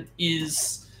 and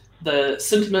the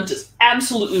sentiment is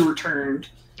absolutely returned.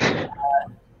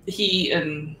 He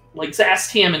and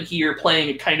Zastam and he are playing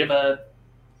a kind of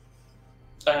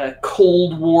a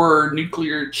Cold War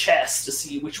nuclear chess to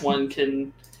see which one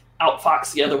can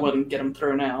outfox the other one and get him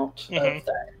thrown out. Of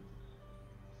that.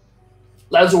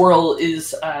 Lauzoril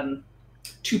is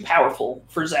too powerful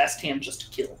for Zastam just to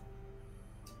kill.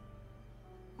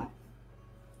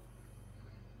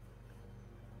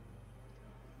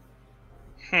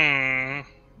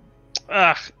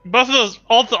 Both of those,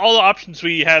 all the options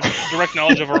we have direct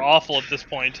knowledge of are awful at this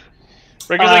point.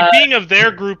 Because being of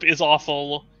their group is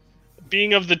awful.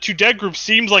 Being of the two dead group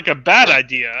seems like a bad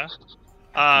idea.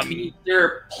 There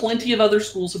are plenty of other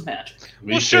schools of magic.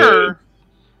 Sure.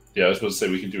 Yeah, I was supposed to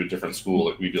say we could do a different school,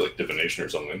 like we do like divination or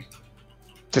something.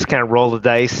 Just kind of roll the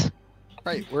dice.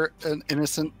 Right, we're an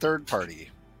innocent third party.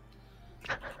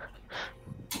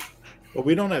 Well,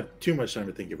 we don't have too much time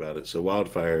to think about it, so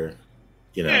Wildfire,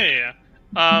 Yeah.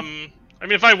 I mean,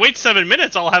 if I wait 7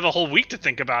 minutes, I'll have a whole week to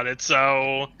think about it.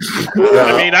 So,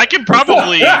 I mean, I can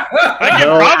probably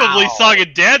song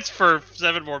and dance for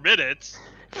 7 more minutes.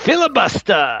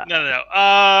 Filibuster.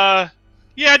 No.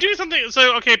 Yeah, do something.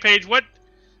 So, okay, Paige, what?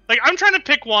 Like, I'm trying to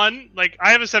pick one. Like,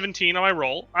 I have a 17 on my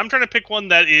roll. I'm trying to pick one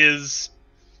that is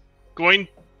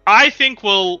I think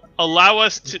will allow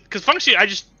us to, because functionally, I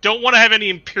just don't want to have any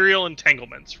Imperial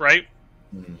entanglements, right?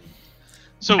 Mm-hmm.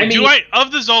 So,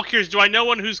 of the Zulkirs, do I know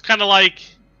one who's kind of like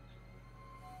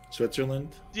Switzerland?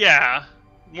 Yeah,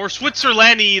 more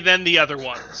Switzerland-y than the other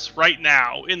ones right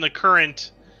now in the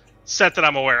current set that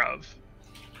I'm aware of.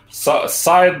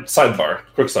 Sidebar,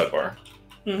 quick sidebar.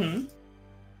 Mm-hmm.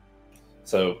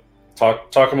 So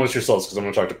talk amongst yourselves because I'm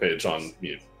going to talk to Paige on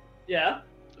mute. Yeah.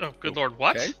 Oh, good lord!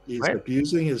 What? Okay. He's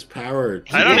abusing his power.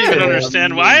 I don't even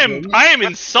understand why I am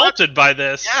insulted by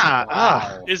this. Yeah.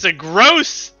 Wow. It's a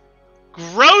gross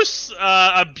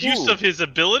abuse of his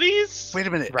abilities. Wait a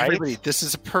minute, Right? everybody. This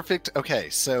is a perfect. Okay,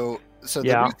 so the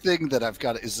new thing that I've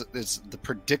got is the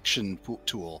prediction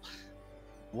tool.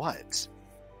 What?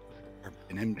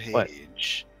 An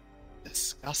page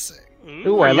discussing.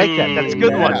 Ooh, I like that. That's a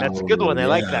good one. Yeah. That's a good one. I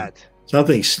like Yeah. that.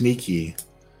 Something sneaky.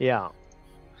 Yeah.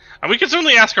 And we can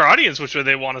certainly ask our audience which way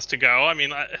they want us to go. I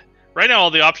mean, right now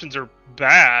all the options are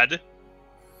bad,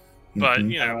 but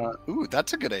Mhm. you know, Ooh,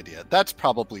 that's a good idea. That's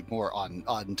probably more on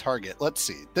target. Let's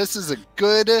see. This is a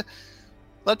good.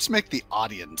 Let's make the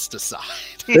audience decide.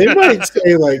 They might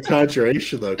say like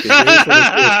conjuration though, because they just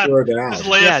want to throw it just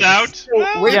out. lay us Yeah, out. just-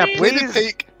 Well, Way, Yeah, I mean,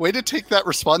 way to take that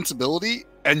responsibility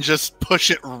and just push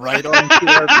it right onto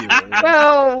our viewers.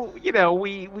 Well, you know,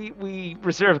 we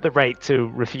reserve the right to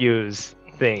refuse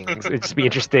things. It'd just be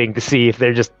interesting to see if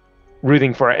they're just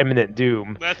rooting for our imminent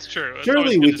doom. that's true. That's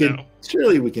Surely always we good to can. know.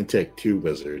 Surely we can take 2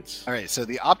 wizards. All right, so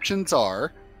the options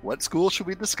are: what school should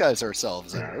we disguise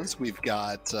ourselves as? We've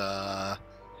got The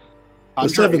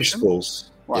 7 conjuration.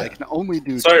 schools. Well, I Yeah. can only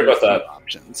do Sorry 2 about that.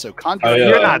 options. So conjuration.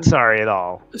 You're not sorry at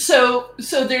all. So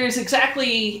there's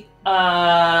exactly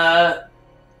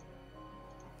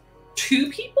 2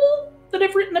 people that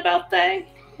have written about they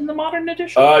in the modern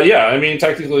edition. Yeah, I mean,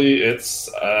 technically, it's.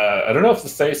 I don't know if the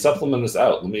Thay supplement is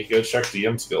out. Let me go check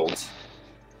DM's Guild.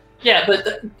 Yeah,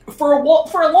 but for a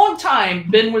long time,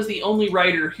 Ben was the only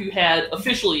writer who had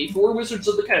officially, for Wizards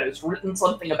of the Coast, written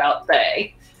something about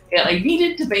they, and I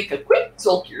needed to make a quick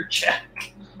Zolkir check.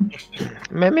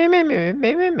 Meh, meh, meh, meh,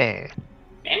 meh, meh, meh.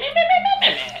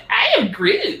 I am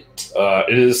Groot.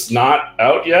 It is not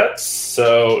out yet,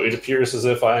 so it appears as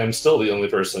if I am still the only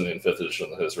person in 5th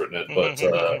edition that has written it. But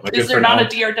my good Is there friend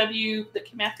not a Alan- DRW that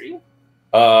came after you?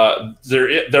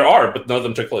 there are, but none of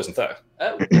them took place in Thay.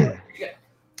 Oh, yeah.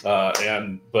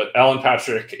 But Alan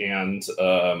Patrick and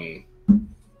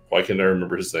why can't I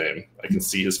remember his name? I can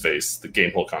see his face. The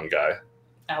Game Holcon guy,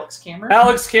 Alex Cameron.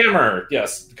 Alex Kammer.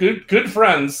 Yes, good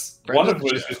friends. Friend One of of the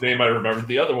which show. whose name I remembered.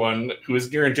 The other one, who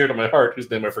is near and dear to my heart,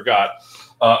 whose name I forgot,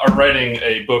 are writing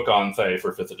a book on Thay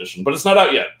for 5th edition, but it's not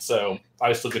out yet. So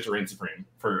I still get to reign supreme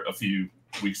for a few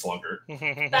weeks longer.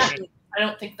 That, I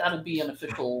don't think that'll be an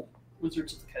official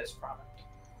Wizards of the Coast product.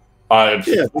 I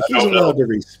Yeah, but he's don't know. allowed to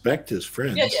respect his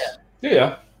friends.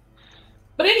 Yeah.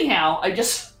 But anyhow, I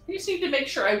just need to make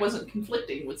sure I wasn't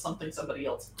conflicting with something somebody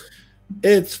else did.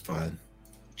 It's fine.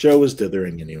 Joe was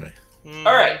dithering anyway.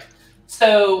 All right.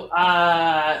 So,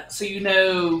 you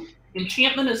know,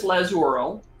 enchantment is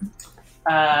Lazural.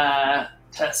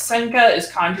 Tasenka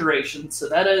is conjuration, so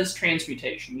that is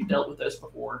transmutation. You dealt with those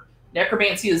before.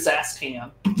 Necromancy is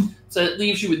Zastan. So it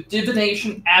leaves you with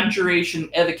divination, abjuration,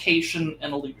 evocation,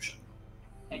 and illusion.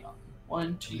 Hang on.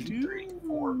 1, 2, 3,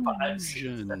 4, 5, 6,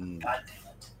 7. God damn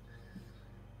it.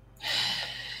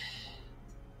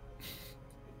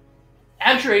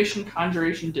 Abjuration,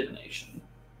 conjuration, divination.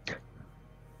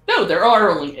 No, there are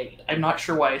only 8. I'm not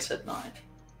sure why I said 9.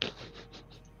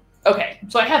 Okay,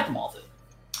 so I have them all then.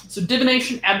 So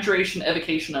divination, abjuration,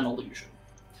 evocation, and illusion.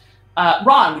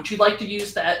 Ron, would you like to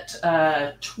use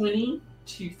that 20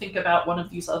 to think about one of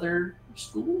these other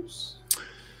schools?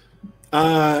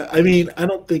 I mean, I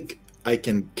don't think I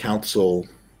can counsel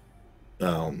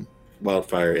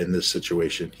Wildfire in this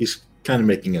situation. He's kind of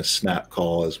making a snap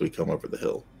call as we come over the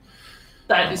hill.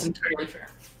 That is entirely fair.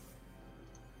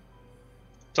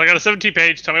 So I got a 17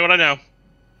 page. Tell me what I know.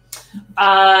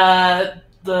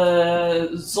 The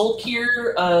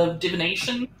Zolkir of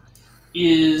divination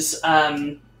is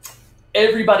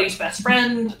everybody's best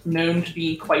friend, known to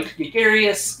be quite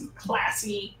gregarious and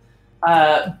classy,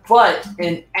 but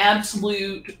an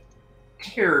absolute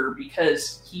terror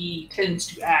because he tends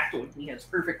to act when he has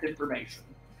perfect information,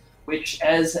 which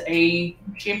as a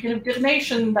champion of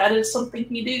divination, that is something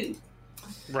he do.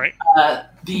 Right.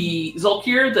 The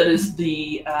Zolkir that is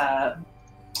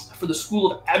for the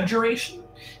School of Abjuration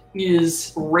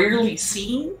is rarely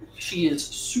seen. She is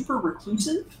super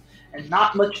reclusive, and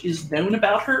not much is known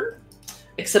about her,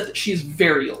 except that she is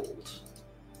very old.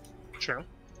 Sure.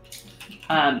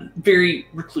 Very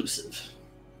reclusive.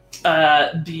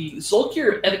 The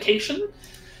Zolkir of Evocation,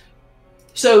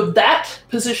 so that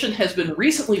position has been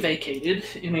recently vacated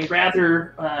in a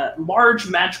rather large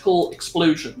magical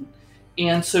explosion.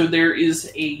 And so there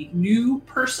is a new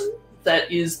person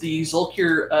that is the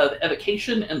Zolkir of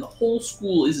Evocation, and the whole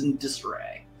school is in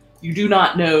disarray. You do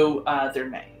not know their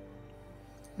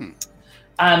name.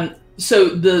 So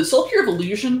the Zolkir of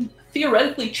Illusion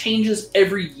theoretically changes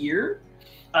every year.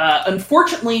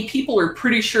 Unfortunately, people are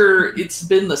pretty sure it's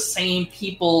been the same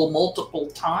people multiple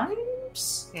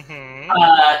times.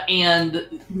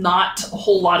 And not a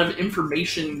whole lot of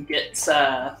information gets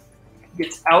out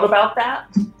about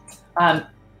that.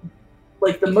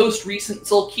 Like the most recent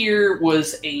Zolkir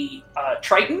was a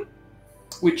Triton,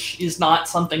 which is not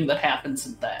something that happens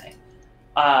in Thay.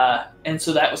 And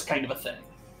so that was kind of a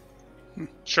thing.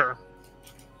 Sure.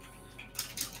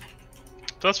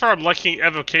 Thus far, I'm liking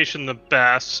Evocation the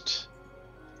best.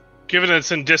 given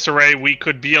it's in disarray, we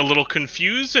could be a little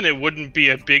confused and it wouldn't be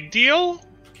a big deal.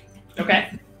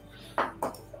 Okay.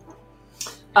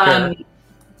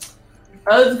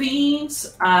 Of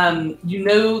these, you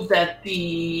know that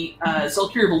the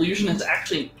Zelkir of Illusion is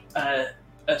actually a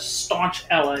staunch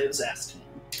ally of Zastan.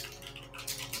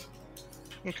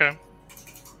 Okay.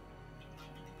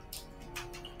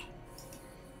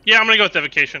 Yeah, I'm gonna go with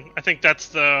Evocation. I think that's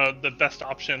the best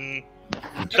option.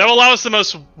 That will allow us the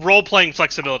most role-playing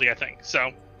flexibility, I think.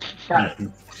 So. Got it.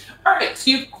 All right,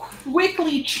 so you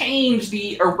quickly change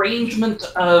the arrangement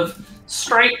of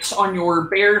stripes on your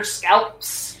bear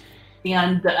scalps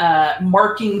and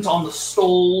markings on the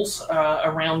stoles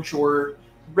around your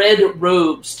red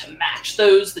robes to match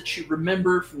those that you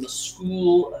remember from the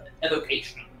School of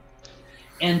Evocation.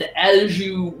 And as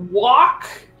you walk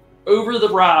over the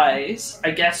rise,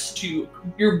 I guess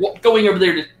you're going over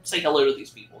there to say hello to these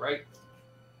people, right?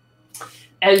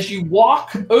 As you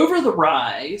walk over the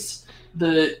rise,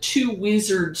 the two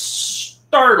wizards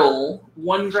startle.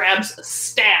 One grabs a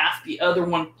staff, the other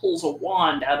one pulls a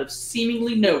wand out of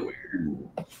seemingly nowhere.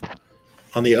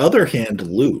 On the other hand,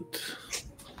 loot.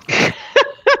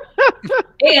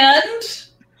 And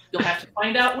you'll have to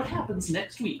find out what happens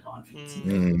next week on Feats.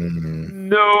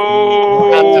 No.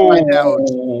 We'll have to find out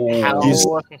how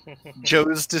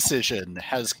Joe's decision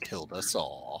has killed us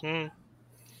all.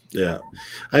 Yeah,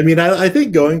 I mean, I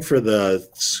think going for the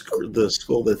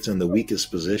school that's in the weakest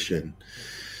position,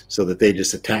 so that they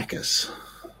just attack us.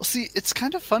 Well, see, it's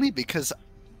kind of funny because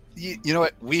you know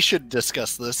what? We should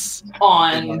discuss this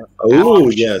On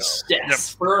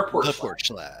yes, for our porch the flag. porch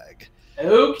flag.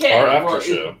 Okay, Our after well,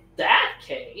 show. in that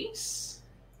case,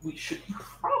 we should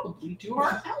probably do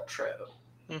our outro.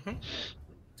 Mm-hmm.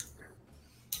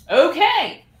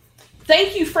 Okay.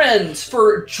 Thank you, friends,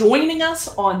 for joining us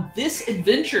on this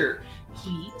adventure.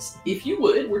 Please, if you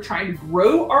would, we're trying to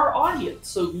grow our audience,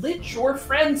 so let your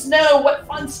friends know what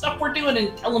fun stuff we're doing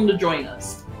and tell them to join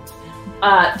us.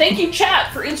 Thank you,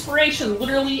 chat, for inspiration,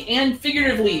 literally and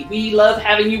figuratively. We love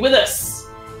having you with us.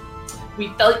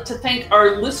 We'd like to thank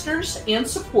our listeners and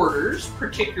supporters,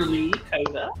 particularly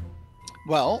Coda.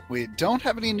 Well, we don't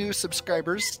have any new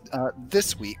subscribers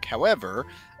this week. However,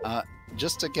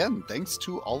 just again, thanks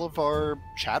to all of our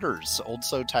chatters,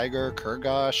 Oldso Tiger,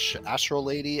 Kurgosh, Astral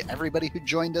Lady, everybody who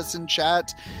joined us in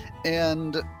chat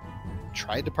and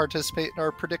tried to participate in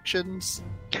our predictions.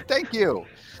 Thank you.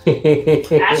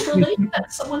 Astral Lady?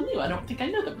 That's someone new. I don't think I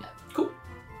know them yet. Cool.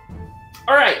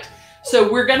 All right. So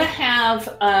we're going to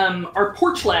have our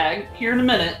porch lag here in a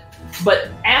minute.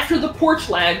 But after the porch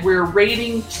lag, we're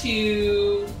raiding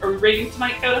to... Are we raiding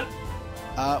tonight, Coda?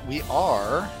 We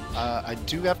are. I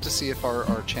do have to see if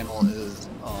our channel is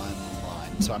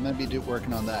online. So I'm going to be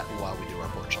working on that while we do our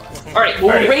porch lag. All right.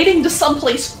 Well, we're raiding to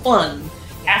someplace fun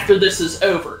after this is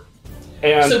over.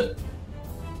 And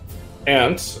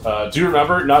do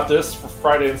remember, not this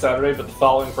Friday and Saturday, but the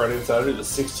following Friday and Saturday, the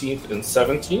 16th and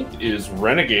 17th, is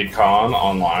Renegade Con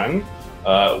online,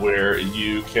 where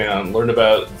you can learn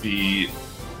about the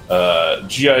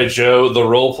G.I. Joe, the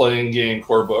role-playing game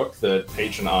core book that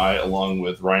Paige and I, along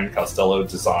with Ryan Costello,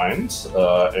 designed.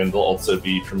 And they'll also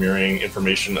be premiering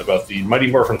information about the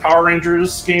Mighty Morphin Power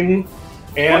Rangers game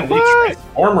and the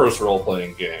Transformers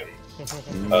role-playing game.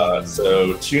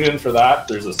 So tune in for that.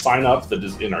 There's a sign-up that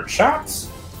is in our chats.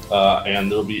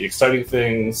 And there'll be exciting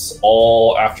things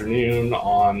all afternoon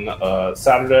on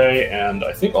Saturday, and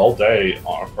I think all day,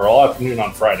 or all afternoon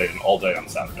on Friday, and all day on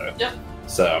Saturday. Yep.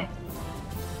 So...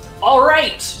 All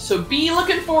right, so be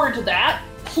looking forward to that.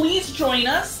 Please join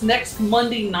us next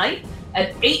Monday night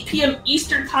at 8 p.m.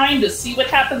 Eastern Time to see what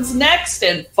happens next,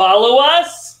 and follow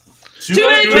us to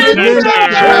adventure!